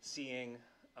 seeing,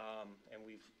 and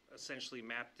we've essentially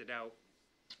mapped it out,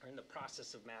 or in the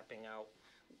process of mapping out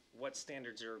what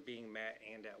standards are being met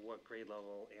and at what grade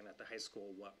level, and at the high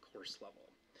school what course level.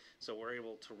 So we're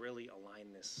able to really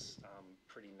align this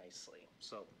pretty nicely.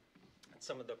 So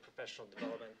some of the professional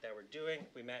development that we're doing,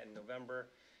 we met in November,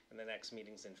 and the next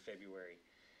meeting's in February.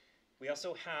 We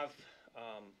also have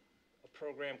a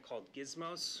program called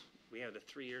Gizmos. We have a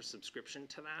 3-year subscription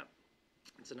to that.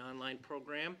 It's an online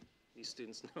program. These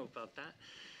students know about that.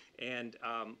 And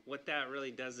what that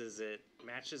really does is it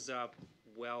matches up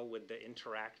well with the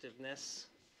interactiveness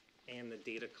and the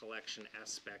data collection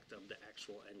aspect of the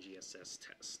actual NGSS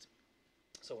test.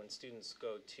 So when students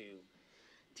go to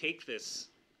take this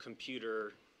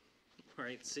computer,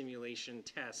 right, simulation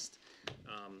test,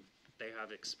 they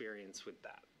have experience with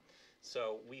that.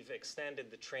 So we've extended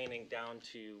the training down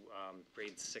to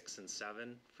grades 6 and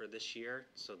 7 for this year,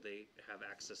 so they have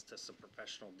access to some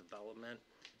professional development,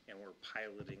 and we're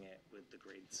piloting it with the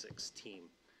grade 6 team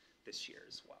this year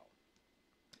as well.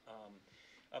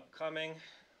 Upcoming,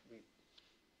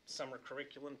 summer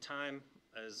curriculum time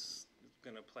is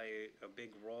going to play a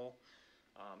big role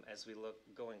as we look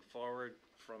going forward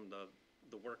from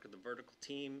the work of the vertical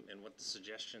team and what the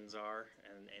suggestions are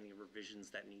and any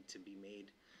revisions that need to be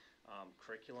made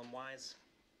curriculum-wise.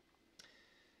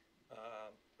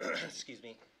 Excuse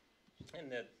me. In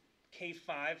the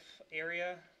K-5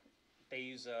 area, they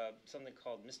use something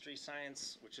called mystery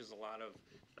science, which is a lot of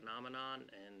phenomenon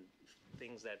and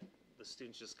things that the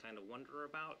students just kind of wonder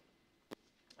about.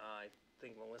 I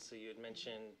think, Melissa, you had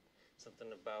mentioned something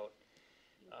about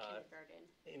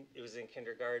kindergarten. It was in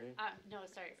kindergarten? No,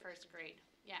 sorry, first grade.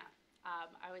 Yeah.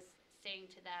 I was saying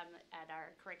to them at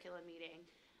our curriculum meeting,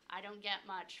 I don't get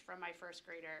much from my first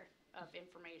grader of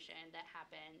information that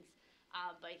happens.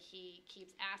 But he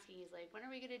keeps asking, he's like, when are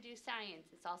we going to do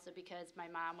science? It's also because my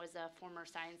mom was a former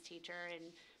science teacher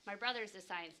and my brother's a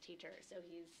science teacher, so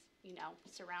he's, you know,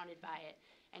 surrounded by it.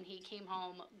 And he came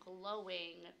home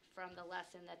glowing from the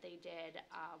lesson that they did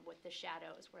with the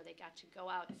shadows, where they got to go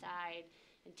outside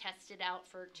and test it out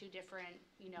for 2 different,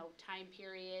 you know, time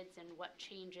periods and what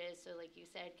changes. So like you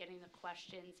said, getting the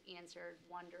questions answered,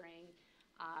 wondering.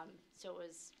 So it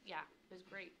was, yeah, it was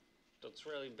great. So it's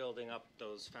really building up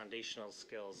those foundational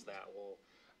skills that will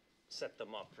set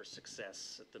them up for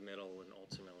success at the middle and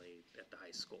ultimately at the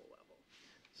high school level.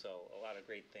 So a lot of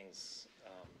great things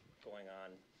going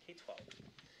on K-12.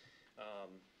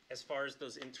 As far as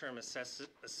those interim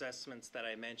assessments that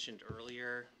I mentioned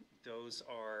earlier, those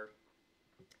are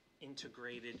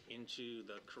integrated into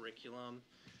the curriculum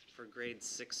for grades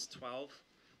 6-12.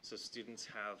 So students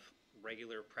have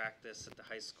regular practice at the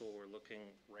high school. We're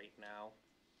looking right now,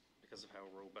 because of how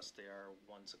robust they are,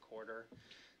 once a quarter.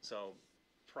 So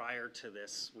prior to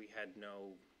this, we had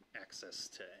no access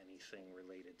to anything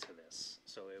related to this.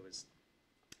 So it was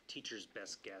teachers'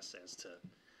 best guess as to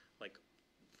like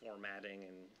formatting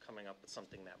and coming up with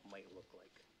something that might look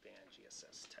like the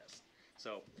NGSS test.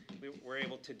 So we were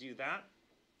able to do that,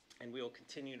 and we will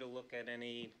continue to look at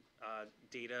any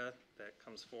data that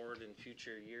comes forward in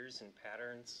future years and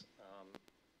patterns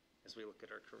as we look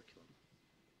at our curriculum.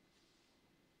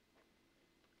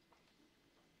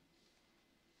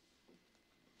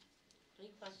 Any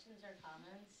questions or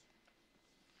comments?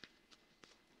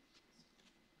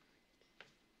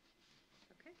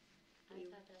 Okay. I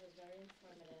thought that was very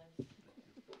informative.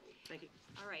 Thank you.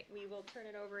 All right, we will turn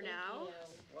it over Thank now you.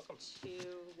 Welcome. to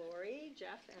Lori,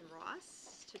 Jeff, and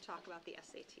Ross to talk about the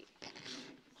SAT.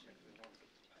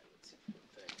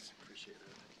 Thanks, appreciate it.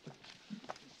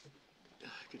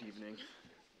 Good evening.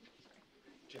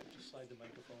 Jeff, just slide the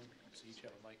microphone, so each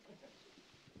have a mic.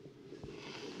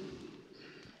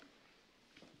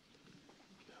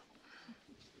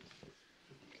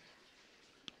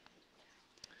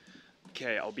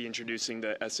 Okay, I'll be introducing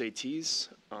the SATs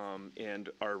and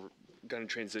are going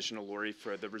to transition to Lori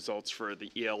for the results for the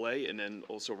ELA, and then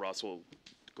also Ross will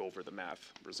go over the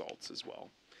math results as well.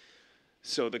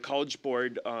 So the College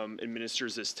Board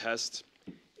administers this test.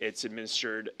 It's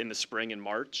administered in the spring and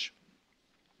March.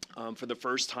 For the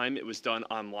first time, it was done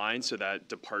online, so that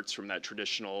departs from that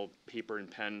traditional paper and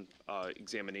pen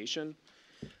examination.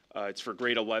 It's for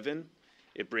grade 11.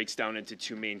 It breaks down into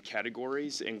 2 main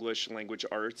categories: English, language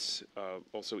arts,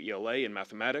 also ELA, and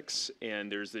mathematics.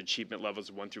 And there's the achievement levels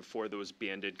of 1 through 4, those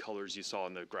banded colors you saw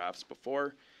in the graphs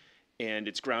before. And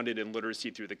it's grounded in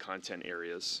literacy through the content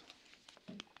areas.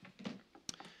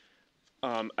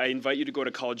 I invite you to go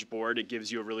to College Board. It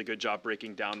gives you a really good job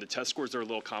breaking down. The test scores are a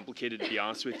little complicated, to be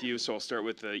honest with you, so I'll start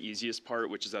with the easiest part,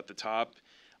 which is at the top.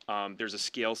 There's a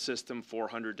scale system,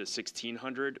 400 to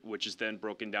 1600, which is then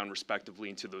broken down respectively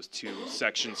into those 2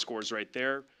 section scores right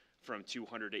there, from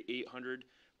 200 to 800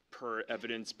 per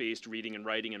evidence-based reading and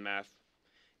writing and math.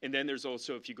 And then there's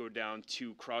also, if you go down,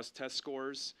 2 cross-test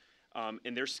scores,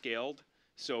 and they're scaled.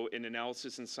 So in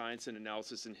analysis in science and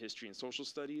analysis in history and social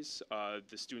studies,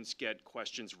 the students get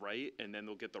questions right, and then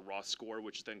they'll get the raw score,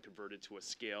 which is then converted to a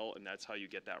scale, and that's how you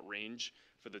get that range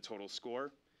for the total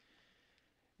score.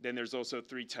 Then there's also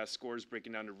 3 test scores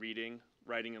breaking down to reading,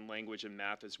 writing and language, and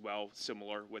math as well,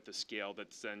 similar with a scale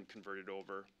that's then converted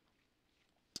over.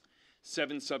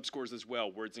 7 subscores as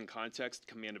well: words in context,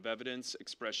 command of evidence,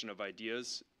 expression of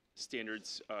ideas,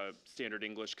 standard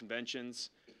English conventions,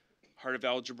 heart of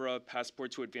algebra,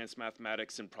 passport to advanced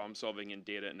mathematics, and problem solving and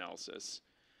data analysis.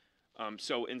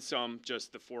 So in sum,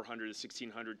 just the 400 to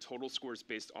 1600 total scores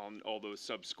based on all those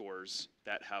sub-scores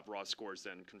that have raw scores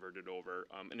then converted over.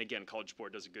 And again, College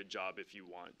Board does a good job if you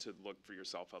want to look for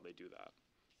yourself how they do that.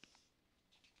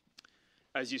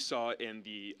 As you saw in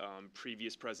the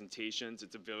previous presentations,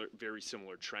 it's a very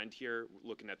similar trend here,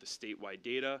 looking at the statewide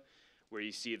data, where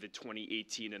you see the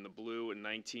 2018 in the blue and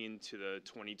 19 to the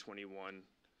 2021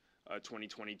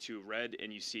 2022 red,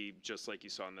 and you see, just like you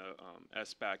saw in the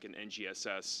SBAC and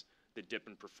NGSS, the dip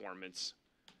in performance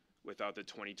without the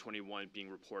 2021 being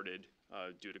reported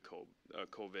due to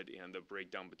COVID and the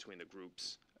breakdown between the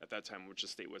groups at that time, which the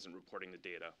state wasn't reporting the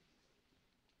data.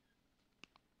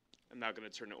 I'm now going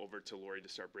to turn it over to Lori to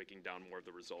start breaking down more of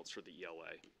the results for the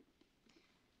ELA.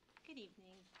 Good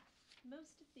evening.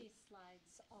 Most of these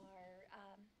slides are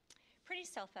pretty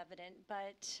self-evident,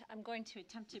 but I'm going to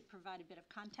attempt to provide a bit of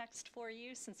context for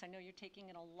you, since I know you're taking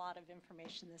in a lot of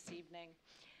information this evening.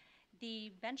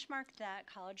 The benchmark that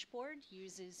College Board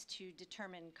uses to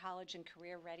determine college and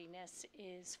career readiness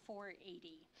is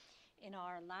 480. In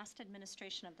our last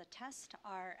administration of the test,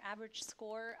 our average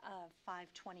score of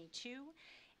 522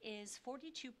 is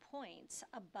 42 points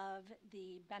above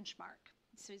the benchmark.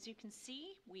 So as you can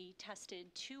see, we tested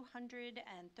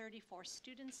 234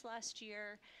 students last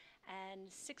year, and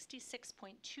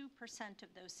 66.2% of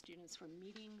those students were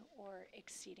meeting or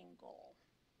exceeding goal.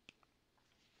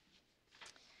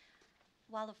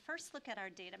 While a first look at our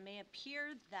data may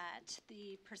appear that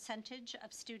the percentage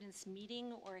of students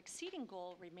meeting or exceeding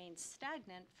goal remains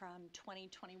stagnant from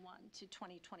 2021 to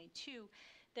 2022,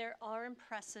 there are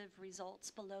impressive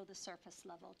results below the surface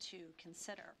level to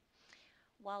consider.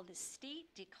 While the state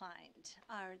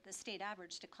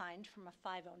average declined from a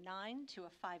 509 to a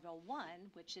 501,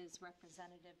 which is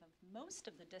representative of most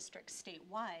of the districts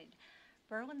statewide,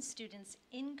 Berlin students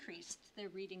increased their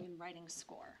reading and writing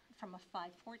score from a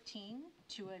 514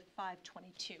 to a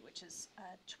 522, which is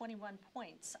 21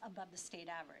 points above the state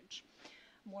average.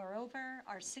 Moreover,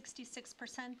 our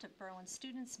 66% of Berlin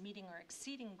students meeting or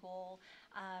exceeding goal,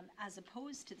 as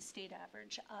opposed to the state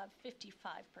average of 55%,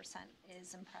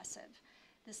 is impressive.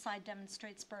 This slide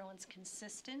demonstrates Berlin's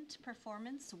consistent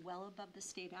performance well above the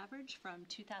state average from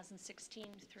 2016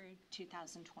 through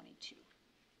 2022.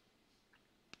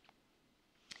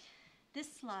 This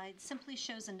slide simply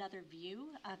shows another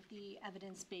view of the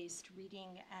evidence-based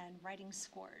reading and writing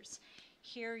scores.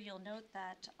 Here you'll note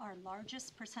that our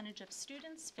largest percentage of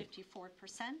students,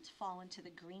 54%, fall into the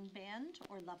green band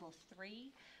or level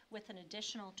 3, with an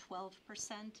additional 12%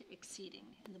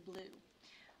 exceeding in the blue.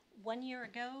 1 year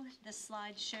ago, this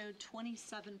slide showed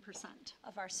 27%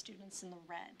 of our students in the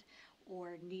red,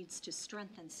 or needs to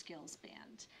strengthen skills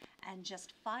band, and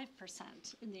just 5%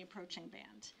 in the approaching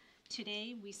band.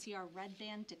 Today, we see our red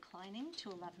band declining to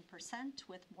 11%,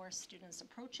 with more students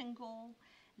approaching goal.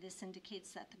 This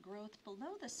indicates that the growth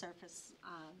below the surface,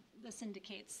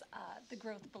 the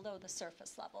growth below the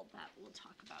surface level that we'll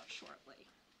talk about shortly.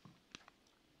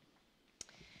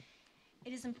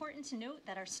 It is important to note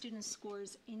that our student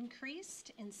scores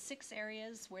increased in 6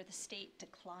 areas where the state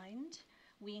declined.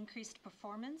 We increased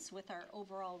performance with our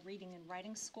overall reading and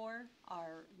writing score,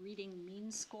 our reading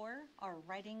mean score, our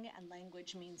writing and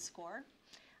language mean score,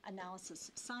 analysis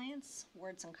of science,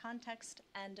 words and context,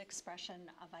 and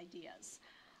expression of ideas.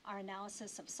 Our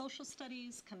analysis of social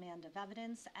studies, command of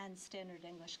evidence, and standard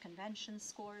English convention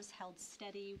scores held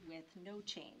steady with no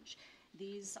change.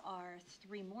 These are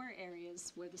 3 more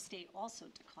areas where the state also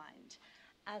declined.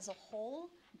 As a whole,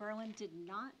 Berlin did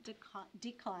not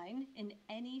decline in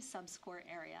any subscore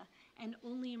area and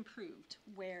only improved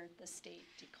where the state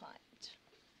declined.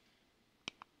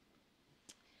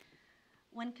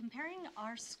 When comparing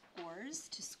our scores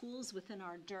to schools within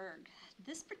our DIRG,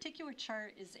 this particular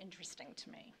chart is interesting to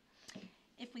me.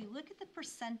 If we look at the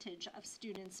percentage of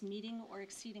students meeting or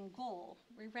exceeding goal,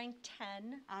 we rank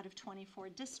 10 out of 24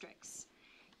 districts.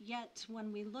 Yet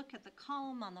when we look at the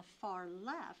column on the far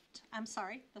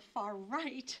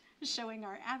right, showing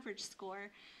our average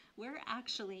score, we're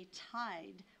actually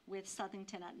tied with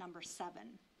Southington at number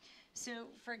 7. So,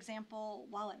 for example,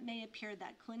 while it may appear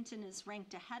that Clinton is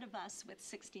ranked ahead of us with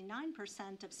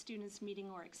 69% of students meeting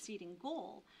or exceeding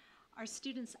goal, our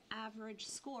students' average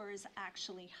score is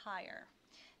actually higher.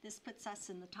 This puts us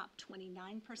in the top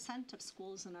 29% of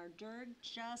schools in our DIRG,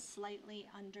 just slightly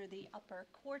under the upper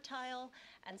quartile,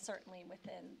 and certainly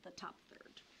within the top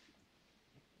third.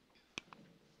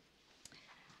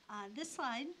 This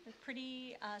slide,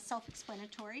 pretty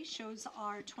self-explanatory, shows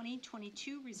our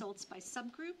 2022 results by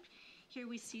subgroup. Here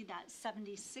we see that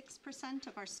 76%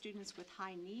 of our students with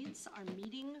high needs are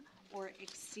meeting or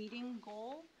exceeding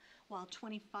goal, while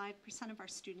 25% of our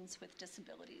students with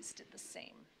disabilities did the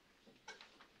same.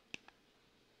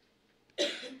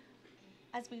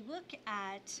 As we look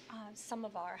at some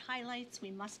of our highlights,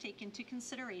 we must take into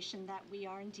consideration that we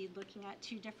are indeed looking at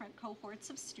 2 different cohorts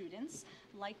of students,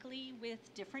 likely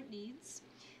with different needs.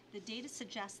 The data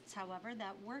suggests, however,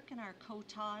 that work in our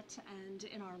co-taught and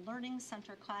in our learning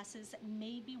center classes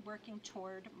may be working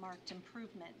toward marked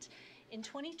improvement. In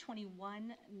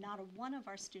 2021, not one of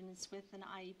our students with an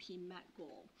IEP met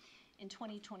goal. In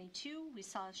 2022, we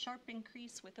saw a sharp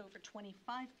increase with over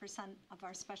 25% of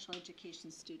our special education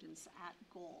students at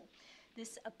goal.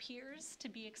 This appears to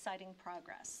be exciting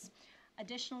progress.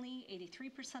 Additionally,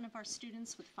 83% of our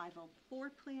students with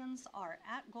 504 plans are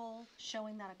at goal,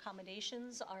 showing that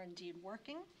accommodations are indeed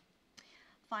working.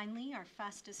 Finally, our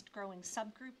fastest growing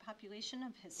subgroup population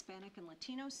of Hispanic and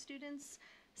Latino students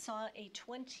saw a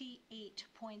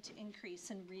 28-point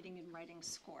increase in reading and writing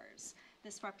scores.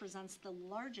 This represents the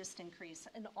largest increase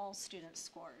in all student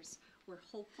scores. We're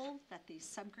hopeful that these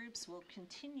subgroups will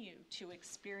continue to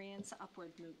experience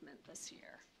upward movement this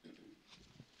year.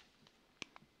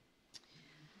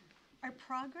 Our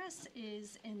progress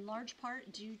is in large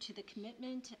part due to the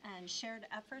commitment and shared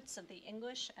efforts of the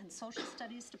English and Social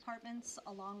Studies departments,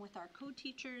 along with our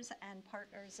co-teachers and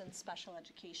partners in special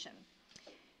education.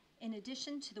 In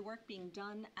addition to the work being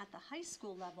done at the high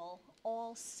school level,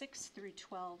 all 6 through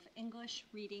 12 English,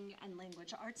 reading, and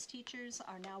language arts teachers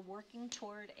are now working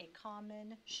toward a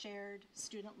common shared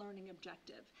student learning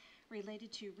objective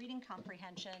related to reading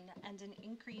comprehension and an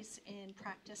increase in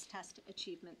practice test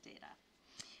achievement data.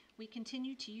 We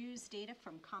continue to use data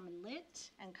from Common Lit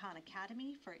and Khan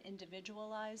Academy for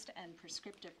individualized and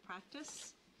prescriptive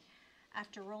practice.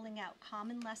 After rolling out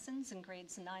common lessons in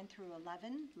grades 9 through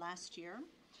 11 last year,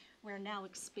 we're now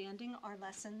expanding our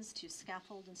lessons to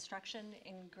scaffold instruction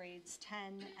in grades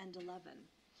 10 and 11.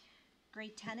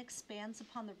 Grade 10 expands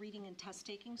upon the reading and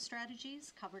test-taking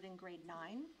strategies covered in grade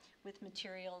 9 with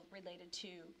material related to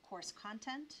course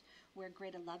content, where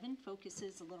grade 11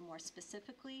 focuses a little more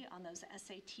specifically on those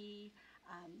SAT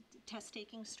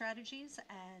test-taking strategies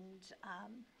and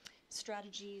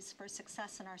strategies for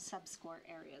success in our sub-score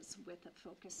areas with a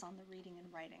focus on the reading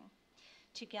and writing.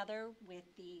 Together with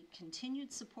the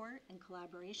continued support and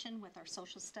collaboration with our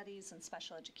social studies and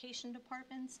special education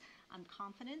departments, I'm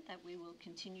confident that we will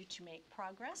continue to make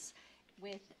progress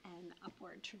with an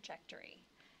upward trajectory.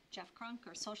 Jeff Kronk,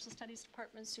 our social studies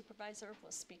department supervisor,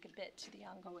 will speak a bit to the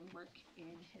ongoing work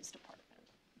in his department.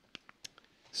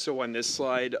 So on this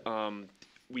slide,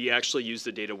 we actually used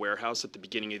the data warehouse at the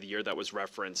beginning of the year that was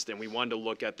referenced, and we wanted to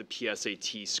look at the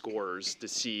PSAT scores to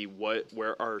see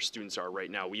where our students are right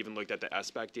now. We even looked at the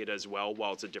SBAC data as well.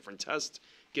 While it's a different test,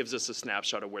 gives us a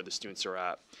snapshot of where the students are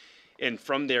at. And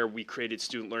from there, we created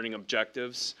student learning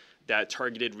objectives that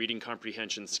targeted reading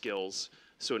comprehension skills.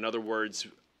 So in other words,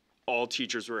 all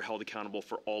teachers were held accountable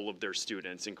for all of their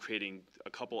students and creating a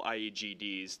couple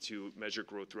IAGDs to measure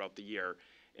growth throughout the year.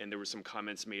 And there were some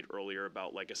comments made earlier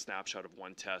about like a snapshot of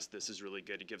one test. This is really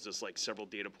good. It gives us like several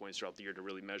data points throughout the year to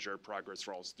really measure progress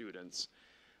for all students.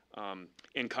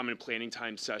 In common planning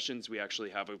time sessions, we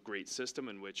actually have a great system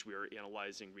in which we are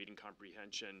analyzing reading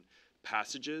comprehension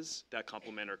passages that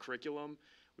complement our curriculum.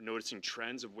 We're noticing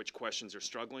trends of which questions are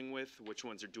struggling with, which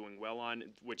ones are doing well on,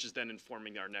 which is then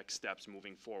informing our next steps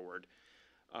moving forward.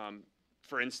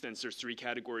 For instance, there's 3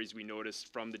 categories we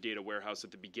noticed from the data warehouse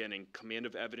at the beginning: command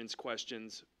of evidence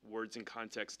questions, words and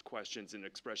context questions, and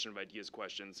expression of ideas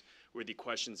questions were the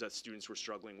questions that students were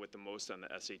struggling with the most on the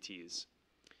SATs.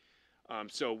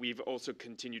 So we've also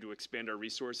continued to expand our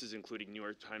resources, including New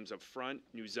York Times Upfront,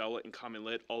 New Zealot, and Common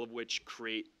Lit, all of which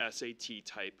create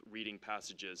SAT-type reading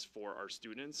passages for our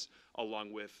students,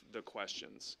 along with the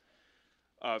questions.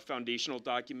 Foundational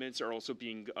documents are also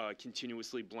being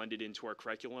continuously blended into our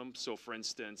curriculum. So for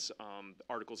instance,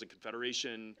 Articles of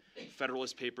Confederation,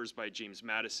 Federalist Papers by James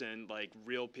Madison, like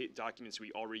real documents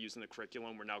we already use in the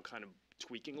curriculum, we're now kind of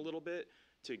tweaking a little bit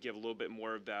to give a little bit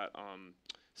more of that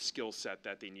skill set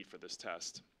that they need for this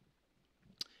test.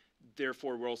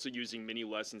 Therefore, we're also using mini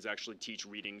lessons to actually teach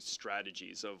reading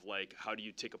strategies of like, how do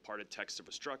you take apart a text of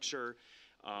a structure?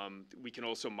 We can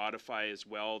also modify as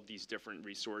well these different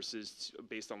resources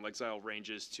based on Lexile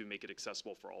ranges to make it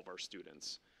accessible for all of our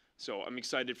students. So I'm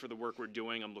excited for the work we're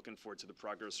doing. I'm looking forward to the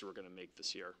progress we're going to make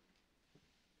this year.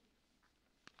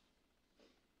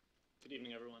 Good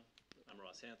evening, everyone. I'm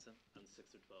Ross Hansen. I'm the 6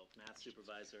 through 12 math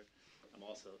supervisor. I'm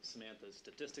also Samantha's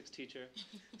statistics teacher.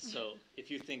 So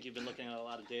if you think you've been looking at a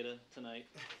lot of data tonight,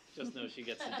 just know she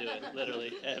gets to do it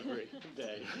literally every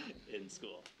day in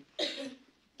school.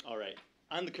 All right.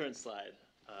 On the current slide,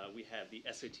 we have the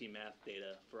SAT math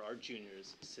data for our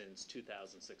juniors since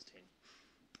 2016.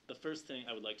 The first thing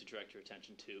I would like to direct your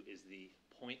attention to is the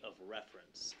point of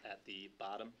reference at the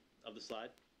bottom of the slide.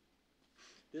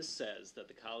 This says that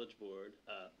the College Board,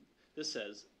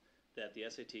 that the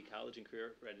SAT College and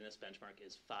Career Readiness benchmark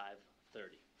is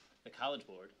 530. The College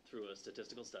Board, through a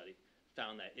statistical study,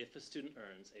 found that if a student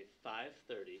earns a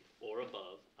 530 or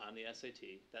above on the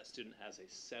SAT, that student has a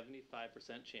 75%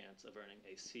 chance of earning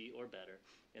a C or better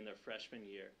in their freshman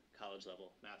year college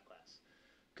level math class.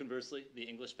 Conversely, the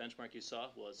English benchmark you saw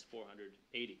was 480.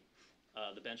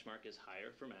 The benchmark is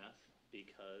higher for math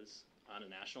because on a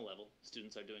national level,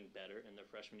 students are doing better in their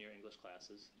freshman year English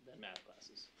classes than math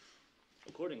classes.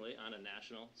 Accordingly, on a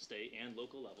national, state, and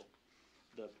local level,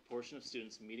 the proportion of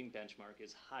students meeting benchmark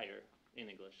is higher in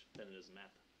English than it is in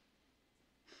math.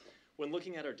 When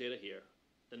looking at our data here,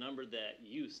 the number that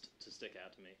used to stick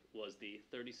out to me was the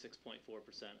 36.4%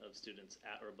 of students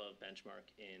at or above benchmark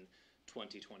in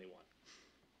 2021.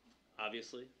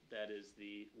 Obviously, that is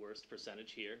the worst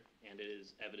percentage here, and it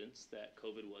is evidence that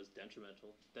COVID was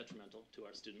detrimental to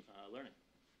our student learning.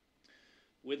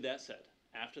 With that said,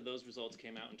 after those results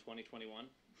came out in 2021,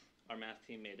 our math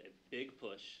team made a big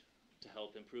push to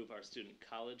help improve our student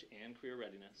college and career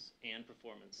readiness and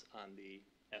performance on the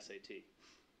SAT.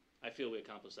 I feel we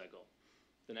accomplished that goal.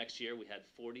 The next year, we had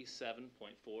 47.4%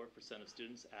 of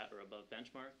students at or above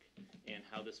benchmark, and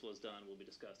how this was done will be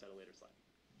discussed at a later slide.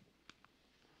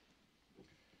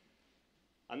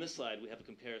 On this slide, we have a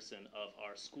comparison of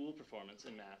our school performance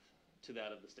in math to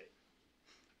that of the state.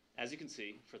 As you can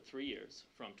see, for 3 years,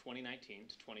 from 2019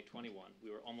 to 2021,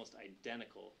 we were almost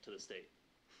identical to the state.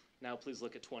 Now please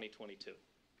look at 2022.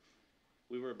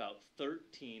 We were about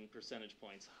 13 percentage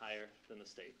points higher than the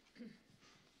state.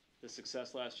 The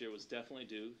success last year was definitely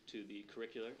due to the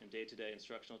curricular and day-to-day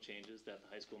instructional changes that the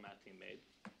high school math team made.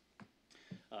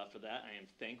 For that, I am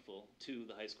thankful to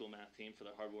the high school math team for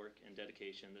their hard work and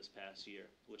dedication this past year,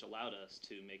 which allowed us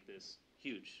to make this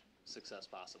huge success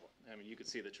possible. I mean, you could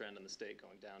see the trend in the state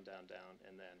going down, down, down,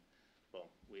 and then, boom,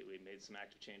 we made some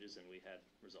active changes and we had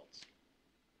results.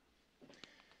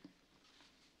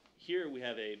 Here we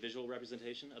have a visual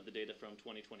representation of the data from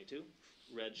 2022.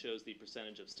 Red shows the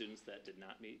percentage of students that did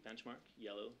not meet benchmark,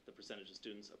 yellow the percentage of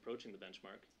students approaching the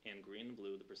benchmark, and green and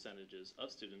blue the percentages of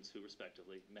students who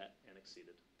respectively met and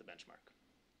exceeded the benchmark.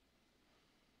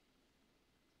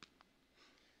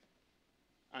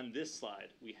 On this slide,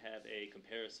 we have a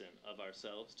comparison of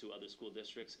ourselves to other school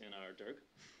districts in our DIRG.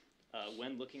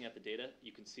 When looking at the data,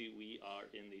 you can see we are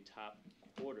in the top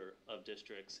quarter of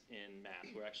districts in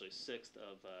math. We're actually 6th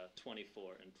of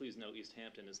 24, and please note East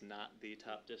Hampton is not the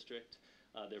top district.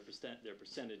 Their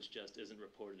percentage just isn't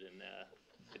reported in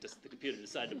the computer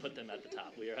decided to put them at the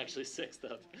top. We are actually 6th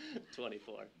of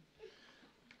 24.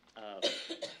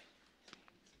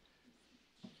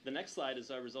 The next slide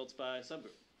is our results by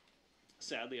subgroup.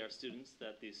 Sadly, our students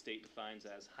that the state defines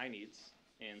as high needs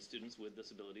and students with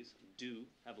disabilities do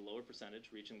have a lower percentage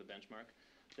reaching the benchmark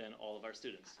than all of our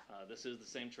students. This is the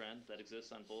same trend that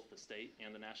exists on both the state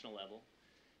and the national level.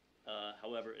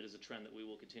 However, it is a trend that we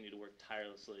will continue to work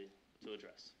tirelessly to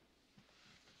address.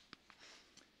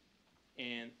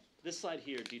 And this slide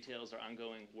here details our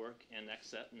ongoing work and next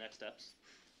steps.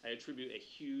 I attribute a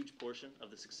huge portion of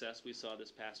the success we saw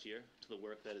this past year to the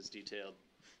work that is detailed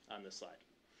on this slide.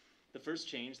 The first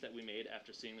change that we made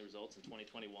after seeing the results in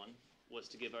 2021 was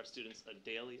to give our students a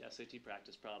daily SAT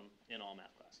practice problem in all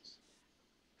math classes.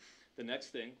 The next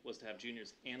thing was to have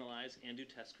juniors analyze and do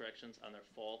test corrections on their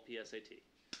fall PSAT.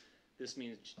 This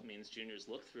means juniors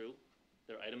look through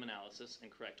their item analysis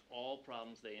and correct all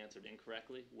problems they answered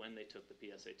incorrectly when they took the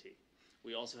PSAT.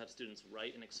 We also have students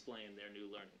write and explain their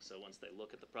new learning. So once they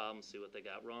look at the problem, see what they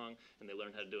got wrong, and they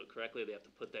learn how to do it correctly, they have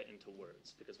to put that into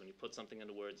words. Because when you put something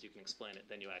into words, you can explain it,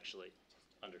 then you actually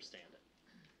understand it.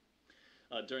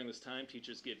 During this time,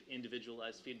 teachers give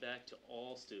individualized feedback to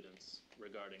all students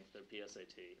regarding their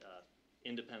PSAT,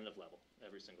 independent of level,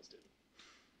 every single student.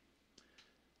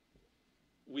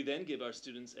 We then give our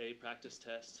students a practice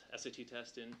test, SAT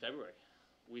test in February.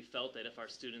 We felt that if our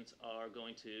students are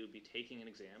going to be taking an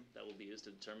exam that will be used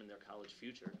to determine their college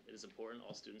future, it is important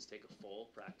all students take a full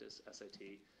practice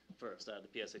SAT first. The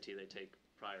PSAT they take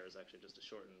prior is actually just a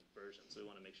shortened version, so we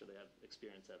want to make sure they have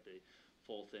experience at the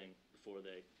full thing before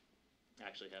they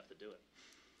actually have to do it.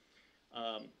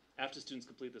 After students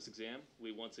complete this exam,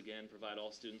 we once again provide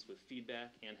all students with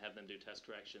feedback and have them do test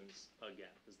corrections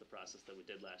again. This is the process that we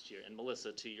did last year. And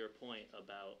Melissa, to your point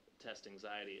about test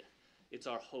anxiety, it's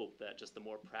our hope that just the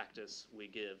more practice we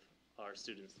give our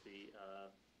students,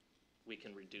 we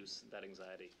can reduce that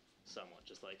anxiety somewhat.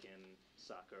 Just like in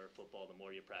soccer or football, the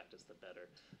more you practice, the better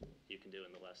you can do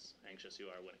and the less anxious you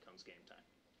are when it comes game time.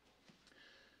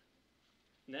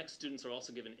 Next, students are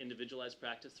also given individualized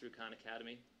practice through Khan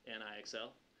Academy and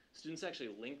IXL. Students actually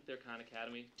link their Khan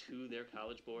Academy to their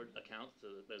College Board account, so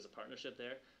there's a partnership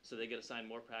there, so they get assigned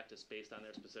more practice based on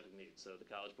their specific needs. So the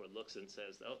College Board looks and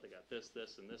says, oh, they got this,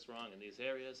 this, and this wrong in these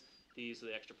areas. These are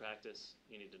the extra practice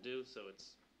you need to do, so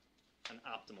it's an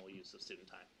optimal use of student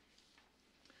time.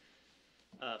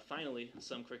 Finally,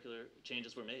 some curricular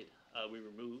changes were made. We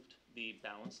removed the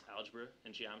balanced algebra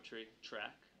and geometry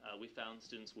track. We found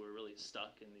students were really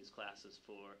stuck in these classes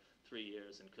for 3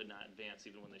 years and could not advance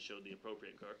even when they showed the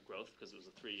appropriate growth because it was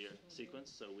a 3-year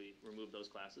sequence, so we removed those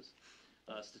classes.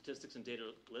 Statistics and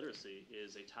data literacy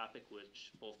is a topic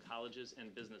which both colleges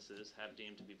and businesses have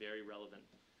deemed to be very relevant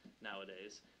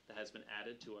nowadays that has been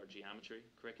added to our geometry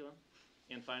curriculum.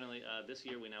 And finally, this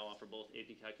year we now offer both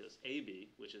AP Calculus AB,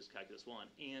 which is Calculus 1,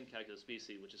 and Calculus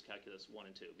BC, which is Calculus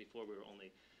 1 and 2. Before we were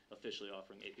only officially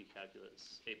offering AP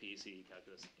CE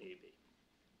Calculus AB.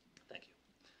 Thank you.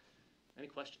 Any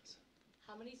questions?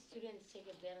 How many students take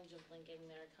advantage of linking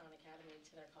their Khan Academy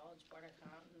to their College Board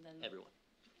account and then? Everyone.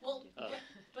 Well, Uh,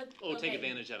 but, Oh, take okay.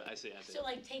 advantage of it, I see. So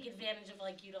like take advantage of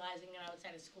like utilizing it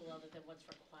outside of school other than what's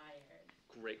required.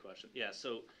 Great question. Yeah,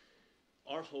 so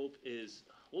our hope is,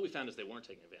 what we found is they weren't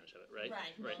taking advantage of it, right?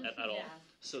 Right, Right, well, at all. yeah.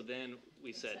 So then we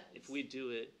Makes said, if we do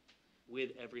it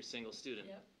with every single student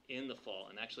Yep. in the fall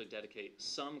and actually dedicate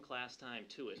some class time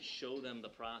to it, show them the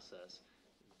process,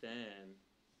 then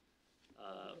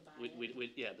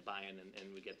the buy-in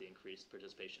and we get the increased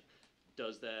participation.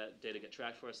 Does that data get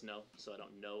tracked for us? No, so I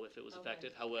don't know if it was Okay.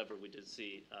 effective. However, we did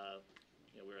see,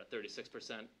 we were at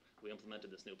 36%. We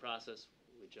implemented this new process.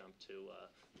 We jumped to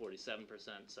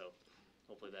 47%. So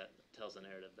hopefully that tells the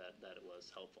narrative that it was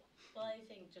helpful. Well, I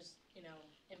think just,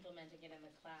 implementing it in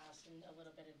the class and a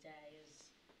little bit a day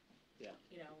is,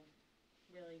 Yeah.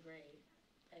 really great.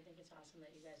 I think it's awesome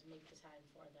that you guys make the time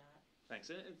for that. Thanks.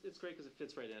 And it's great because it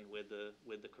fits right in with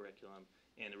the curriculum,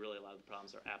 and it really a lot of the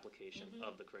problems are application Mhm.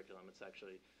 of the curriculum. It's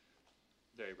actually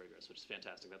very rigorous, which is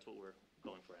fantastic. That's what we're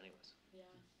going for anyways. Yeah.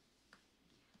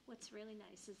 What's really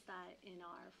nice is that in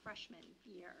our freshman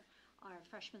year, our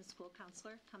freshman school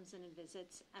counselor comes in and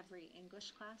visits every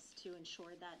English class to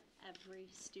ensure that every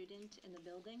student in the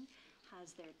building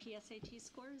has their PSAT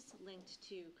scores linked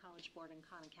to College Board and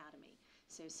Khan Academy.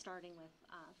 So starting with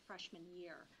freshman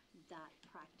year, that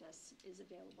practice is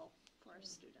available for our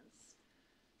students.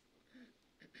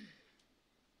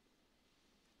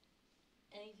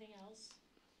 Anything else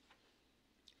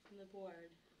from the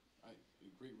board?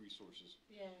 Great resources.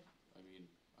 Yeah. I mean,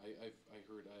 I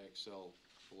heard IXL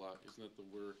a lot. Isn't that the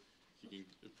word? You can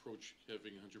approach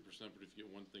having 100%, but if you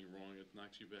get one thing wrong, it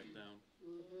knocks you back down.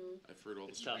 Mm-hmm. I've heard all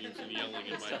the It's tough. screams and yelling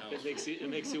in my house. It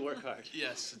makes you work hard.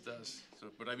 Yes, it does. So,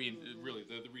 but I mean, really,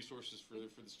 the resources for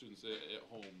the students at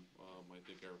home, I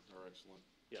think are excellent.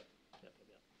 Yep.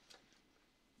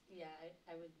 Yeah,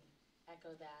 I would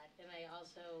echo that. And I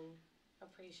also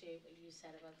appreciate what you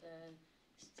said about the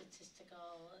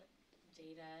statistical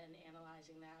data and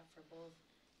analyzing that for both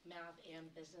math and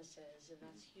businesses, and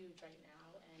that's huge right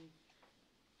now. And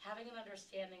having an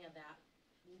understanding of that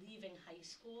leaving high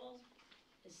school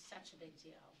is such a big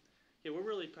deal. Yeah, we're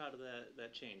really proud of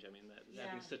that change. I mean, having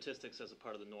Yeah. statistics as a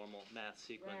part of the normal math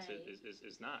sequence Right.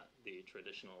 is not the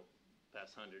traditional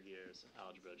past 100 years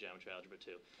algebra, geometry, algebra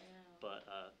 2. Yeah. But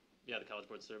the College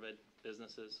Board surveyed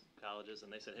businesses, colleges,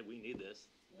 and they said, hey, we need this.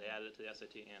 They added it to the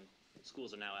SAT, and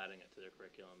schools are now adding it to their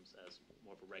curriculums as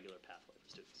more of a regular pathway for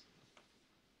students.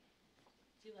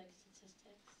 Do you like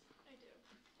statistics? I do.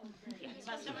 Oh, great. You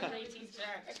must have a great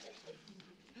teacher.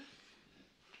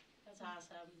 That's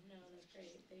awesome. No, that's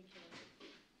great. Thank you.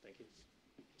 Thank you.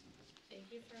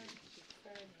 Thank you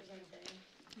for presenting.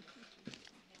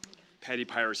 Patty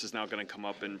Pyrus is now going to come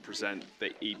up and present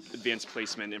the advanced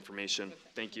placement information.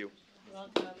 Thank you. You're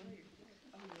welcome.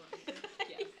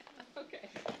 Okay.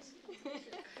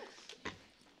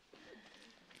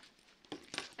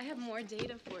 I have more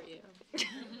data for you.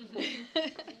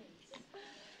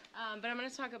 But I'm going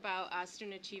to talk about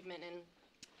student achievement in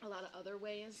a lot of other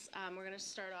ways. We're going to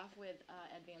start off with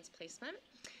advanced placement.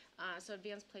 So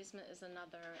advanced placement is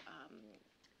another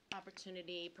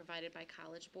opportunity provided by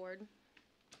College Board,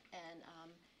 and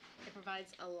it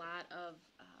provides a lot of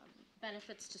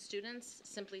benefits to students.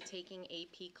 Simply taking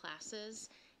AP classes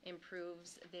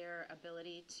improves their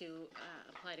ability to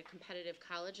apply to competitive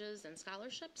colleges and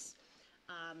scholarships.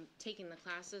 Taking the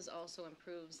classes also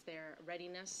improves their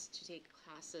readiness to take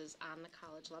classes on the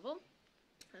college level.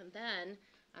 And then,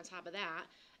 on top of that,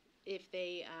 if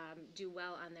they do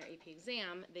well on their AP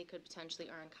exam, they could potentially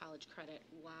earn college credit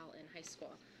while in high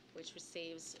school, which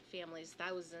saves families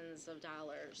thousands of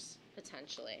dollars,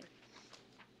 potentially.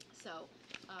 So,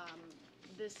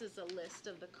 this is a list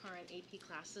of the current AP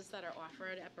classes that are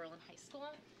offered at Berlin High School,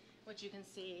 which you can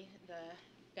see,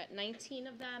 got 19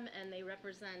 of them, and they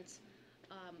represent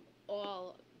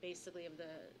all, basically, of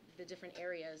the different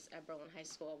areas at Berlin High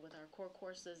School with our core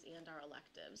courses and our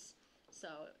electives. So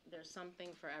there's something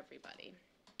for everybody.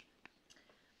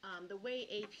 The way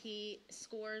AP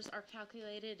scores are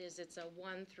calculated is it's a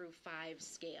 1 through 5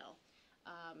 scale.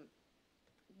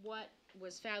 What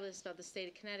was fabulous about the state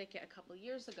of Connecticut a couple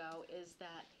years ago is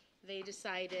that they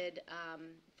decided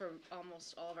for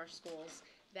almost all of our schools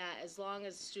that as long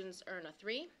as students earn a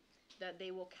 3, that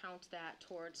they will count that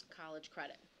towards college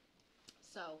credit.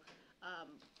 So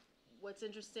what's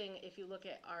interesting, if you look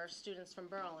at our students from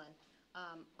Berlin,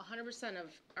 100%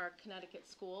 of our Connecticut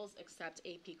schools accept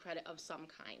AP credit of some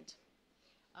kind.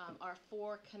 Our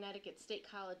 4 Connecticut state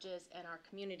colleges and our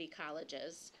community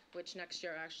colleges, which next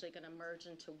year are actually going to merge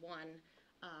into one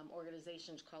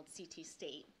organization called CT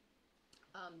State,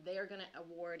 they are gonna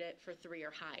award it for 3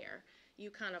 or higher.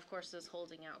 UConn, of course, is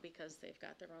holding out because they've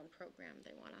got their own program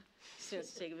they wanna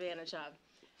students to take advantage of.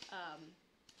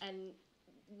 And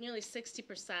nearly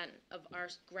 60% of our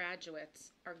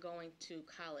graduates are going to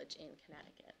college in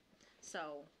Connecticut.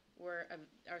 So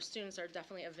our students are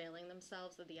definitely availing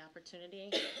themselves of the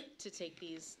opportunity to take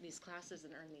these classes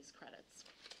and earn these credits.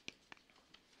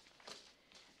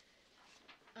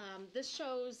 This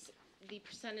shows the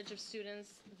percentage of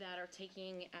students that are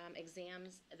taking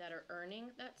exams that are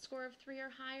earning that score of 3 or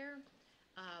higher.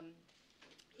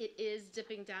 It is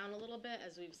dipping down a little bit,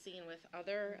 as we've seen with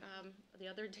the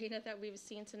other data that we've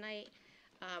seen tonight.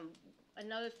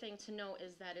 Another thing to note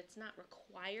is that it's not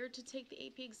required to take the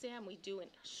AP exam. We do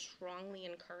strongly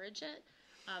encourage it.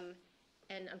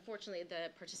 And unfortunately,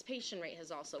 the participation rate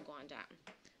has also gone down.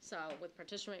 So with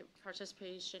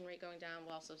participation rate going down,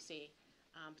 we'll also see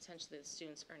potentially the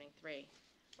students earning 3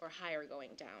 or higher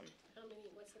going down.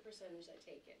 What's the percentage that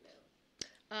take it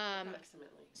now?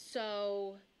 Approximately.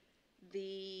 So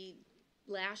the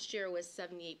last year was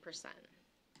 78%.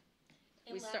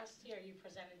 And last year you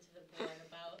presented to the board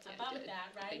about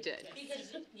that, right? I did.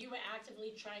 Because you were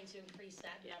actively trying to increase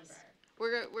that number.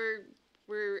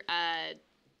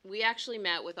 We actually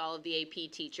met with all of the AP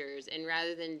teachers, and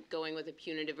rather than going with a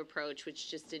punitive approach,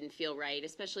 which just didn't feel right,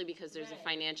 especially because there's a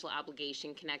financial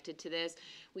obligation connected to this,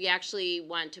 we actually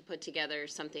want to put together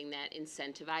something that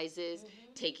incentivizes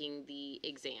taking the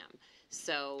exam.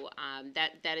 So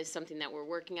that is something that we're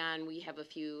working on. We have a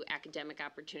few academic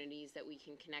opportunities that we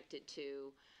can connect it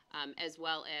to, as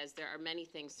well as there are many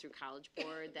things through College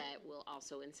Board that will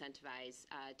also incentivize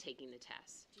taking the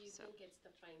test. Do you think it's the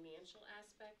financial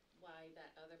aspect why that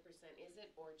other percent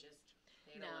isn't, or just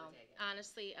they don't want to take it?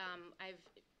 Honestly, I've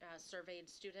surveyed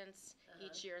students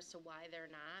each year as to why they're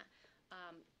not.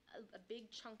 A big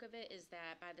chunk of it is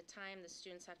that by the time the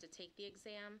students have to take the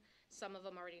exam, some of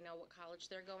them already know what college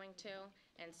they're going to,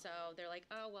 and so they're like,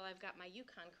 oh, well, I've got my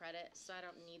UConn credit, so I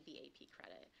don't need the AP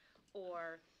credit.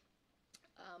 Or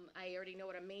I already know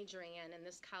what I'm majoring in, and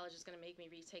this college is going to make me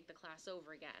retake the class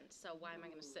over again, so why am I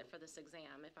going to sit for this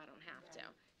exam if I don't have to?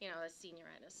 You know, the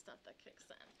senioritis stuff that kicks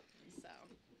in.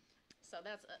 So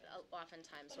that's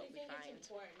oftentimes what we find. I think it's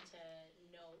important to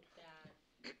note that,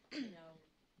 you know,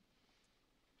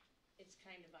 it's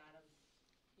kind of out of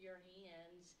your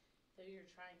hands, though you're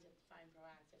trying to find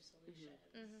proactive solutions.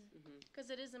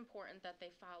 Because it is important that they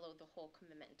follow the whole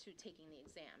commitment to taking the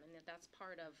exam, and that's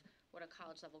part of what a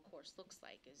college level course looks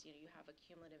like, is you have a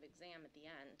cumulative exam at the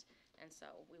end, and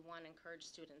so we want to encourage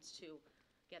students to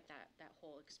get that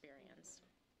whole experience.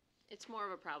 It's more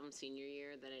of a problem senior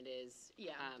year than it is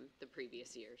the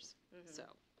previous years. So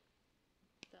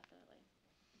definitely.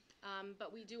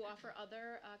 But we do offer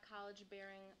other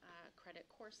college-bearing credit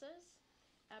courses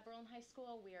at Berlin High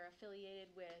School. We are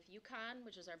affiliated with UConn,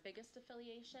 which is our biggest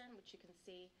affiliation, which you can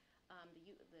see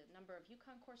the number of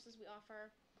UConn courses we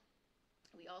offer.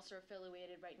 We also are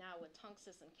affiliated right now with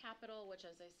Tunxus and Capital, which,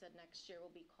 as I said, next year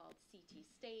will be called CT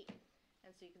State.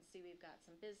 And so you can see we've got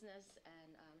some business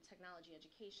and technology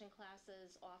education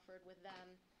classes offered with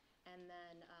them. And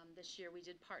then this year we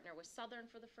did partner with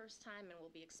Southern for the first time, and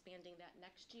we'll be expanding that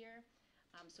next year.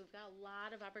 So we've got a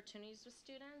lot of opportunities with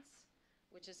students,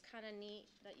 which is kind of neat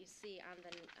that you see on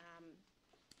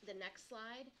the next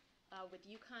slide. With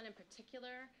UConn in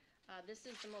particular, this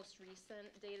is the most recent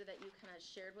data that UConn has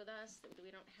shared with us. We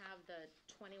don't have the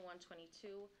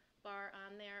 21-22 bar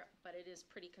on there, but it is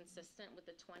pretty consistent with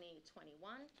the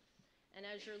 20-21. And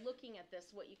as you're looking at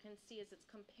this, what you can see is it's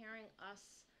comparing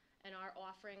us and our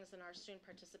offerings and our student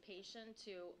participation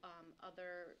to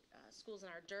other schools in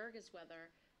our DERG as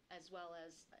well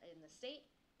as in the state,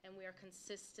 and we are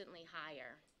consistently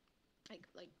higher,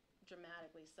 like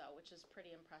dramatically so, which is pretty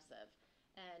impressive.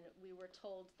 And we were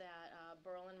told that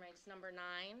Berlin ranks number 9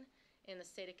 in the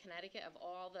state of Connecticut of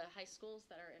all the high schools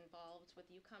that are involved with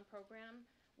the UConn program,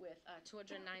 with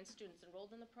 209 students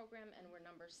enrolled in the program, and we're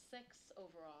number 6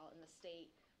 overall in the state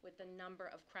with the number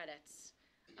of credit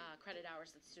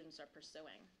hours that students are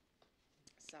pursuing.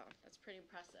 So that's pretty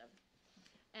impressive.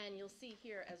 And you'll see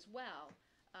here as well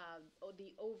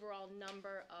the overall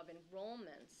number of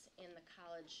enrollments in the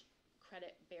college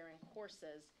credit-bearing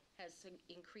courses has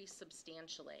increased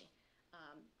substantially.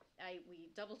 We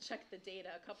double-checked the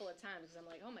data a couple of times because I'm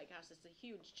like, oh my gosh, it's a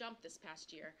huge jump this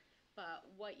past year. But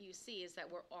what you see is that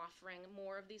we're offering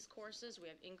more of these courses. We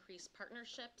have increased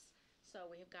partnerships, so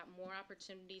we have got more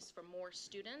opportunities for more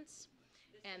students.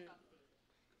 And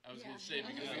I was going to say,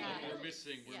 because we're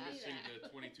missing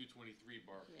the 22-23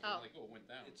 bar. Oh. Like, oh, it went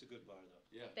down. It's a good bar, though.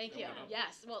 Yeah. Thank you. It went up.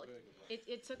 Yes. Well,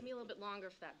 it took me a little bit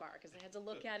longer for that bar because I had to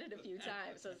look at it a few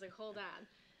times. So I was like, hold on.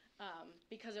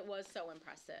 because it was so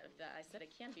impressive that I said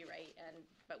it can be right.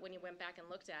 But when you went back and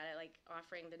looked at it, like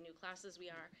offering the new classes we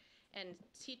are, and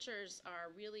teachers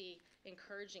are really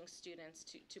encouraging students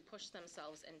to push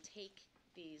themselves and take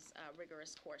these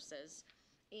rigorous courses.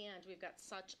 And we've got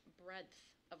such breadth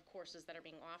of courses that are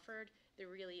being offered. There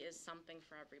really is something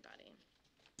for everybody.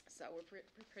 So we're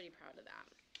pretty proud of that.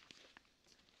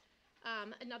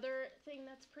 Another thing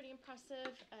that's pretty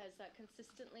impressive is that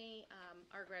consistently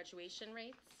our graduation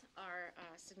rates are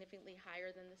significantly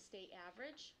higher than the state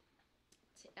average.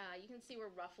 You can see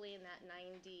we're roughly in that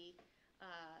 95,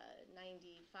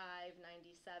 97%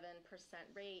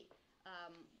 rate.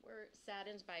 We're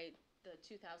saddened by the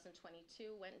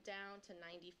 2022 went down to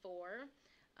 94.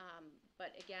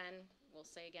 But again, we'll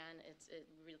say again, it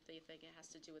really think it has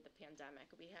to do with the pandemic.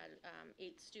 We had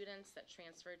 8 students that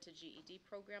transferred to GED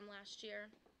program last year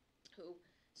who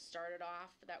started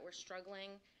off that were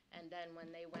struggling, and then when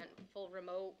they went full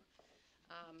remote,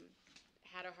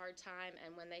 had a hard time,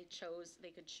 and when they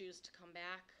could choose to come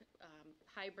back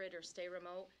hybrid or stay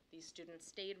remote, these students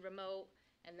stayed remote,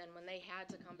 and then when they had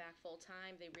to come back full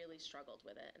time, they really struggled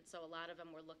with it. And so a lot of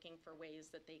them were looking for ways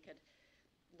that they could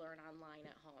learn online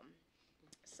at home.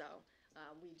 So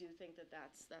we do think that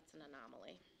that's an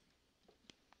anomaly.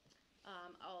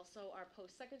 Also, our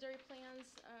post-secondary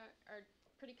plans are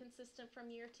pretty consistent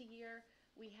from year to year.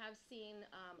 We have seen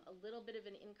a little bit of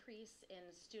an increase in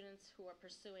students who are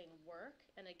pursuing work,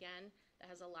 and again, that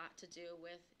has a lot to do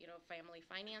with family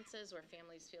finances, where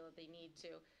families feel that they need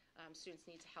to, students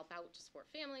need to help out to support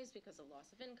families because of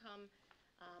loss of income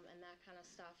and that kind of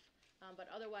stuff. But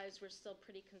otherwise, we're still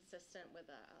pretty consistent with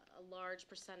a large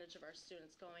percentage of our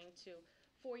students going to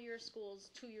 4-year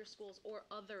schools, 2-year schools, or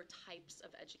other types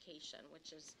of education, which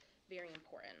is very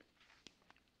important.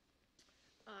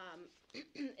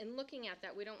 In looking at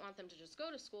that, we don't want them to just go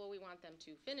to school, we want them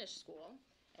to finish school.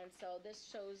 And so this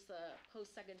shows the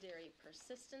post-secondary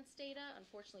persistence data.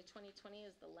 Unfortunately, 2020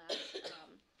 is the last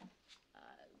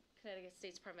Connecticut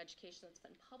State's Department of Education that's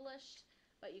been published.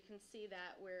 But you can see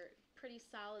that we're pretty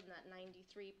solid in that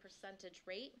 93%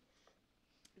 rate.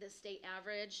 The state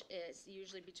average is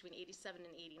usually between 87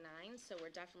 and 89, so we're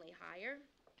definitely higher.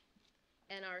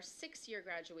 And our 6-year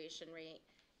graduation rate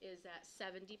is at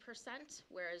 70%,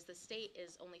 whereas the state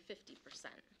is only 50%.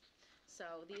 So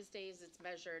these days it's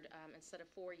measured, instead of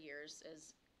 4 years,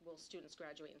 will students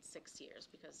graduate in 6 years,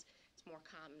 because it's more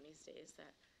common these days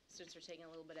that students are taking a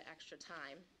little bit of extra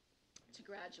time to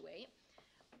graduate.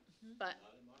 But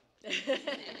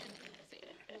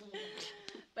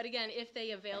but again, if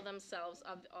they avail themselves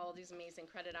of all these amazing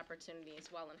credit opportunities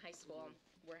while in high school,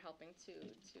 we're helping to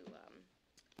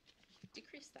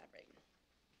decrease that rate.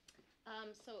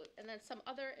 And then some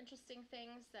other interesting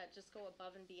things that just go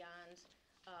above and beyond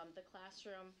the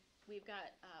classroom. We've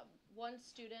got one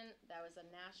student that was a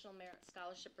National Merit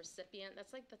Scholarship recipient.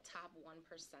 That's like the top 1%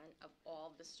 of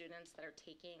all the students that are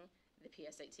taking the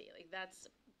PSAT. Like, that's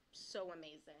so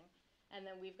amazing. And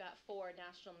then we've got 4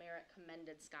 National Merit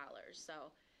Commended Scholars.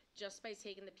 So just by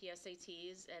taking the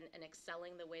PSATs and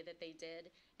excelling the way that they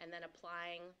did, and then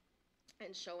applying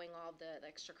and showing all the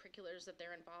extracurriculars that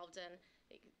they're involved in,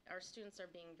 our students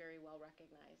are being very well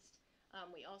recognized.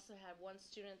 We also have one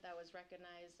student that was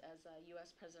recognized as a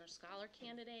U.S. Presidential Scholar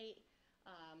candidate.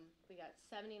 We got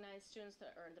 79 students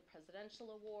that earned the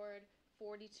Presidential Award,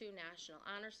 42 National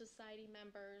Honor Society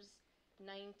members,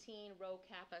 19 Rho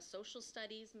Kappa Social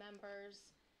Studies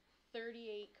members,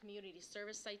 38 community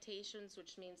service citations,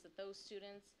 which means that those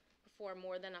students perform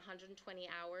more than 120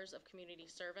 hours of community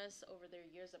service over their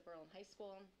years at Berlin High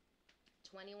School,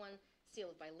 21 Seal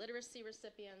of Biliteracy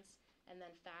recipients, and then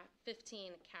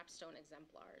 15 capstone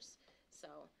exemplars. So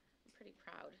I'm pretty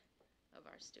proud of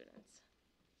our students.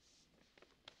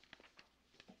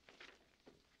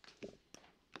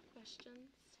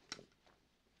 Questions?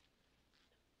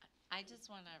 I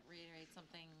just want to reiterate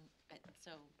something,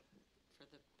 so for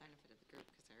the benefit of the group,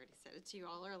 because I already said it to you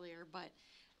all earlier, but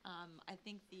I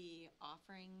think the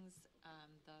offerings,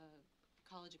 the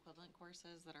college equivalent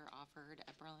courses that are offered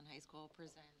at Berlin High School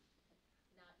present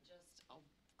not just a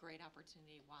great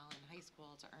opportunity while in high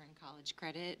school to earn college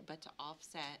credit, but to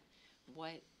offset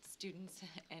what students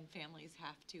and families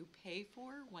have to pay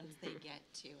for once they get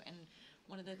to. And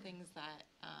one of the things that,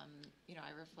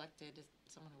 I reflected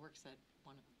as someone who works at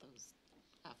one of those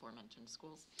aforementioned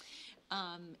schools,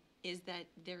 is that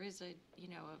there is a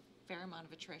fair amount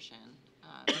of attrition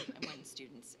when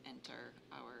students enter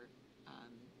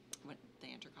when they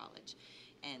enter college.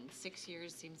 And 6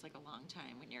 years seems like a long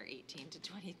time when you're 18 to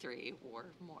 23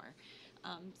 or more.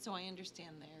 So I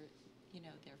understand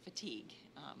their fatigue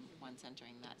once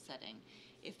entering that setting.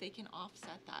 If they can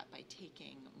offset that by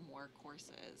taking more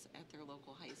courses at their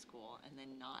local high school and then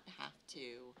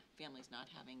families not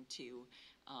having to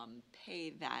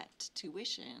pay that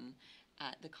tuition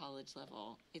at the college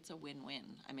level, it's a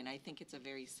win-win. I mean, I think it's a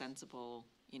very sensible,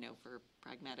 for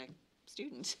pragmatic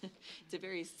students, it's a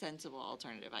very sensible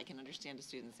alternative. I can understand a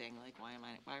student saying, like, why am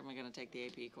I going to take the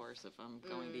AP course if I'm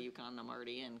going to UConn and I'm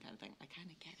already in, kind of thing. I kind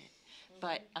of get it.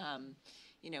 But,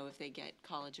 if they get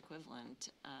college equivalent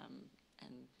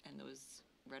and those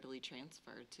readily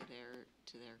transfer to their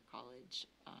college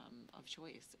of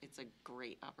choice, it's a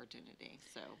great opportunity.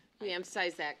 So we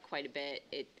emphasize that quite a bit.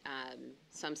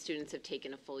 Some students have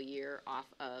taken a full year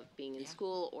off of being in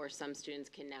school, or some students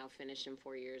can now finish in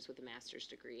 4 years with a master's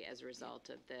degree as a result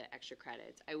of the extra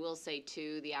credits. I will say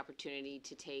too, the opportunity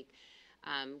to take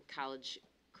college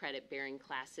credit-bearing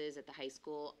classes at the high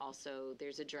school, also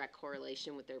there's a direct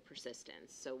correlation with their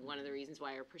persistence. So one of the reasons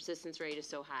why our persistence rate is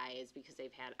so high is because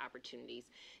they've had opportunities.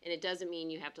 And it doesn't mean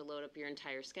you have to load up your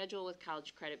entire schedule with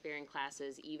college credit-bearing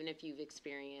classes. Even if you've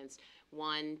experienced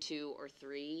 1, 2, or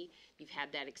 3, you've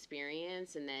had that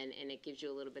experience, and it gives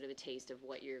you a little bit of a taste of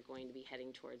what you're going to be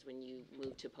heading towards when you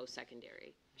move to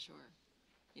post-secondary. Sure.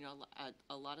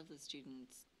 A lot of the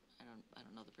students, I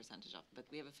don't know the percentage of, but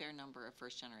we have a fair number of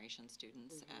first-generation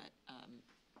students at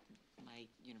my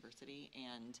university,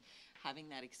 and having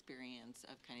that experience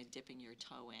of kind of dipping your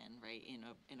toe in, right,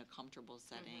 in a comfortable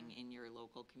setting in your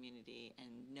local community, and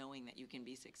knowing that you can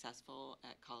be successful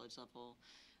at college level,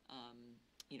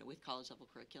 with college level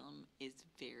curriculum is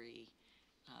very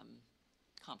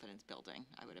confidence building,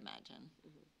 I would imagine.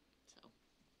 So,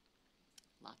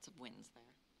 lots of wins there.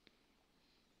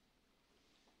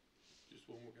 Just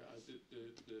one more,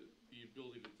 the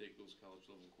ability to take those college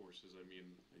level courses, I mean,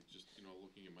 it's just,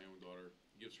 looking at my own daughter,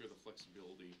 gives her the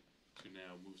flexibility to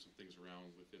now move some things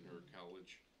around within her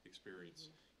college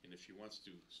experience. And if she wants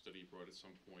to study abroad at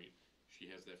some point, she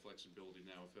has that flexibility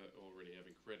now of already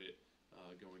having credit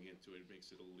going into it. It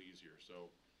makes it a little easier.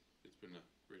 So it's been a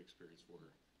great experience for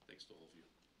her. Thanks to all of you.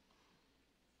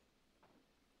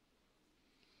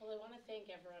 Well, I want to thank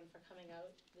everyone for coming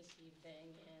out this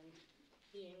evening and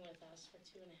being with us for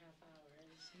 2.5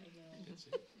 hours.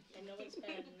 I know it's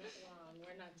been long.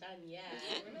 We're not done yet.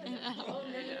 Oh,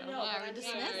 no. We're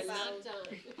dismissed. Not done.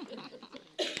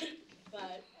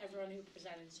 But everyone who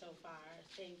presented so far,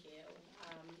 thank you.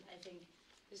 I think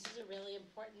this is a really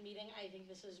important meeting. I think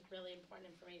this is really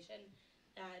important information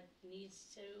that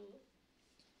needs to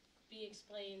be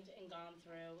explained and gone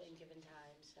through and given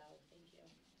time. So thank you.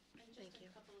 And just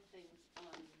a couple of things.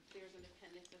 There's an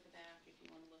appendix at the back. If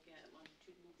you want to look at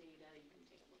longitudinal data, you can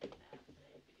take a look at that.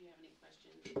 If you have any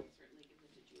questions, you can certainly give them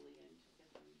to Julia, and she'll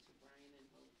get them to Brian, and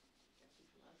he'll get them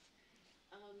to us.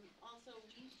 Also,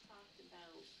 we've talked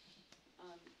about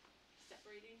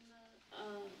separating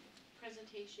the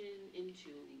presentation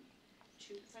into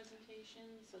 2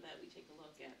 presentations so that we take a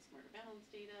look at smarter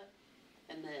balance data,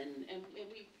 and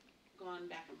we've gone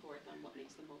back and forth on what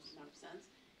makes the most amount of sense.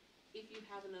 If you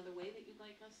have another way that you'd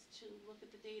like us to look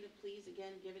at the data, please,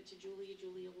 again, give it to Julia.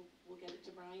 Julia will get it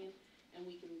to Brian, and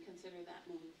we can consider that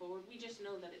moving forward. We just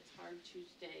know that it's hard to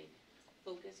stay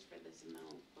focused for this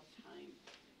amount of time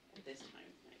at this time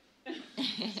of night.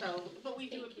 But we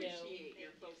do appreciate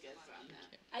your focus on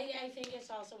that. I think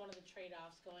it's also one of the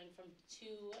trade-offs going from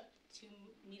two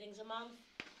meetings a month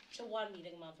to 1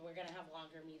 meeting a month. We're going to have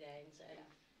longer meetings, and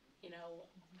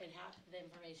the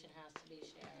information has to be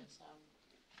shared. So.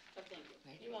 But thank you.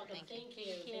 You're welcome. Thank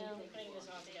you. Thank you for putting this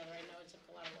all together. I know it took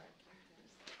a lot of work.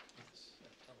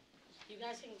 You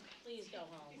guys can please go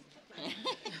home.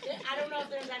 I don't know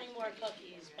if there's any more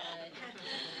cookies, but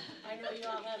I know you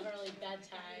all have early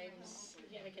bedtimes.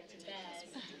 You gotta get to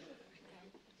bed.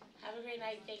 Have a great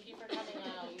night. Thank you for coming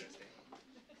out.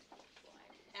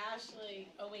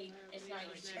 Ashley, oh wait, it's not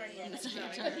your turn yet. It's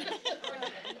your turn.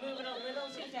 Moving a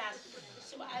little too fast.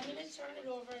 So I'm gonna turn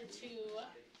it over to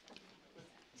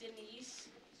Denise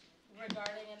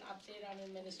regarding an update on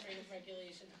administrative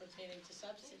regulations pertaining to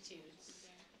substitutes.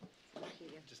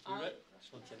 Just want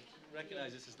to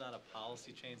recognize this is not a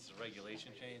policy change, it's a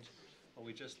regulation change. But we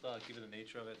just thought, given the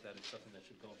nature of it, that it's something that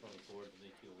should go in front of the board to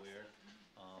make you aware.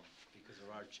 Because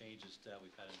there are changes that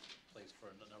we've had in place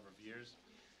for a number of years.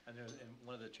 And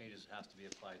one of the changes has to be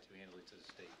applied to annually to the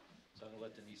state. So I'm going to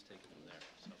let Denise take it from there.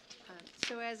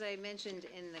 So as I mentioned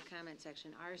in the comment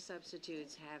section, our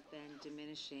substitutes have been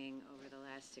diminishing over the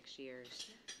last 6 years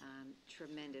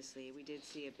tremendously. We did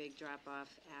see a big drop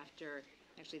off after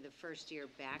actually the first year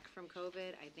back from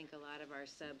COVID. I think a lot of our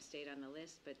subs stayed on the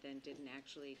list but then didn't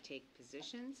actually take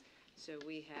positions. So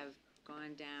we have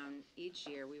gone down each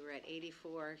year. We were at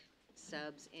 84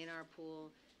 subs in our pool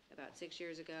about 6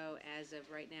 years ago. As of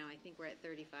right now, I think we're at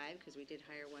 35 because we did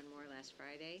hire one more last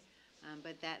Friday.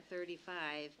 But that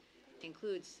 35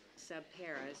 includes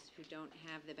sub-paras who don't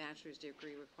have the bachelor's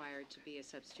degree required to be a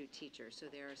substitute teacher. So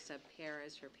there are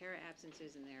sub-paras for para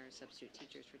absences and there are substitute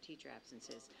teachers for teacher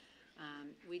absences.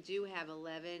 We do have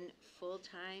 11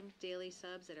 full-time daily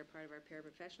subs that are part of our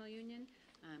paraprofessional union,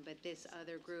 but this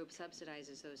other group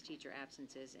subsidizes those teacher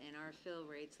absences, and our fill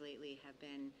rates lately have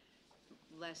been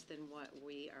less than what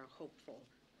we are hopeful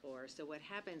for. So what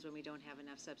happens when we don't have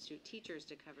enough substitute teachers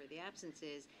to cover the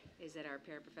absences is that our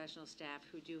paraprofessional staff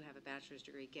who do have a bachelor's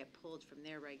degree get pulled from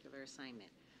their regular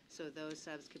assignment. So those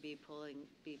subs could be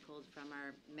pulled from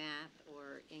our math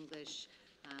or English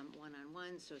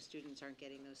one-on-one, so students aren't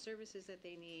getting those services that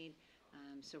they need.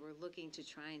 So we're looking to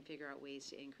try and figure out ways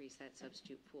to increase that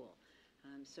substitute pool.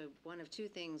 So one of two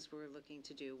things we're looking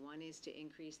to do. One is to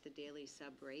increase the daily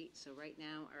sub rate. So right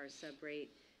now our sub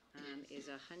rate is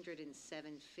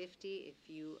 $107.50 if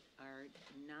you are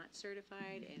not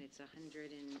certified, and it's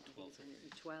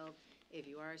 $112 if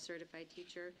you are a certified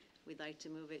teacher. We'd like to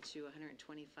move it to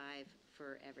 $125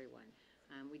 for everyone.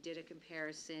 We did a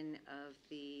comparison of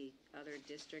the other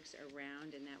districts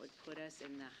around, and that would put us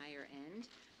in the higher end,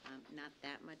 not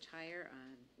that much higher.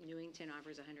 Newington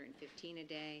offers $115 a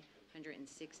day,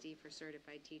 $160 for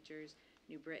certified teachers.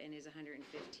 New Britain is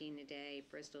 $115 a day,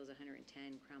 Bristol is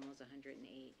 $110, Cromwell's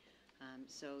 $108.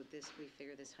 So we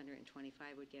figure this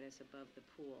 $125 would get us above the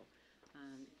pool.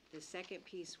 The second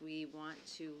piece we want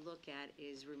to look at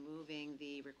is removing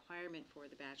the requirement for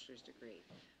the bachelor's degree.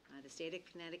 The state of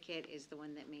Connecticut is the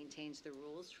one that maintains the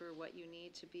rules for what you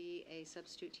need to be a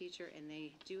substitute teacher, and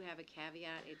they do have a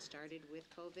caveat. It started with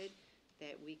COVID,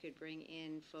 that we could bring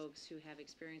in folks who have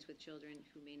experience with children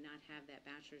who may not have that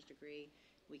bachelor's degree.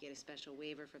 We get a special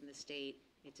waiver from the state.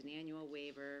 It's an annual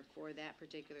waiver for that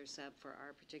particular sub for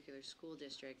our particular school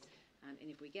district. And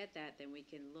if we get that, then we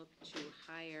can look to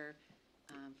hire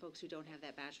folks who don't have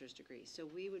that bachelor's degree. So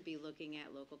we would be looking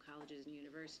at local colleges and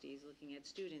universities, looking at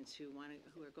students who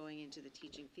are going into the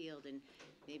teaching field, and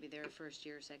maybe they're a first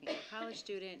year, second year college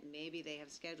student, maybe they have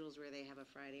schedules where they have a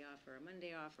Friday off or a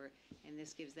Monday off, and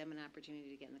this gives them an opportunity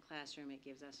to get in the classroom. It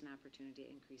gives us an opportunity to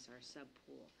increase our sub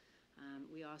pool.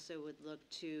 We also would look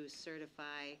to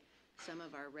certify some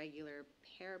of our regular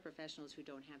paraprofessionals who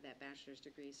don't have that bachelor's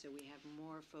degree, so we have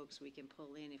more folks we can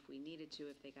pull in if we needed to.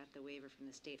 If they got the waiver from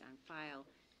the state on file,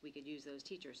 we could use those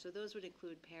teachers. So those would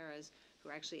include paras who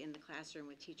are actually in the classroom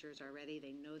with teachers already.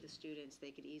 They know the students.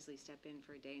 They could easily step in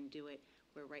for a day and do it,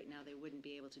 where right now they wouldn't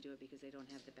be able to do it because they don't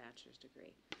have the bachelor's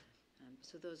degree.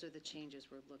 So those are the changes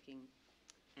we're looking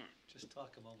at. Just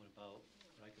talk a moment about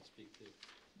what I can speak to.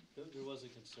 There was a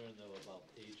concern, though, about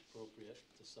age appropriate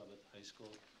to sub at the high school.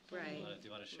 Right. Do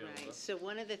you want to share a little Right. bit? So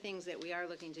one of the things that we are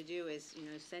looking to do is,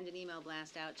 send an email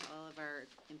blast out to all of our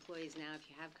employees now. If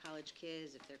you have college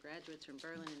kids, if they're graduates from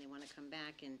Berlin and they want to come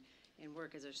back and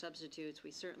work as our substitutes,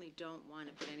 we certainly don't want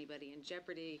to put anybody in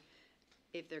jeopardy.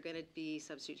 If they're going to be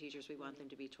substitute teachers, we want them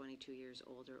to be 22 years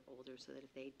old or older, so that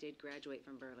if they did graduate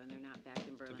from Berlin, they're not back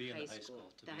in Berlin be in high the high school.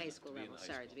 school, to The be high in the- school to be in level, the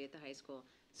high sorry, to school. be at the high school.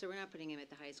 So we're not putting them at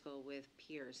the high school with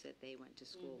peers that they went to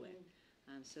school with.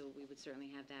 So we would certainly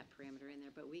have that parameter in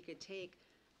there. But we could take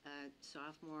a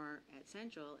sophomore at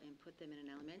Central and put them in an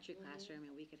elementary classroom,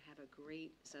 and we could have a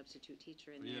great substitute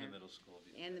teacher in Or there. even the middle school.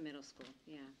 And the middle school,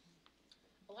 yeah.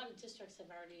 A lot of districts have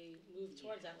already moved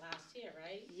towards that last year,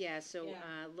 right? Yeah, so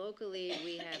Yeah. locally,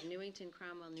 we have Newington,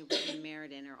 Cromwell, New Britain,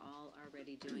 Meriden are all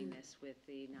already doing this with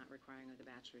the not requiring of the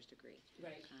bachelor's degree.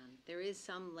 Right. There is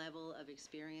some level of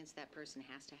experience that person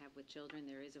has to have with children.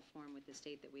 There is a form with the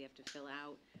state that we have to fill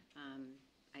out.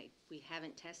 We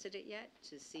haven't tested it yet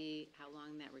to see how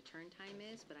long that return time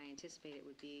is, but I anticipate it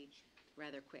would be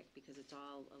rather quick because it's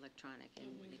all electronic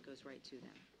and it goes right to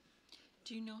them.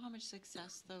 Do you know how much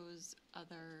success those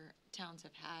other towns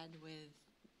have had with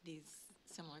these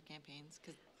similar campaigns?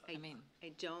 Because, I mean. I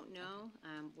don't know.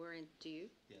 Do you?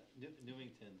 Yeah,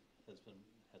 Newington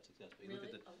had success. But you look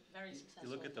Really? at the, Very successful. you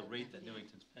look at the with rate that, that yeah.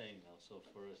 Newington's paying now. So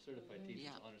for a certified teacher,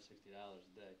 Yeah. it's $160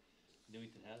 a day.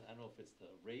 Newington has, I don't know if it's the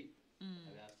rate.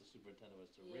 I've asked the superintendent whether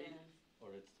it's the rate Yeah.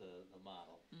 or it's the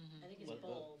model. I think it's But-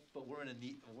 both. But we're in a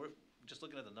neat, we're just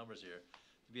looking at the numbers here.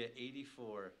 To be at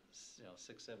 84,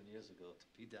 6-7 years ago, to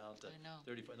be down to I know.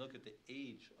 35. Look at the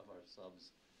age of our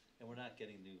subs, and we're not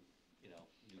getting new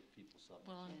people subbing.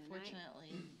 Well,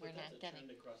 unfortunately, we're not getting. But that's a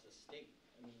trend across the state.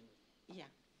 I mean, Yeah,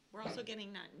 we're also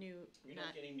getting not new. you're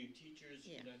not getting new teachers,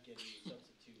 Yeah. you're not getting new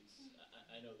substitutes.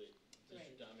 I know that Right.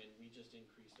 District, I mean, we just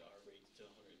increased our rates to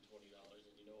 $120,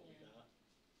 and you know what we got?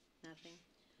 Nothing?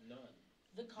 None.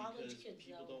 The college because kids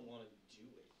people though. don't wanna do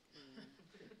it.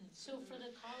 So for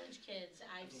the college kids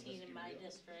I've seen in my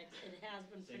district, it has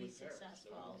been Same pretty with Paris.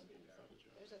 successful.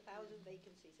 There's 1,000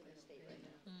 vacancies in the state right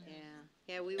now.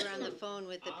 Yeah, we were on the phone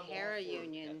with the I'm all para for it.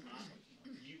 union.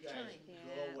 You guys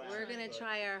Yeah, go we're after gonna it.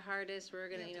 try our hardest, we're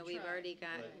gonna, We have to we've try. already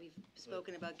got, But- we've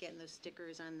spoken about getting those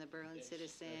stickers on the Berlin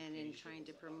Citizen and trying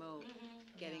to promote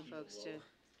getting folks to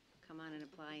come on and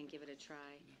apply and give it a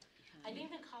try. I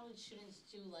think the college students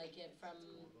do like it from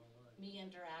me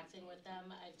interacting with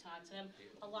them. I've talked to them.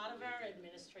 A lot of our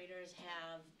administrators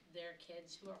have their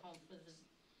kids who are home for the,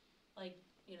 like,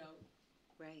 you know,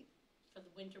 Right, for the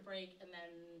winter break and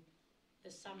then the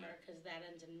summer, cause that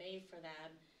ends in May for them.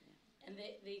 And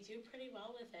they do pretty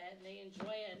well with it and they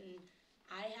enjoy it and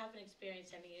I haven't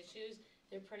experienced any issues.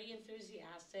 They're pretty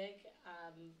enthusiastic.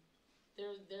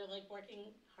 They're like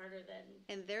working harder than.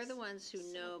 and they're the ones who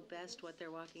know best what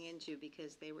they're walking into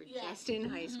because they were Yeah. just in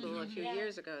high school a few Yeah.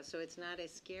 years ago, so it's not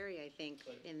as scary, I think,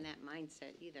 But- in that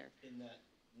mindset either. In that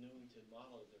Newington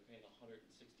model, they're paying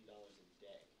 $160 a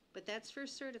day. But that's for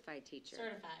certified teacher.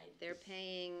 Certified. They're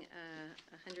paying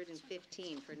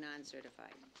 $115 for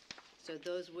non-certified. So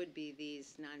those would be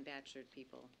these non-bachelored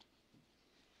people.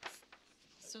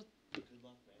 So, Good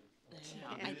luck,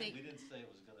 man. I think, We didn't say it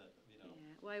was gonna, you know,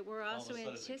 Yeah. Well, we're all of a also sudden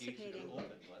the gates are anticipating gonna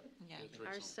open, but. yeah.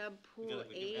 our we sub-pool have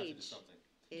to do age something.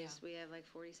 is, we have like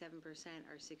 47%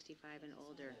 are 65 and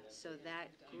older. So that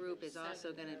group is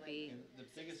also gonna be, And the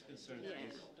biggest concern Yeah.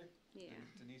 is, yeah.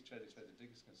 Denise tried to explain, the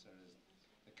biggest concern is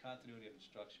the continuity of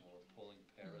instruction when we're pulling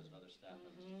paras and other staff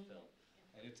members to fill.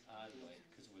 And it's ongoing,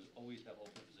 because we always have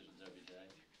open positions every day.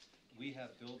 We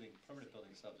have permanent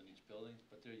building subs in each building,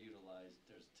 but they're utilized,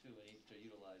 there's 2 in each, they're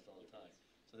utilized all the time.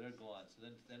 So they're gone, so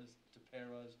then it's to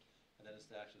paras, and then it's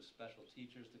the actual special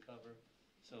teachers to cover.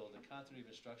 So the continuity of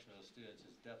instruction of those students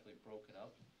is definitely broken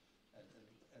up,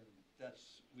 and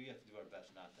that's, we have to do our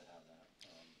best not to have that,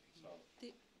 so.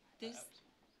 This,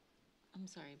 I'm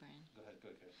sorry, Brian. Go ahead,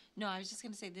 Karen. No, I was just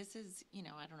gonna say, this is,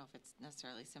 I don't know if it's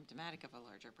necessarily symptomatic of a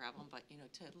larger problem, but,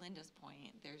 to Linda's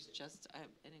point, there's just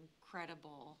an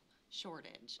incredible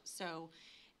shortage. So,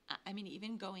 I mean,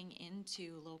 even going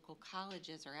into local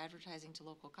colleges or advertising to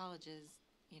local colleges,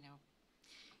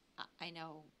 I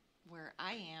know where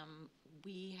I am,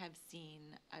 we have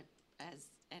seen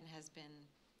and has been,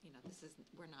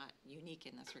 we're not unique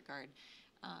in this regard,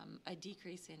 a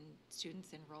decrease in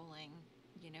students enrolling,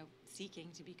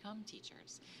 seeking to become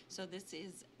teachers. So this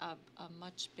is a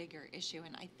much bigger issue,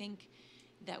 and I think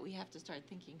that we have to start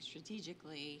thinking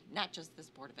strategically, not just this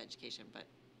Board of Education, but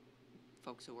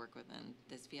folks who work within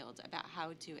this field, about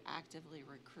how to actively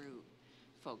recruit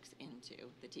folks into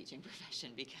the teaching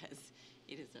profession, because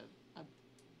it is a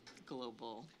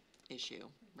global issue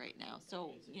right now.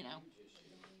 So,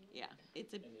 yeah,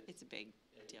 it's a big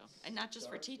deal, and not just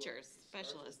for teachers,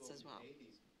 specialists as well.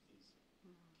 These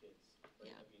kids, right?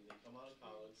 Yeah. I mean, they come out of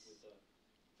college with a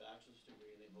bachelor's degree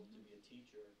and they hope to be a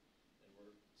teacher, and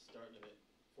we're starting them at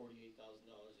 $48,000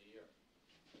 a year.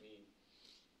 I mean,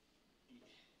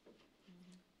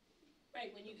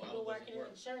 Right, when you can go work in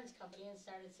an insurance company and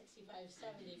start at 65,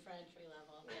 70 for entry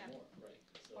level. or more, right?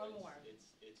 So Or it's- more.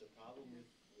 It's a problem with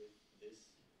this,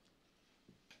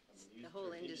 I mean, use The whole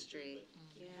term industry,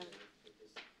 but, yeah. with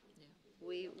this-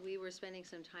 We were spending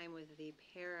some time with the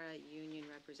para-union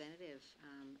representative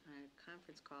on a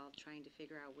conference call, trying to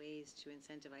figure out ways to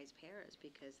incentivize paras,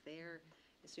 because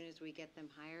as soon as we get them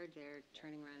hired, they're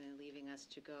turning around and leaving us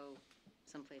to go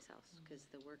someplace else, because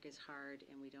the work is hard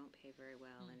and we don't pay very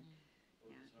well, and,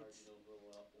 Work yeah, is hard, it's, you don't grow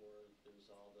up, or there's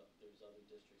other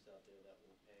districts out there that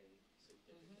will pay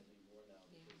significantly more now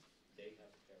because they have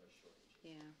a para shortage.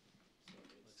 yeah. So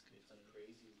it's a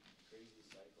crazy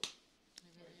cycle. It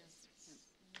really is.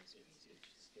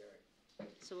 It's scary.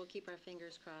 So we'll keep our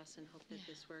fingers crossed and hope that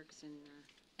this works, and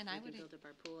And we I can would- build up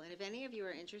our pool. And if any of you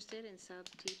are interested in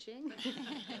sub-teaching,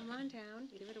 come on down,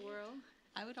 give it a whirl.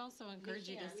 I would also encourage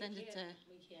you to send it to.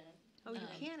 We can't. Oh, you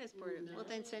can as part of, well,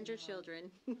 then send your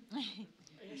children.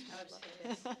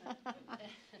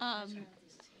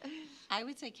 I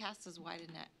would say cast as wide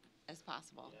a net as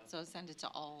possible. So send it to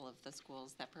all of the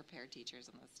schools that prepare teachers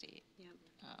in the state. Yep.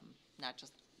 Not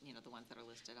just, the ones that are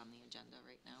listed on the agenda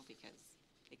right now, because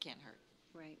it can't hurt.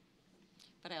 Right.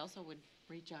 But I also would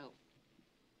reach out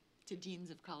to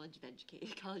deans of colleges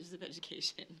of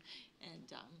education,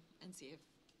 and see if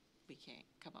we can't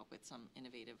come up with some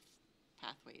innovative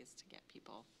pathways to get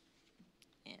people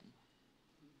in.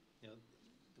 The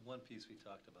one piece we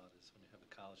talked about is when you have a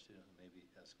college student who maybe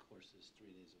has courses 3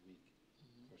 days a week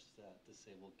versus that, to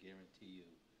say we'll guarantee you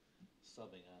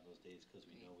subbing on those days because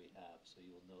we know we have, so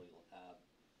you'll know you'll have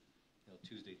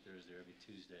Tuesday, Thursday, or every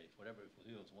Tuesday, whatever, if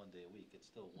it's 1 day a week, it's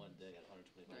still 1 day at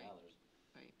 $125.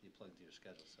 Right. You plug into your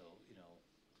schedule, so, we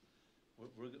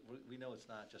know it's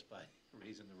not just by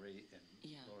raising the rate and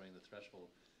Yeah. lowering the threshold.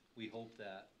 We hope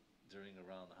that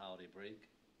around the holiday break,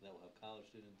 that we'll have college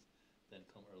students, then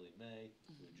come early May,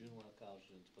 through June we'll have college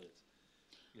students, but it's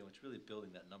really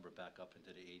building that number back up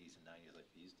into the 80s and 90s like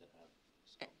we used to have.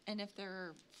 So. And if there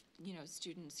are,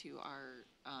 students who are,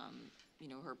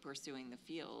 who are pursuing the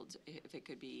field, if it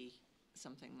could be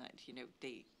something that,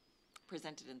 they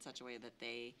presented in such a way that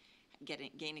they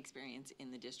gain experience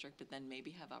in the district, but then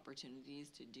maybe have opportunities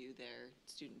to do their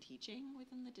student teaching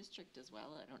within the district as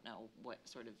well. I don't know what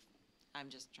sort of, I'm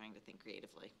just trying to think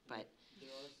creatively, but. There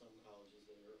are some colleges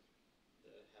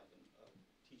that have a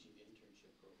teaching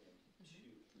internship program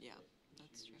too. Yeah, That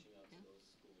that's should be true. reaching out to Yeah. those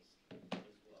schools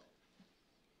as well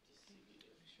to see if.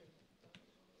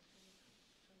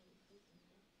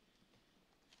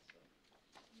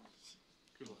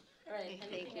 Good luck. All right,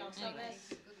 Thank anything you. else on Anyway.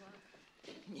 this?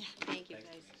 Yeah. Thank you,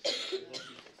 Thanks, guys.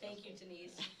 Thank you,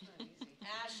 Denise.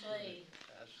 Ashley,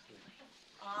 Ashley.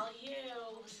 all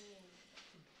you.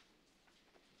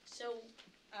 So,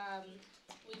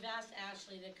 we've asked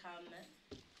Ashley to come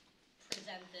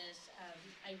present this.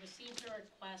 I received a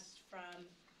request from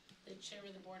the chair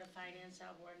of the Board of Finance,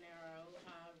 Al Bornero,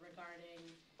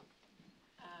 regarding,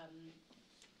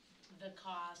 the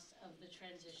cost of the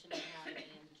transition academy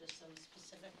and just some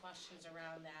specific questions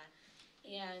around that.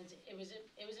 And it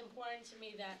was important to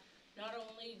me that not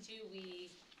only do we,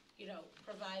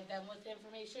 provide them with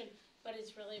information, but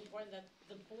it's really important that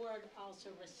the board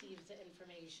also receives the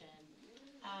information.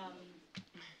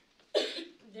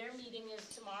 Their meeting is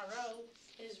tomorrow.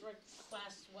 His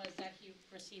request was that he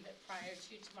receive it prior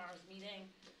to tomorrow's meeting.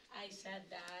 I said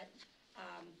that,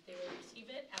 they would receive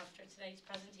it after tonight's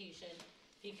presentation,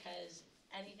 because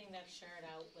anything that's shared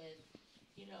out with,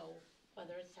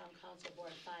 whether it's town council, board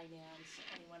of finance,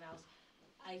 anyone else,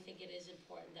 I think it is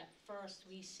important that first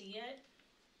we see it,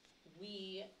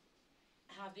 we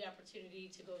have the opportunity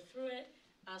to go through it,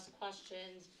 ask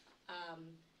questions,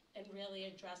 and really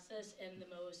address this in the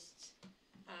most,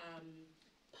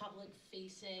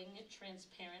 public-facing,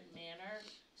 transparent manner.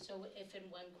 So if and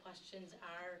when questions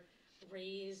are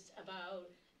raised about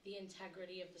the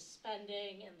integrity of the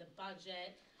spending and the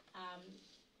budget,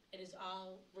 it is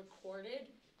all recorded.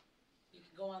 You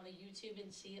can go on the YouTube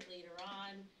and see it later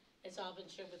on. It's all been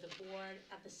shared with the board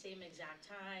at the same exact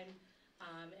time,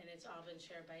 and it's all been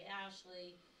shared by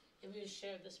Ashley. It was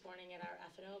shared this morning at our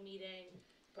F&O meeting.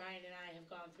 Brian and I have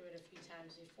gone through it a few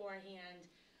times beforehand,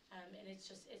 and it's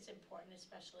important,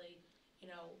 especially,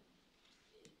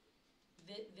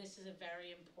 this is a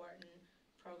very important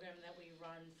program that we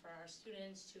run for our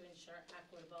students to ensure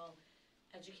equitable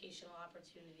educational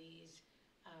opportunities,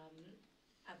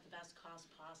 at the best cost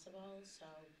possible, so.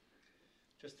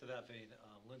 Just to that vein,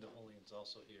 Linda Holian's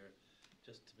also here,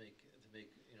 just to make,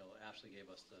 Ashley gave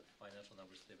us the financial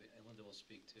numbers today, and Linda will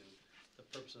speak to the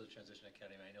purpose of the Transition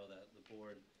Academy. I know that the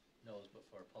board knows, but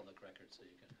for a public record, so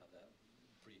you can have that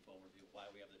brief overview of why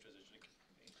we have the Transition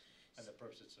Academy and the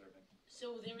purpose it's serving.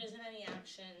 So there isn't any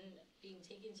action being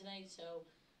taken tonight, so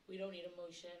we don't need a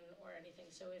motion or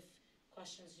anything. So if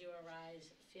questions do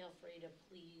arise, feel free to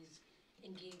please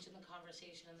engage in the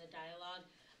conversation and the dialogue.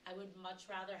 I would much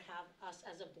rather have us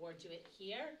as a board do it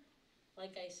here,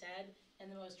 like I said, in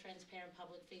the most transparent,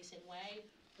 public-facing way,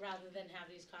 rather than have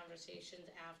these conversations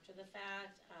after the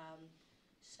fact.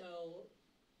 So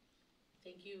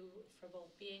thank you for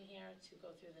both being here to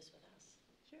go through this with us.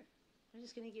 Sure. I'm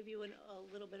just going to give you a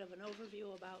little bit of an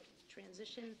overview about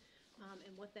transition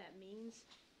and what that means.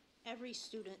 Every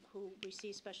student who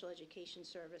receives special education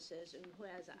services and who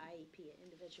has an IEP, an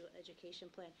individual education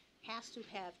plan, has to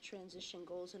have transition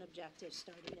goals and objectives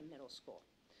starting in middle school.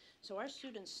 So our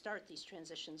students start these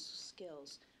transition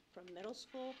skills from middle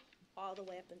school all the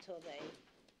way up until they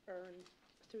earn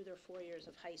through their 4 years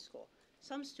of high school.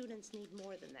 Some students need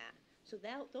more than that. So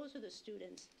those are the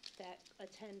students that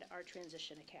attend our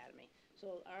Transition Academy.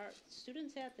 So our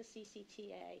students at the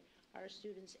CCTA are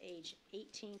students age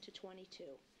 18 to 22.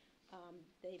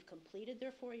 They've completed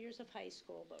their 4 years of high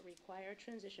school, but require a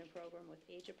transition program with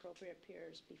age-appropriate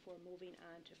peers before moving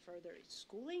on to further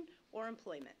schooling or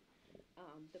employment.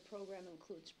 The program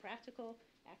includes practical,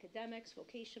 academics,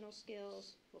 vocational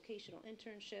skills, vocational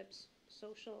internships,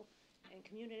 social and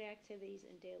community activities,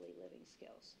 and daily living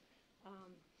skills.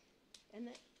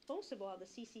 Most of all, the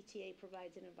CCTA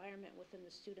provides an environment within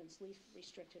the student's least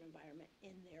restricted environment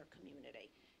in their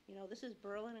community. This is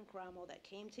Berlin and Cromwell that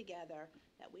came together,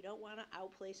 that we don't want to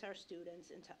outplace our students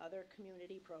into other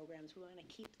community programs. We want to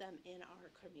keep them in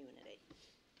our community.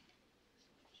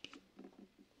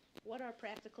 what are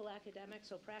practical academics?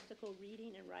 So practical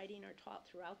reading and writing are taught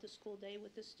throughout the school day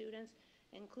with the students.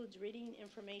 Includes reading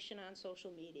information on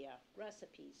social media,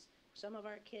 recipes. Some of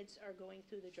our kids are going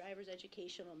through the driver's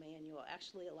educational manual.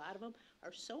 Actually, a lot of them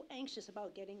are so anxious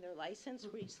about getting their license.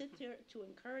 We sit there to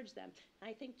encourage them. And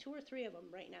I think 2 or 3 of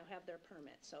them right now have their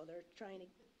permit. So they're trying to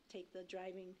take the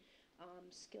driving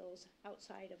skills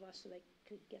outside of us so they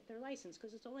could get their license,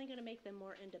 because it's only going to make them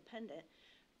more independent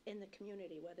in the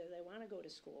community, whether they want to go to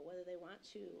school, whether they want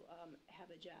to have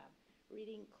a job.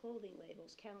 Reading clothing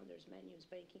labels, calendars, menus,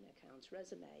 banking accounts,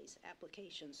 resumes,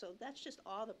 applications. So that's just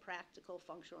all the practical,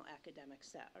 functional academics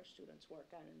that our students work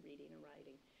on in reading and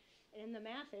writing. And in the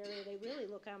math area, they really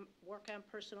work on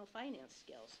personal finance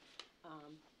skills.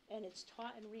 And it's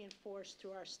taught and reinforced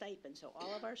through our stipend. So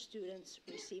all of our students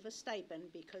receive a stipend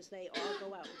because they all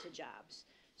go out into jobs.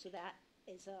 So that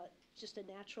is just a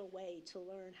natural way to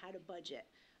learn how to budget.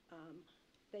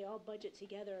 They all budget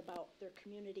together about their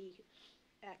community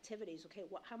activities. Okay,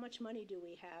 how much money do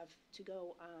we have to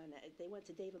go on? They went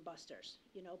to Dave & Buster's,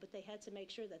 but they had to make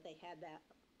sure that they had that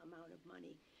amount of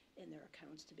money in their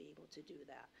accounts to be able to do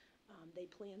that. They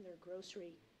plan their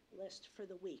grocery list for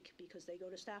the week because they go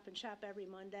to Stop and Shop every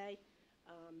Monday,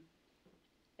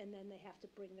 and then they have to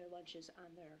bring their lunches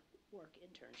on their work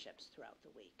internships throughout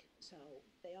the week. So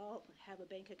they all have a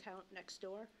bank account next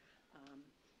door,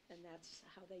 and that's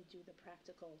how they do the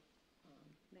practical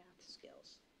math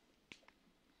skills.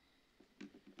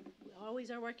 We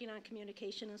always are working on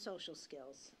communication and social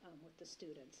skills with the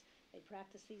students. They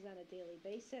practice these on a daily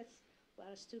basis. A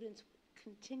lot of students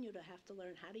continue to have to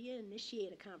learn, how do you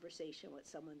initiate a conversation with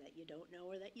someone that you don't know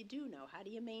or that you do know? How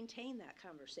do you maintain that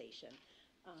conversation?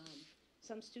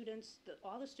 Some students,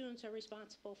 all the students are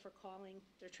responsible for calling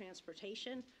their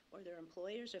transportation or their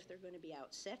employers if they're going to be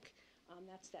out sick.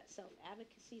 That's that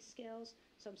self-advocacy skills.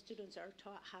 Some students are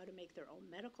taught how to make their own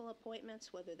medical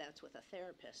appointments, whether that's with a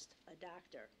therapist, a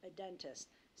doctor, a dentist.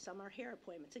 Some are hair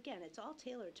appointments. Again, it's all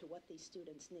tailored to what these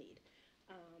students need.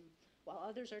 While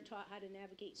others are taught how to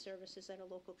navigate services at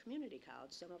a local community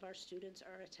college. Some of our students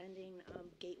are attending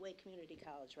Gateway Community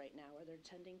College right now, or they're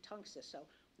attending Tunxus. So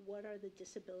what are the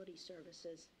disability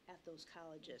services at those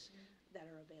colleges that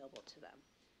are available to them?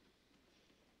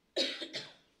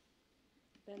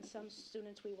 Then some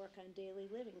students, we work on daily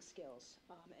living skills,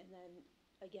 and then,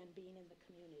 again, being in the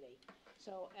community.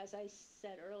 So as I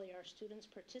said earlier, our students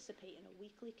participate in a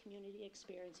weekly community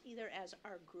experience, either as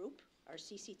our group, our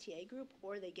CCTA group,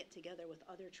 or they get together with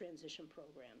other transition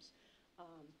programs.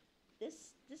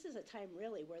 This is a time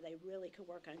really where they really could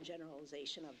work on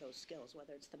generalization of those skills,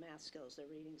 whether it's the math skills, the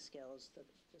reading skills,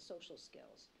 the social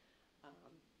skills.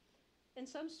 And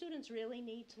some students really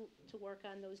need to work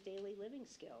on those daily living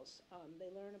skills. They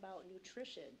learn about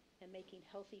nutrition and making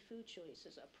healthy food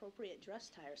choices, appropriate dress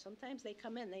attire. Sometimes they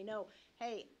come in, they know,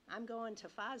 hey, I'm going to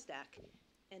FOSDEC,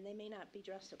 and they may not be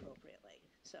dressed appropriately.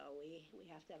 So we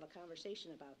have to have a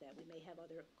conversation about that. We may have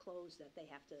other clothes that they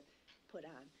have to put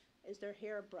on. Is their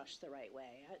hair brushed the right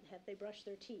way? Have they brushed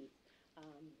their teeth?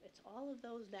 It's all of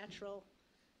those natural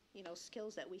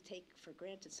skills that we take for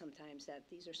granted sometimes, that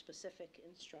these are specific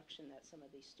instruction that some of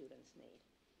these students need.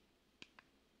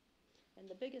 And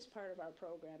the biggest part of our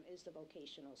program is the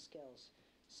vocational skills.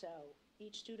 So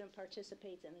each student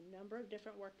participates in a number of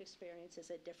different work experiences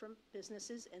at different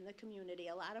businesses in the community.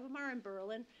 A lot of them are in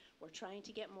Berlin. We're trying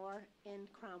to get more in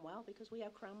Cromwell because we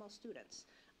have Cromwell students.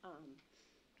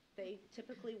 They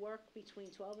typically work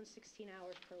between 12 and 16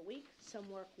 hours per week. Some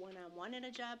work one-on-one in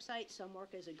a job site. Some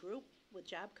work as a group with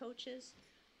job coaches.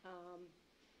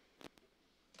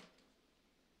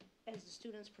 As the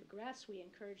students progress, we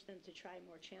encourage them to try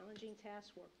more challenging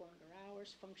tasks, work longer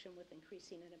hours, function with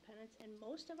increasing independence. And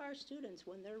most of our students,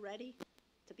 when they're ready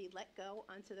to be let go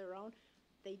onto their own,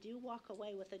 they do walk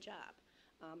away with a job.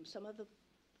 Some of the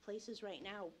places right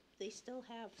now, they still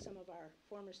have some of our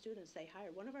former students they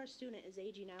hired. One of our students is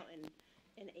aging out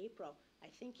in April. I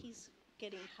think he's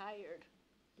getting hired.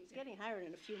 He's getting hired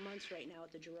in a few months right now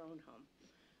at the Jerome home.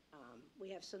 We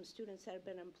have some students that have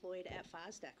been employed at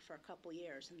FOSDEC for a couple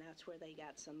years, and that's where they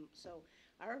got some. So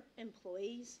our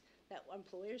employers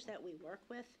that we work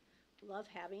with love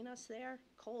having us there.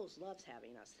 Kohl's loves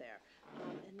having us there.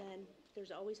 And then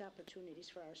there's always opportunities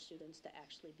for our students to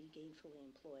actually be gainfully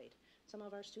employed. Some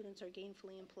of our students are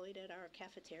gainfully employed at our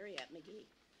cafeteria at McGee,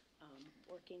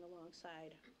 working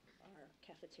alongside our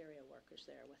cafeteria workers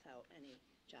there without any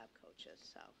job coaches.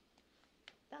 So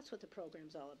that's what the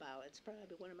program's all about. It's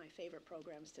probably one of my favorite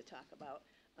programs to talk about.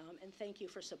 And thank you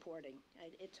for supporting.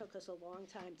 It took us a long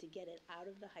time to get it out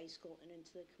of the high school and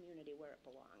into the community where it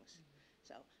belongs.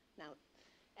 So now,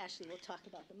 Ashley will talk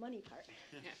about the money part.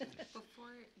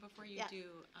 Before you Yeah.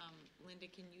 do, Linda,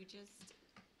 can you just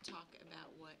talk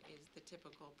about what is the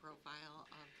typical profile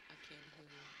of a kid who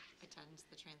attends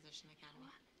the Transition Academy?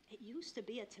 It used to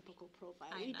be a typical profile.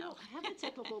 I We know. don't have a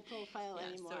typical profile Yeah,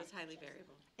 anymore. so it's highly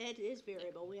variable. It is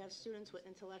variable. We have students with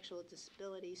intellectual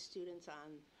disabilities, students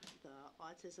on the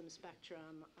autism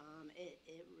spectrum.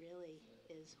 It really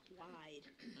is wide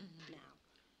now.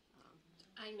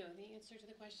 I know the answer to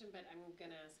the question, but I'm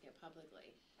gonna ask it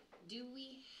publicly. Do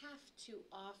we have to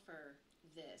offer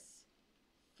this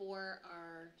for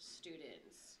our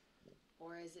students?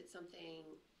 Or is it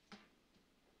something,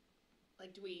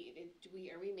 like, are we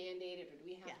mandated, or do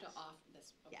we have to Yes. offer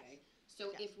this? Yes. Okay.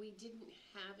 So Yes. if we didn't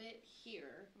have it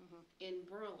here in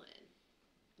Berlin,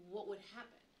 what would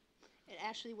happen? It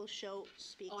actually will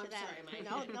speak Oh, to I'm that. sorry,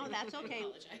 No, that's okay. I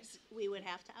apologize. We would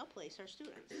have to outplace our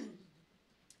students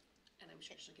And I'm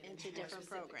sure she'll get into more specifics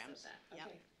different of programs. that. Yep.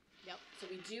 Okay. Yep. So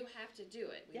we do have to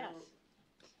do it. We Yes. don't.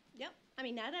 Yep. I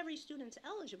mean, not every student's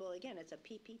eligible. Again, it's a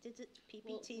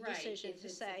PPT right, decision if to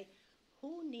it's say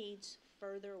who needs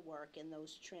further work in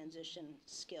those transition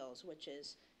skills, which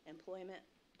is employment,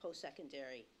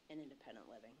 post-secondary, and independent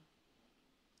living.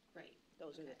 Right.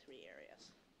 Those are the three areas.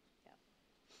 Yep.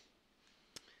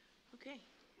 Okay,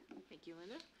 thank you,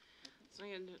 Linda. So I'm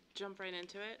going to jump right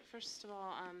into it. First of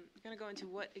all, I'm going to go into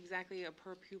what exactly a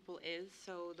per pupil is.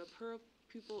 So the per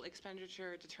pupil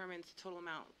expenditure determines the total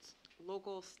amount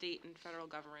local, state, and federal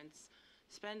governments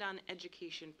spend on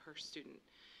education per student.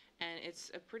 And it's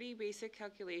a pretty basic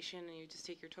calculation, and you just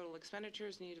take your total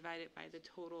expenditures and you divide it by the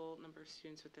total number of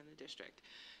students within the district.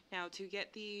 Now, to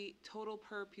get the total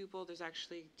per pupil, there's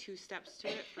actually two steps to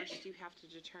it. First, you have to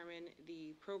determine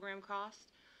the program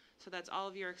cost. So that's all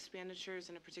of your expenditures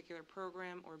in a particular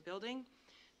program or building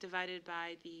divided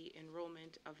by the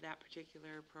enrollment of that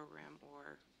particular program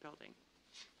or building.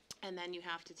 And then you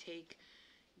have to take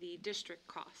the district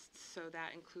costs. So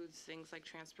that includes things like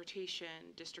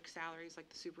transportation, district salaries like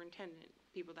the superintendent,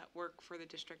 people that work for the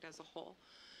district as a whole.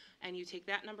 And you take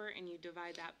that number and you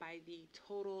divide that by the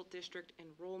total district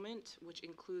enrollment, which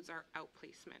includes our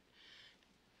outplacement.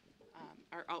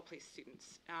 Our outplaced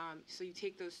students. So you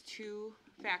take those two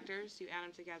factors, you add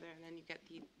them together, and then you get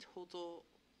the total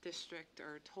district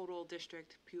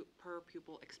per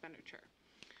pupil expenditure.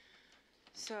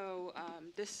 So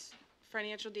this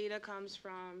financial data comes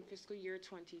from fiscal year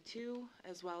 22,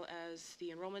 as well as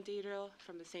the enrollment data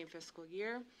from the same fiscal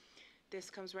year. This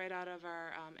comes right out of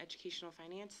our educational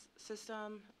finance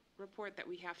system report that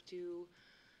we have to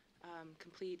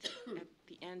complete at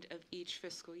the end of each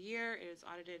fiscal year. It is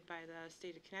audited by the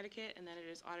state of Connecticut, and then it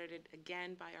is audited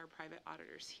again by our private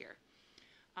auditors here.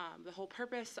 The whole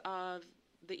purpose of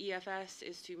the EFS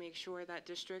is to make sure that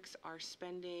districts are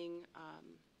spending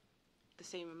the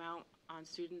same amount on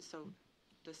students, so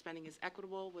the spending is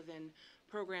equitable within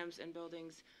programs and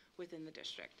buildings within the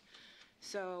district.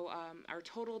 So our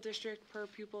total district per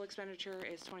pupil expenditure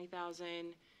is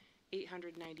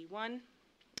 $20,891.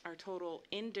 Our total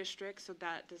in district, so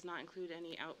that does not include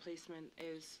any outplacement,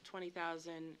 is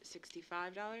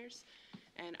 $20,065,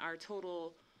 and our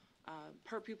total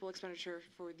per pupil expenditure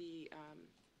for the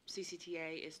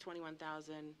CCTA is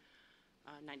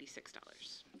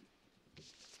 $21,096.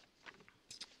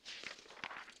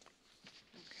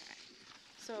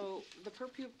 So the per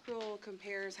pupil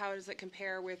compares, how does it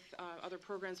compare with other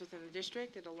programs within the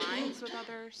district? It aligns with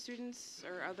other students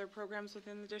or other programs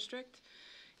within the district,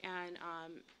 and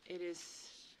it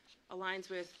aligns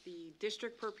with the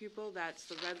district per pupil. That's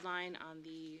the red line on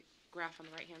the graph on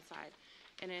the right-hand side,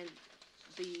 and then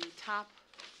the top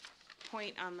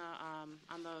point on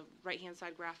the right-hand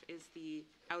side graph is the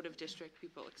out-of-district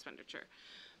pupil expenditure.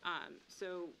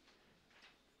 So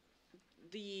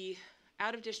the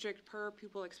out-of-district per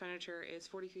pupil expenditure is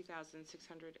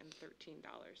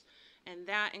 $43,613, and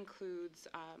that includes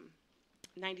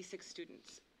 96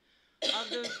 students.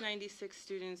 Of those 96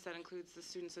 students, that includes the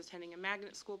students attending a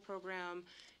magnet school program,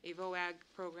 a VOAG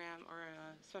program, or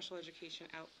a special education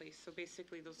outplace. So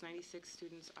basically, those 96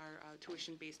 students are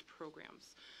tuition-based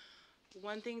programs.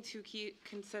 One thing to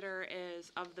consider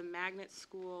is of the magnet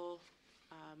school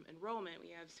enrollment, we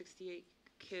have 68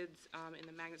 kids in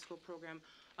the magnet school program.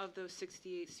 Of those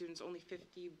 68 students, only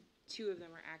 52 of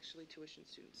them are actually tuition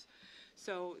students.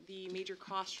 So the major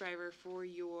cost driver for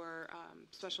your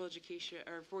special education,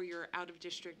 or for your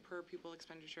out-of-district per pupil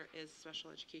expenditure, is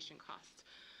special education costs.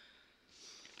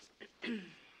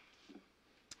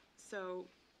 So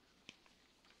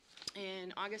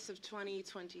in August of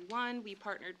 2021, we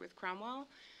partnered with Cromwell,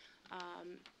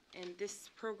 and this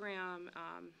program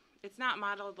it's not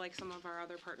modeled like some of our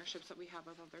other partnerships that we have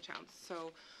with other towns.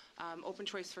 So Open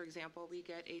Choice, for example, we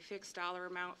get a fixed dollar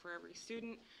amount for every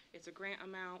student. It's a grant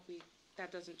amount.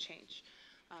 That doesn't change.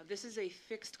 This is a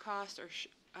fixed cost or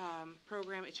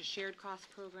program. It's a shared cost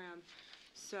program.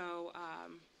 So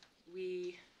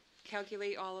we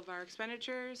calculate all of our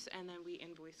expenditures, and then we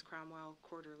invoice Cromwell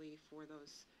quarterly for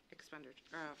those expenses.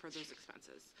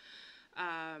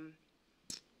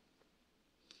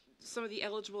 Some of the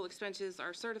eligible expenses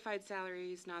are certified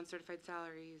salaries, non-certified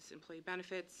salaries, employee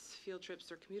benefits, field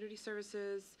trips or community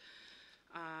services,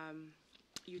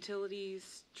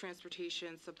 utilities,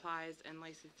 transportation, supplies, and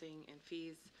licensing and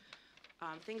fees.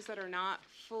 Things that are not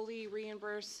fully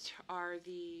reimbursed are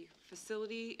the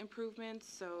facility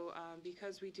improvements. So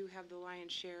because we do have the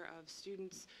lion's share of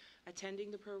students attending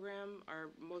the program,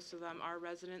 or most of them are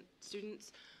resident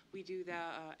students, we do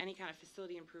any kind of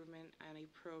facility improvement on a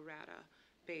pro rata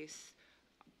based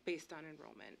on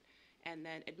enrollment. And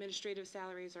then administrative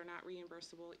salaries are not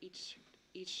reimbursable. Each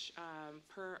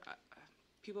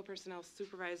pupil personnel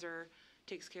supervisor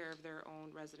takes care of their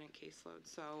own resident caseload.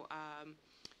 So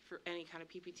for any kind of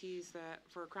PPTs that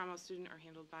for a Cromwell student are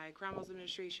handled by Cromwell's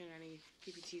administration, any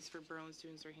PPTs for Berlin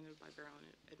students are handled by Berlin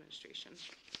administration.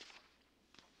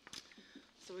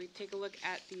 So we take a look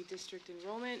at the district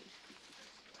enrollment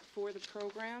for the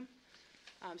program.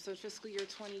 So in fiscal year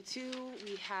 22,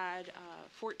 we had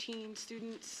 14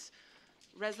 students,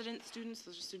 resident students,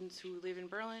 those are students who live in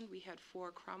Berlin. We had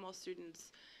 4 Cromwell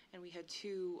students, and we had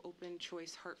 2 Open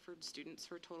Choice Hartford students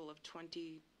for a total of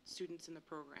 20 students in the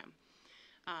program.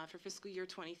 For fiscal year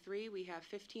 23, we have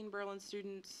 15 Berlin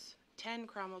students, 10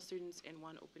 Cromwell students, and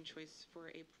 1 Open Choice for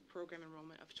a program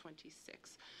enrollment of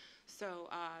 26. So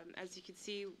as you can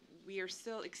see, we are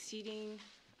still exceeding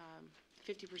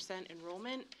 50%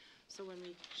 enrollment. So when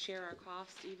we share our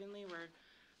costs evenly,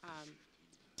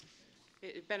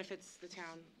 it benefits the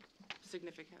town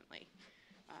significantly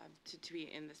to be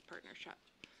in this partnership.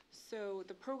 So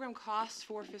the program costs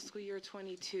for fiscal year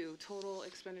 22, total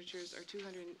expenditures are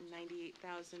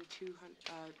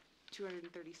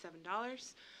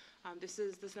 $298,237.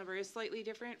 This number is slightly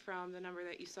different from the number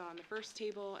that you saw on the first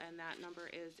table, and that number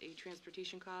is a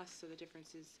transportation cost, so the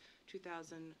difference is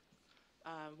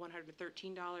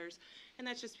 $2,113, and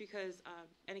that's just because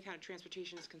any kind of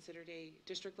transportation is considered a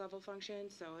district level function,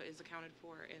 so it is accounted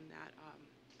for in that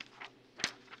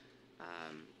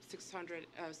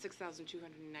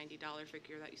 $6,290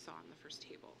 figure that you saw on the first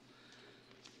table.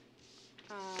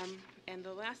 And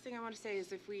the last thing I want to say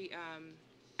is if we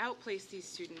outplace these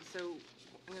students, so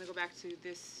I'm going to go back to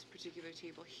this particular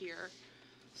table here.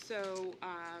 So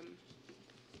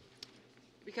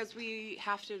because we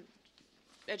have to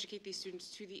educate these students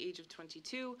to the age of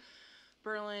 22,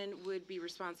 Berlin would be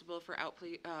responsible for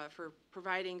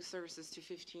providing services to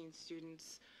 15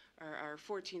 students, or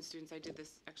 14 students. I did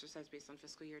this exercise based on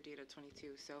fiscal year data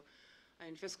 22. So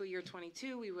in fiscal year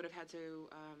 22, we would have had to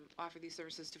offer these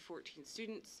services to 14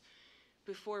 students.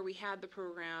 Before we had the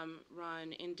program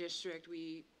run in district,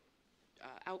 we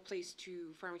outplaced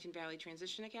to Farmington Valley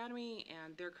Transition Academy,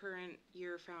 and their current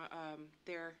year,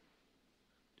 their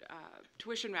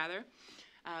tuition rather,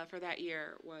 for that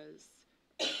year was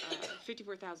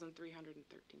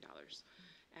 $54,313.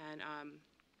 And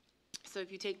so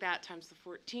if you take that times the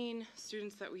 14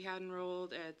 students that we had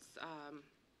enrolled, it's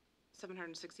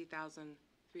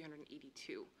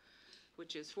 $760,382,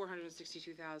 which is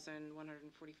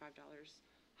 $462,145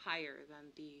 higher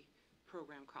than the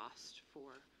program cost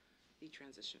for the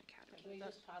Transition Academy. Can we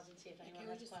just pause and see if anyone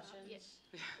has questions?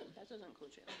 That doesn't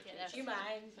include Do transportation. you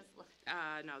mind?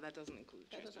 No, that doesn't include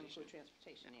That doesn't transportation. include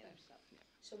transportation either, so.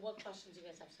 So what questions do you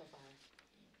guys have so far?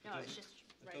 No, it's just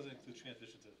It doesn't include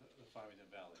transition to the Farmington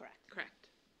Valley. Correct. Correct.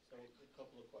 So a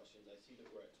couple of questions. I see that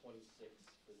we're at 26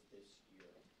 for this year.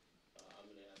 I'm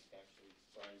going to ask actually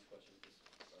Brian's question,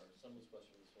 or someone's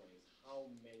question this morning is how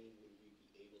many would we be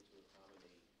able to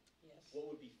accommodate? Yes. What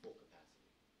would be full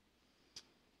capacity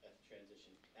at the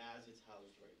transition as it's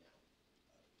housed right now?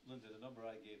 Linda, the number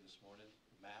I gave this morning,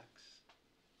 max,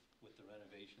 with the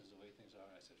renovations, the way things are,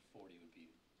 I said 40 would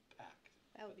be packed.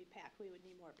 That would be packed. We would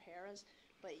need more paras.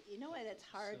 But you know why that's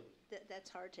hard?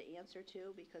 That's hard to answer too,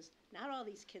 because not all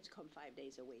these kids come 5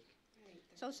 days a week.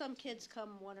 So some kids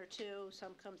come 1 or 2,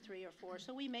 some come 3 or 4.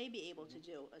 So we may be able to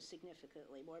do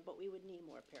significantly more, but we would need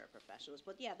more paraprofessionals.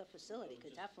 But yeah, the facility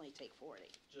could definitely take 40.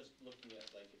 Just looking at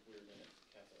like if we were going to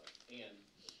cap it up, and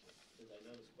because I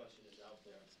know this question is out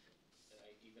there, and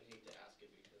I even hate to ask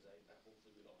it because I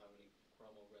hopefully we don't have any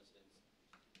Cromwell residents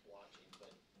watching,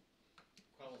 but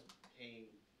Cromwell's paying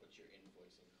what you're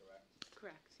invoicing, correct?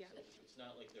 Correct, yeah. So it's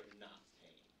not like they're not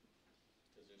paying,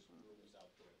 because there's rumors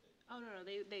out there that. Oh, no,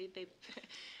 they,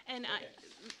 and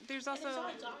there's And it's also.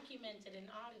 all documented and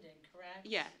audited, correct?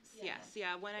 Yes, Yeah. yes,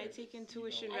 yeah. When I take in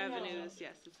tuition I know. revenues,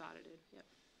 yes, it's audited. Yep.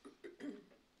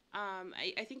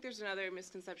 I think there's another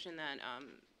misconception that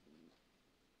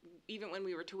even when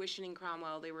we were tuitioning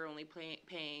Cromwell, they were only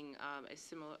paying a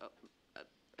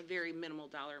very minimal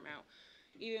dollar amount.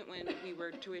 Even when we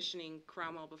were tuitioning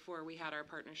Cromwell before we had our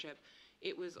partnership,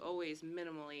 it was always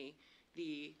minimally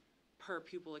the per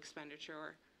pupil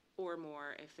expenditure or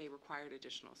more if they required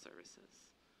additional services.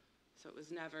 So it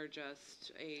was never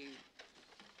just a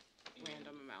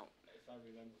random amount. If I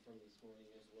remember from this morning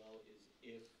as well, is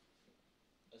if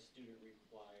a student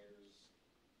requires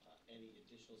any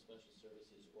additional special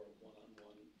services or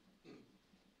one-on-one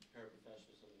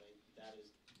paraprofessional, something like that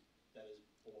is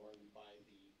borne by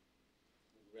the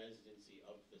residency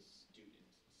of the student.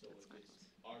 So if it's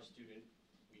our student,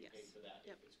 we pay for that.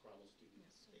 If it's Cromwell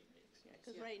students, they pay for that.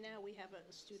 Because right now, we have a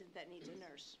student that needs a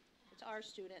nurse. It's our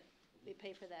student, we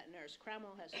pay for that nurse.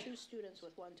 Cromwell has 2 students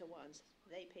with one-to-ones,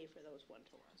 they pay for those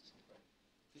one-to-ones.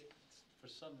 For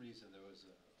some reason, there was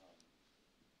a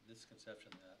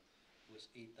misconception that it was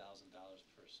 $8,000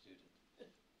 per student. The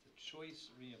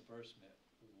choice reimbursement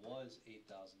was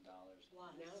 $8,000.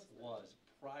 Was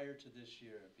prior to this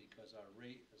year, because our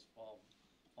rate has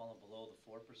fallen below the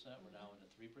 4%, we're now in the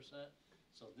 3%.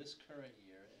 So this current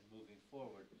year and moving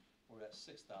forward, we're at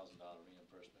 $6,000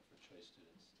 reimbursement for choice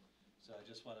students. So I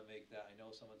just want to make that, I know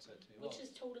someone said to me, well. Which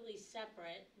is totally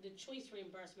separate. The choice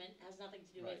reimbursement has nothing to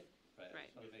do with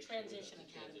Transition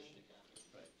Academy.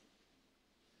 Right.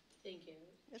 Thank you.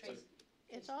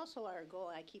 It's also our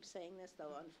goal, I keep saying this,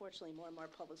 though, unfortunately, more and more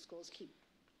public schools keep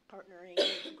partnering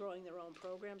and growing their own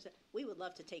programs. We would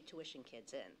love to take tuition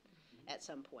kids in at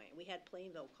some point. We had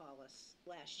Plainville call us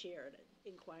last year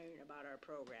inquiring about our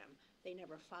program. They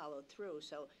never followed through,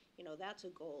 so, that's a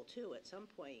goal too. At some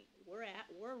point, we're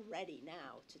ready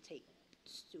now to take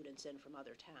students in from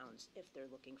other towns if they're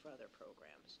looking for other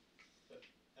programs. But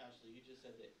Ashley, you just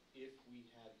said that if we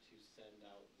had to send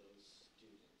out those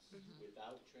students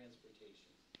without transportation,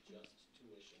 just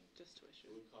tuition. It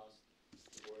would cost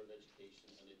the Board of Education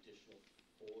an additional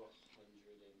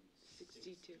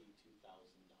 $462,000.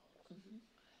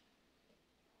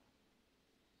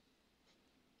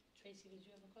 Tracy, did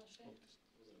you have a question? I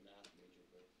was a math major,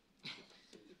 but.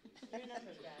 You're a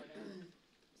numbers guy, though.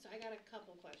 So I got a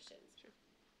couple questions.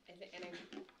 And I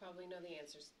probably know the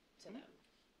answers to them.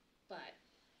 But,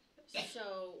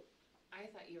 so, I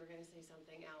thought you were gonna say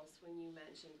something else when you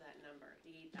mentioned that number,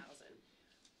 the 8,000.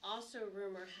 Also,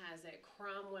 rumor has it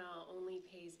Cromwell only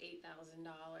pays $8,000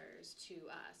 to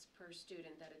us per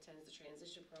student that attends the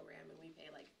transition program, and we pay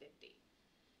like 50.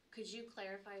 Could you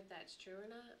clarify if that's true or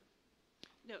not?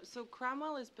 No, so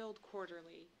Cromwell is billed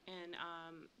quarterly, and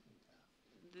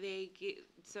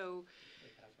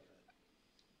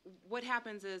what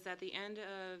happens is at the end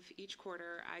of each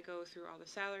quarter, I go through all the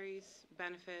salaries,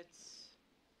 benefits,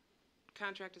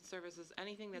 contracted services,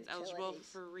 anything that's eligible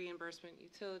for reimbursement,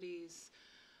 utilities,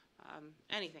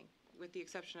 anything, with the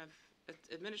exception of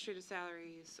administrative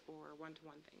salaries or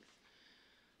one-to-one things.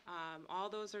 All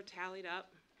those are tallied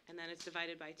up, and then it's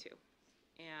divided by 2.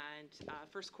 And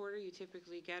first quarter, you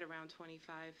typically get around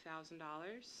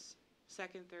 $25,000.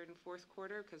 Second, third, and fourth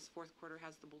quarter, because fourth quarter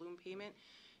has the balloon payment,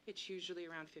 it's usually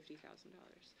around $50,000.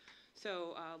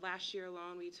 So last year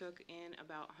alone, we took in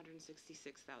about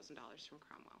 $166,000 from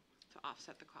Cromwell to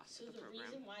offset the cost of the program. So the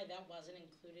reason why that wasn't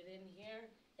included in here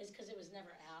is because it was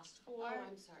never asked for. Oh,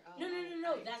 I'm sorry.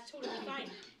 No, that's totally fine,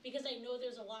 because I know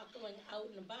there's a lot going out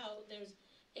and about.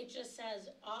 It just says,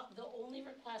 the only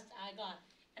request I got,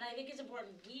 and I think it's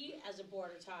important, we as a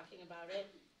board are talking about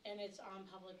it, and it's on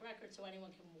public record so anyone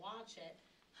can watch it.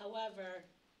 However,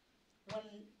 when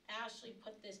Ashley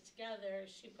put this together,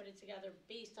 she put it together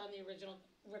based on the original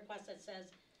request that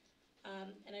says,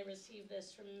 and I received this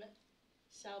from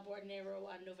Sal Bordenero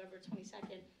on November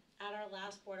 22nd. At our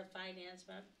last Board of Finance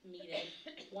meeting,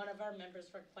 one of our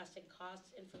members requested cost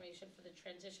information for the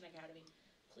Transition Academy.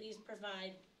 Please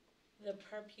provide the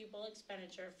per pupil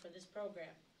expenditure for this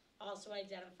program. Also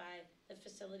identify the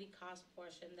facility cost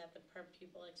portion that the per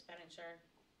pupil expenditure,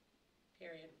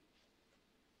 period.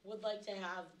 Would like to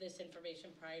have this information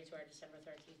prior to our December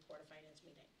 13th Board of Finance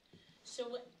meeting.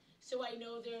 So I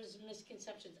know there's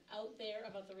misconceptions out there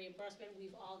about the reimbursement.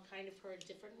 We've all kind of heard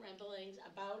different ramblings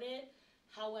about it.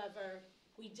 However,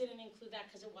 we didn't include that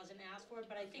because it wasn't asked for,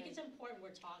 but I think it's important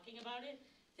we're talking about it.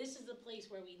 This is the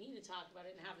place where we need to talk about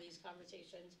it and have these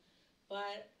conversations.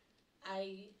 But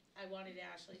I wanted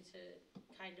Ashley to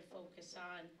kind of focus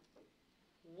on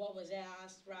what was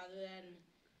asked rather than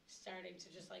starting to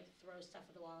just like throw stuff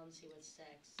at the wall and see what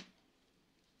sticks.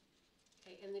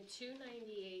 Okay, and the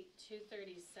 298,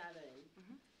 237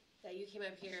 that you came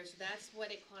up here, so that's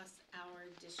what it costs our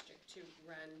district to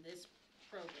run this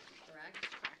program, correct?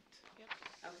 Correct.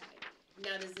 Yep. Okay.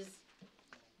 Now, does this,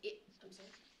 I'm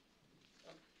sorry?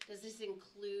 Oh, does this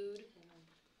include?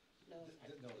 No.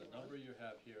 No, the number you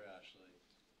have here, Ashley,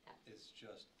 is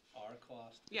just our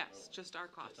cost. Yes, just our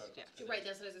cost, Just our yes. cost. Right,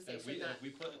 that's what I was gonna say, so not. If we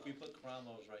put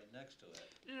Cromwell's right next to it,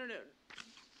 No.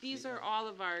 These are all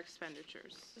of our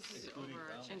expenditures. including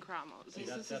Cromwell. And Cromwell's. See,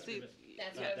 This is that's the,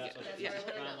 That's yeah, what I was, that's what that's it what I is, wanna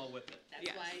know. Cromwell with it. That's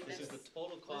Yes. why, This is that's, the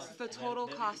total cost. is the and total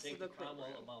then cost you of take the Cromwell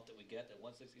program. amount that we get at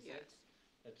 166. Yes.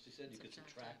 That she said you could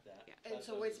subtract that. Yeah. and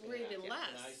so it's even Can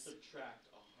I less. subtract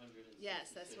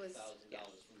Yes, that's what's-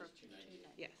 $166,000 from this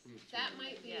 298? Yes. That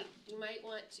might be, Yeah. you might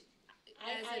want to.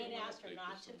 I as had in- asked her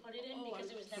not to put it in Oh, because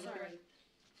I'm it was never, sorry.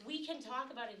 we can talk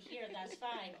about it here, that's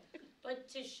fine. But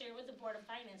to share with the Board of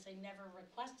Finance, they never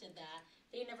requested that,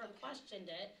 they never questioned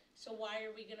it, so why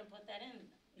are we gonna put that in?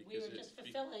 We Because were it- just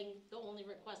fulfilling the only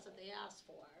request that they asked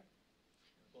for.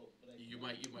 You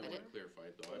might wanna clarify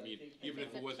it though, I mean, think- even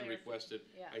if it wasn't Clarify. requested,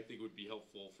 Yeah. I think it would be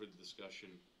helpful for the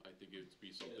discussion, I think it'd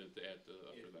be something to add for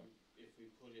them. If we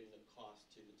put in the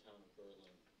cost to the town of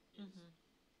Berlin, it's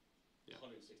Yeah.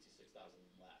 $166,000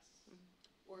 less.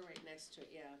 Or right next to it,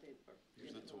 yeah, they, or.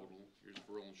 Here's the total, here's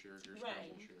Berlin share, here's Right.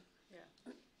 Cromwell share.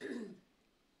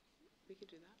 We could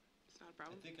do that. It's not a I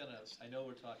problem. think I know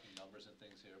we're talking numbers and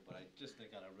things here, but I just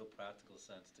think on a real practical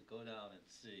sense, to go down and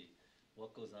see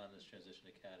what goes on in this transition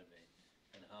academy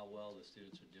and how well the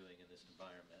students are doing in this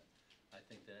environment, I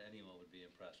think that anyone would be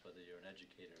impressed, whether you're an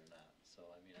educator or not. So,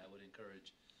 I mean, I would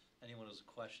encourage anyone who's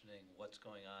questioning what's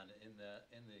going on in the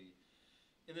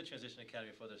transition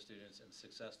academy for their students and the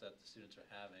success that the students are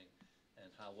having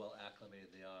and how well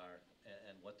acclimated they are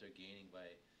and what they're gaining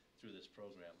through this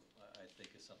program, I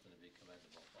think is something to be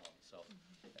commendable. So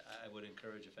I would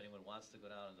encourage, if anyone wants to go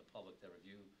down in the public to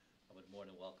review, I would more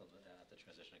than welcome at the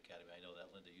Transition Academy. I know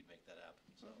that, Linda, you'd make that happen,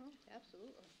 so.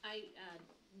 Absolutely.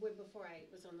 Before I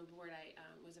was on the board, I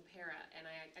was a para, and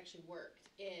I actually worked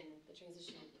in the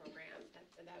transition program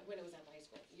when it was at the high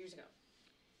school, years ago.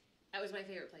 That was my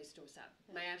favorite place to sub.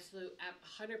 My absolute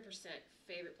 100%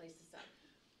 favorite place to sub.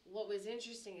 What was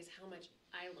interesting is how much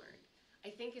I learned.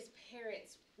 I think as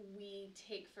parents, we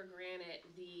take for granted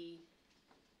the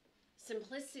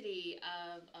simplicity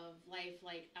of life,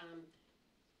 like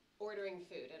ordering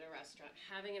food at a restaurant,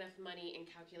 having enough money and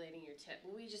calculating your tip.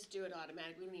 We just do it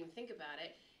automatically. We don't even think about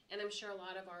it. And I'm sure a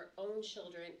lot of our own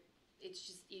children, it's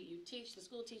just you teach, the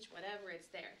school teach, whatever, it's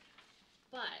there.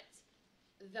 But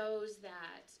those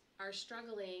that are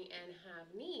struggling and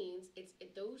have needs,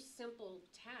 those simple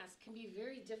tasks can be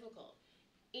very difficult.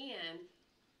 And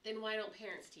then why don't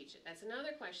parents teach it? That's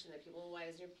another question that people, why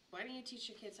don't you teach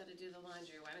your kids how to do the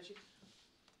laundry? Why don't you?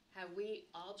 Have we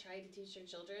all tried to teach our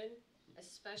children,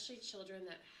 especially children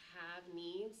that have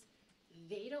needs?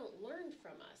 They don't learn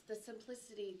from us the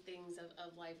simplicity things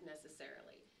of life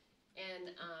necessarily.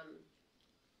 And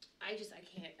I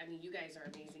can't, I mean, you guys are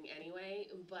amazing anyway,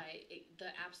 but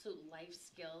the absolute life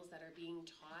skills that are being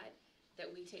taught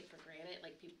that we take for granted,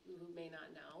 like people who may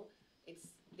not know, it's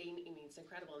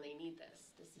incredible, and they need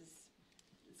this. It's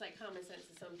like common sense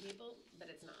to some people, but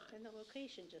it's not. And the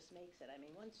location just makes it. I mean,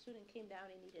 one student came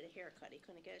down, he needed a haircut, he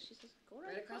couldn't get it, she says, go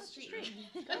right across the street.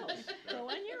 Go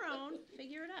on your own,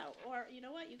 figure it out. Or, you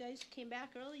know what, you guys came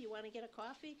back early, you wanna get a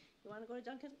coffee, you wanna go to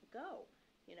Dunkin', go,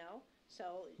 you know?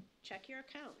 So, check your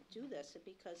account, do this,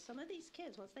 because some of these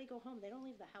kids, once they go home, they don't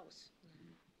leave the house.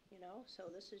 You know, so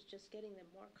this is just getting them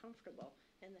more comfortable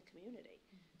in the community.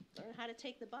 Learn how to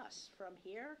take the bus from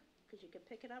here, because you can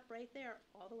pick it up right there,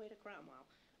 all the way to Cromwell,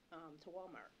 to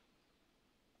Walmart.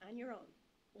 On your own.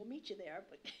 We'll meet you there,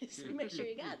 but make sure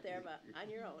you got there, but on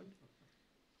your own.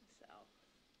 So.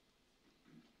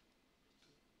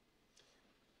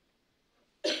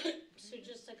 So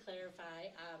just to clarify,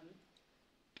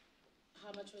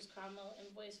 how much was Cromwell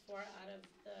invoiced for out of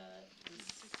the?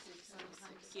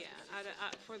 Yeah,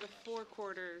 for the 4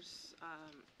 quarters,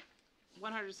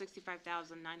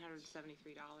 $165,973.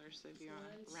 So if you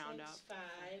want to round up.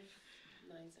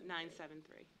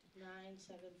 973.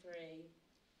 973.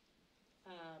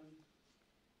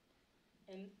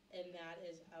 And that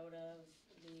is out of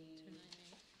the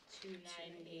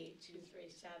 298,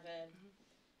 237.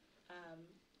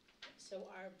 So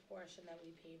our portion that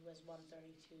we paid was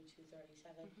 132,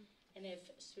 237. And if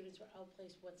students were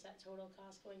outplaced, what's that total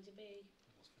cost going to be?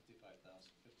 Almost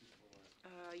 55,000,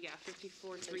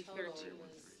 54, The total 313.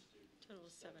 was- Total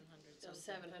was 700. So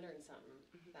 700 and something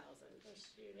thousand. Per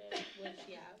student,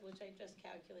 which I just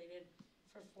calculated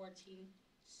for 14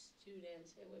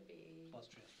 students, it would be, Plus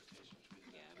transportation, which we.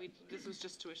 Yeah, this was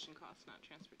just tuition costs, not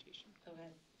transportation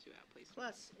okay. to outplacement.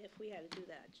 Plus, if we had to do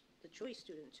that, the choice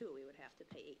student too, we would have to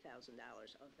pay $8,000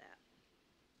 of that.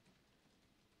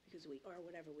 Because we, or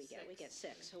whatever we get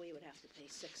 6, so we would have to pay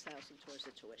 6,000 towards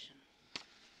the tuition.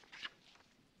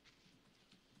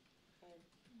 Okay.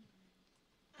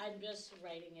 I'm just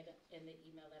writing it in the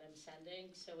email that I'm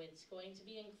sending, so it's going to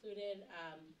be included,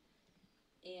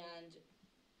 and,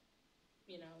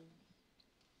 you know,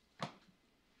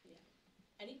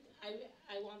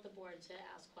 I want the board to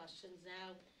ask questions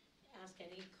now, ask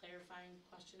any clarifying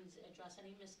questions, address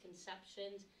any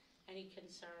misconceptions, any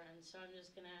concerns, so I'm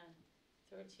just gonna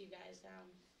throw it to you guys now.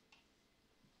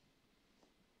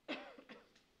 I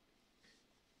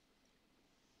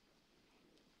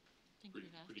think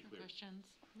we've asked Pretty our clear. questions.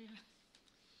 Yeah.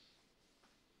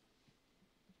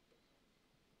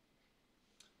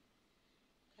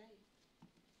 Okay.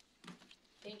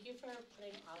 Thank you for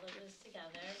putting all of this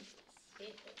together.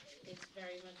 It's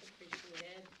very much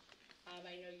appreciated.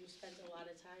 I know you spent a lot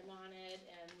of time on it,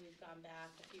 and we've gone back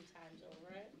a few times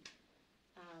over it.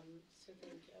 So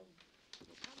thank you.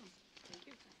 No problem. Thank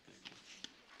you.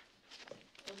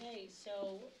 Okay,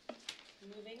 so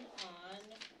moving on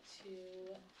to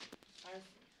our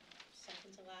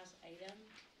second to last item,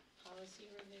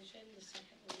 policy revision, the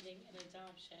second reading and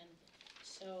adoption.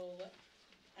 So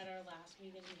at our last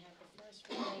meeting, we had the first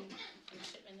reading, and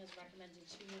Shipman has recommended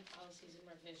 2 new policies and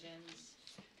revisions.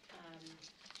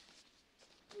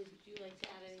 Would you like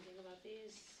to add anything about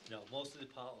these? No, most of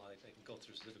the I can go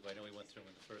through specifically, I know we went through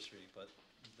them in the first reading, but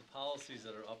the policies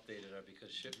that are updated are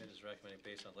because Shipman is recommending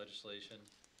based on legislation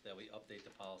that we update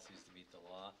the policies to meet the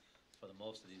law for the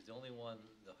most of these. The only one,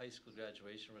 the high school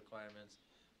graduation requirements,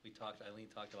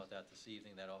 Eileen talked about that this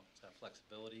evening, that offers that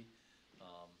flexibility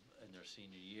in their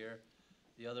senior year.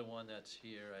 The other one that's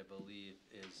here, I believe,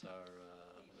 is our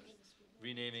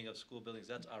renaming of school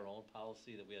buildings. That's our own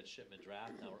policy that we had Shipman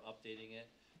draft, now we're updating it.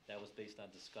 That was based on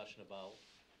discussion about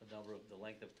the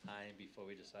length of time before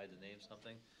we decide to name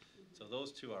something. So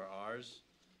those 2 are ours,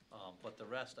 but the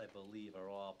rest, I believe, are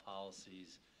all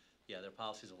policies. Yeah, they're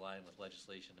policies aligned with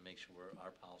legislation to make sure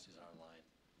our policies are in line.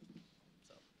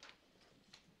 So.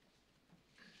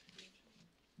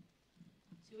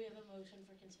 Do we have a motion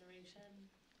for consideration?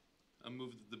 I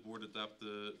move that the board adopt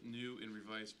the new and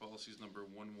revised policies number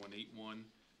 1181,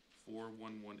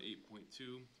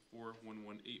 4118.2,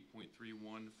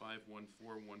 4118.31,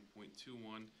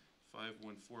 5141.21,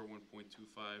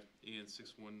 5141.25, and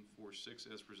 6146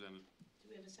 as presented. Do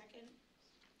we have a second?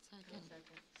 Second.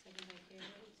 Second by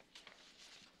Carrie.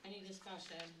 Any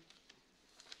discussion?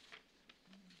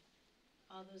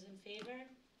 All those in favor?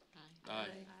 Aye.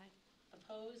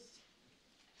 Opposed?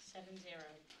 7-0.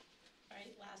 All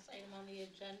right, last item on the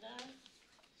agenda.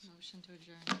 Motion to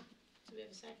adjourn. Do we have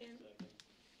a second?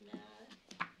 Matt.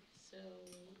 So,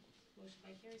 motion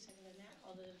by Carrie, second by Matt.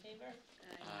 All those in favor?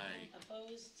 Aye.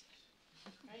 Opposed?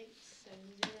 All right,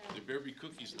 7-0. There better be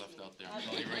cookies left out there, I'm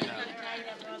telling you right now. Good night,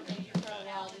 everyone.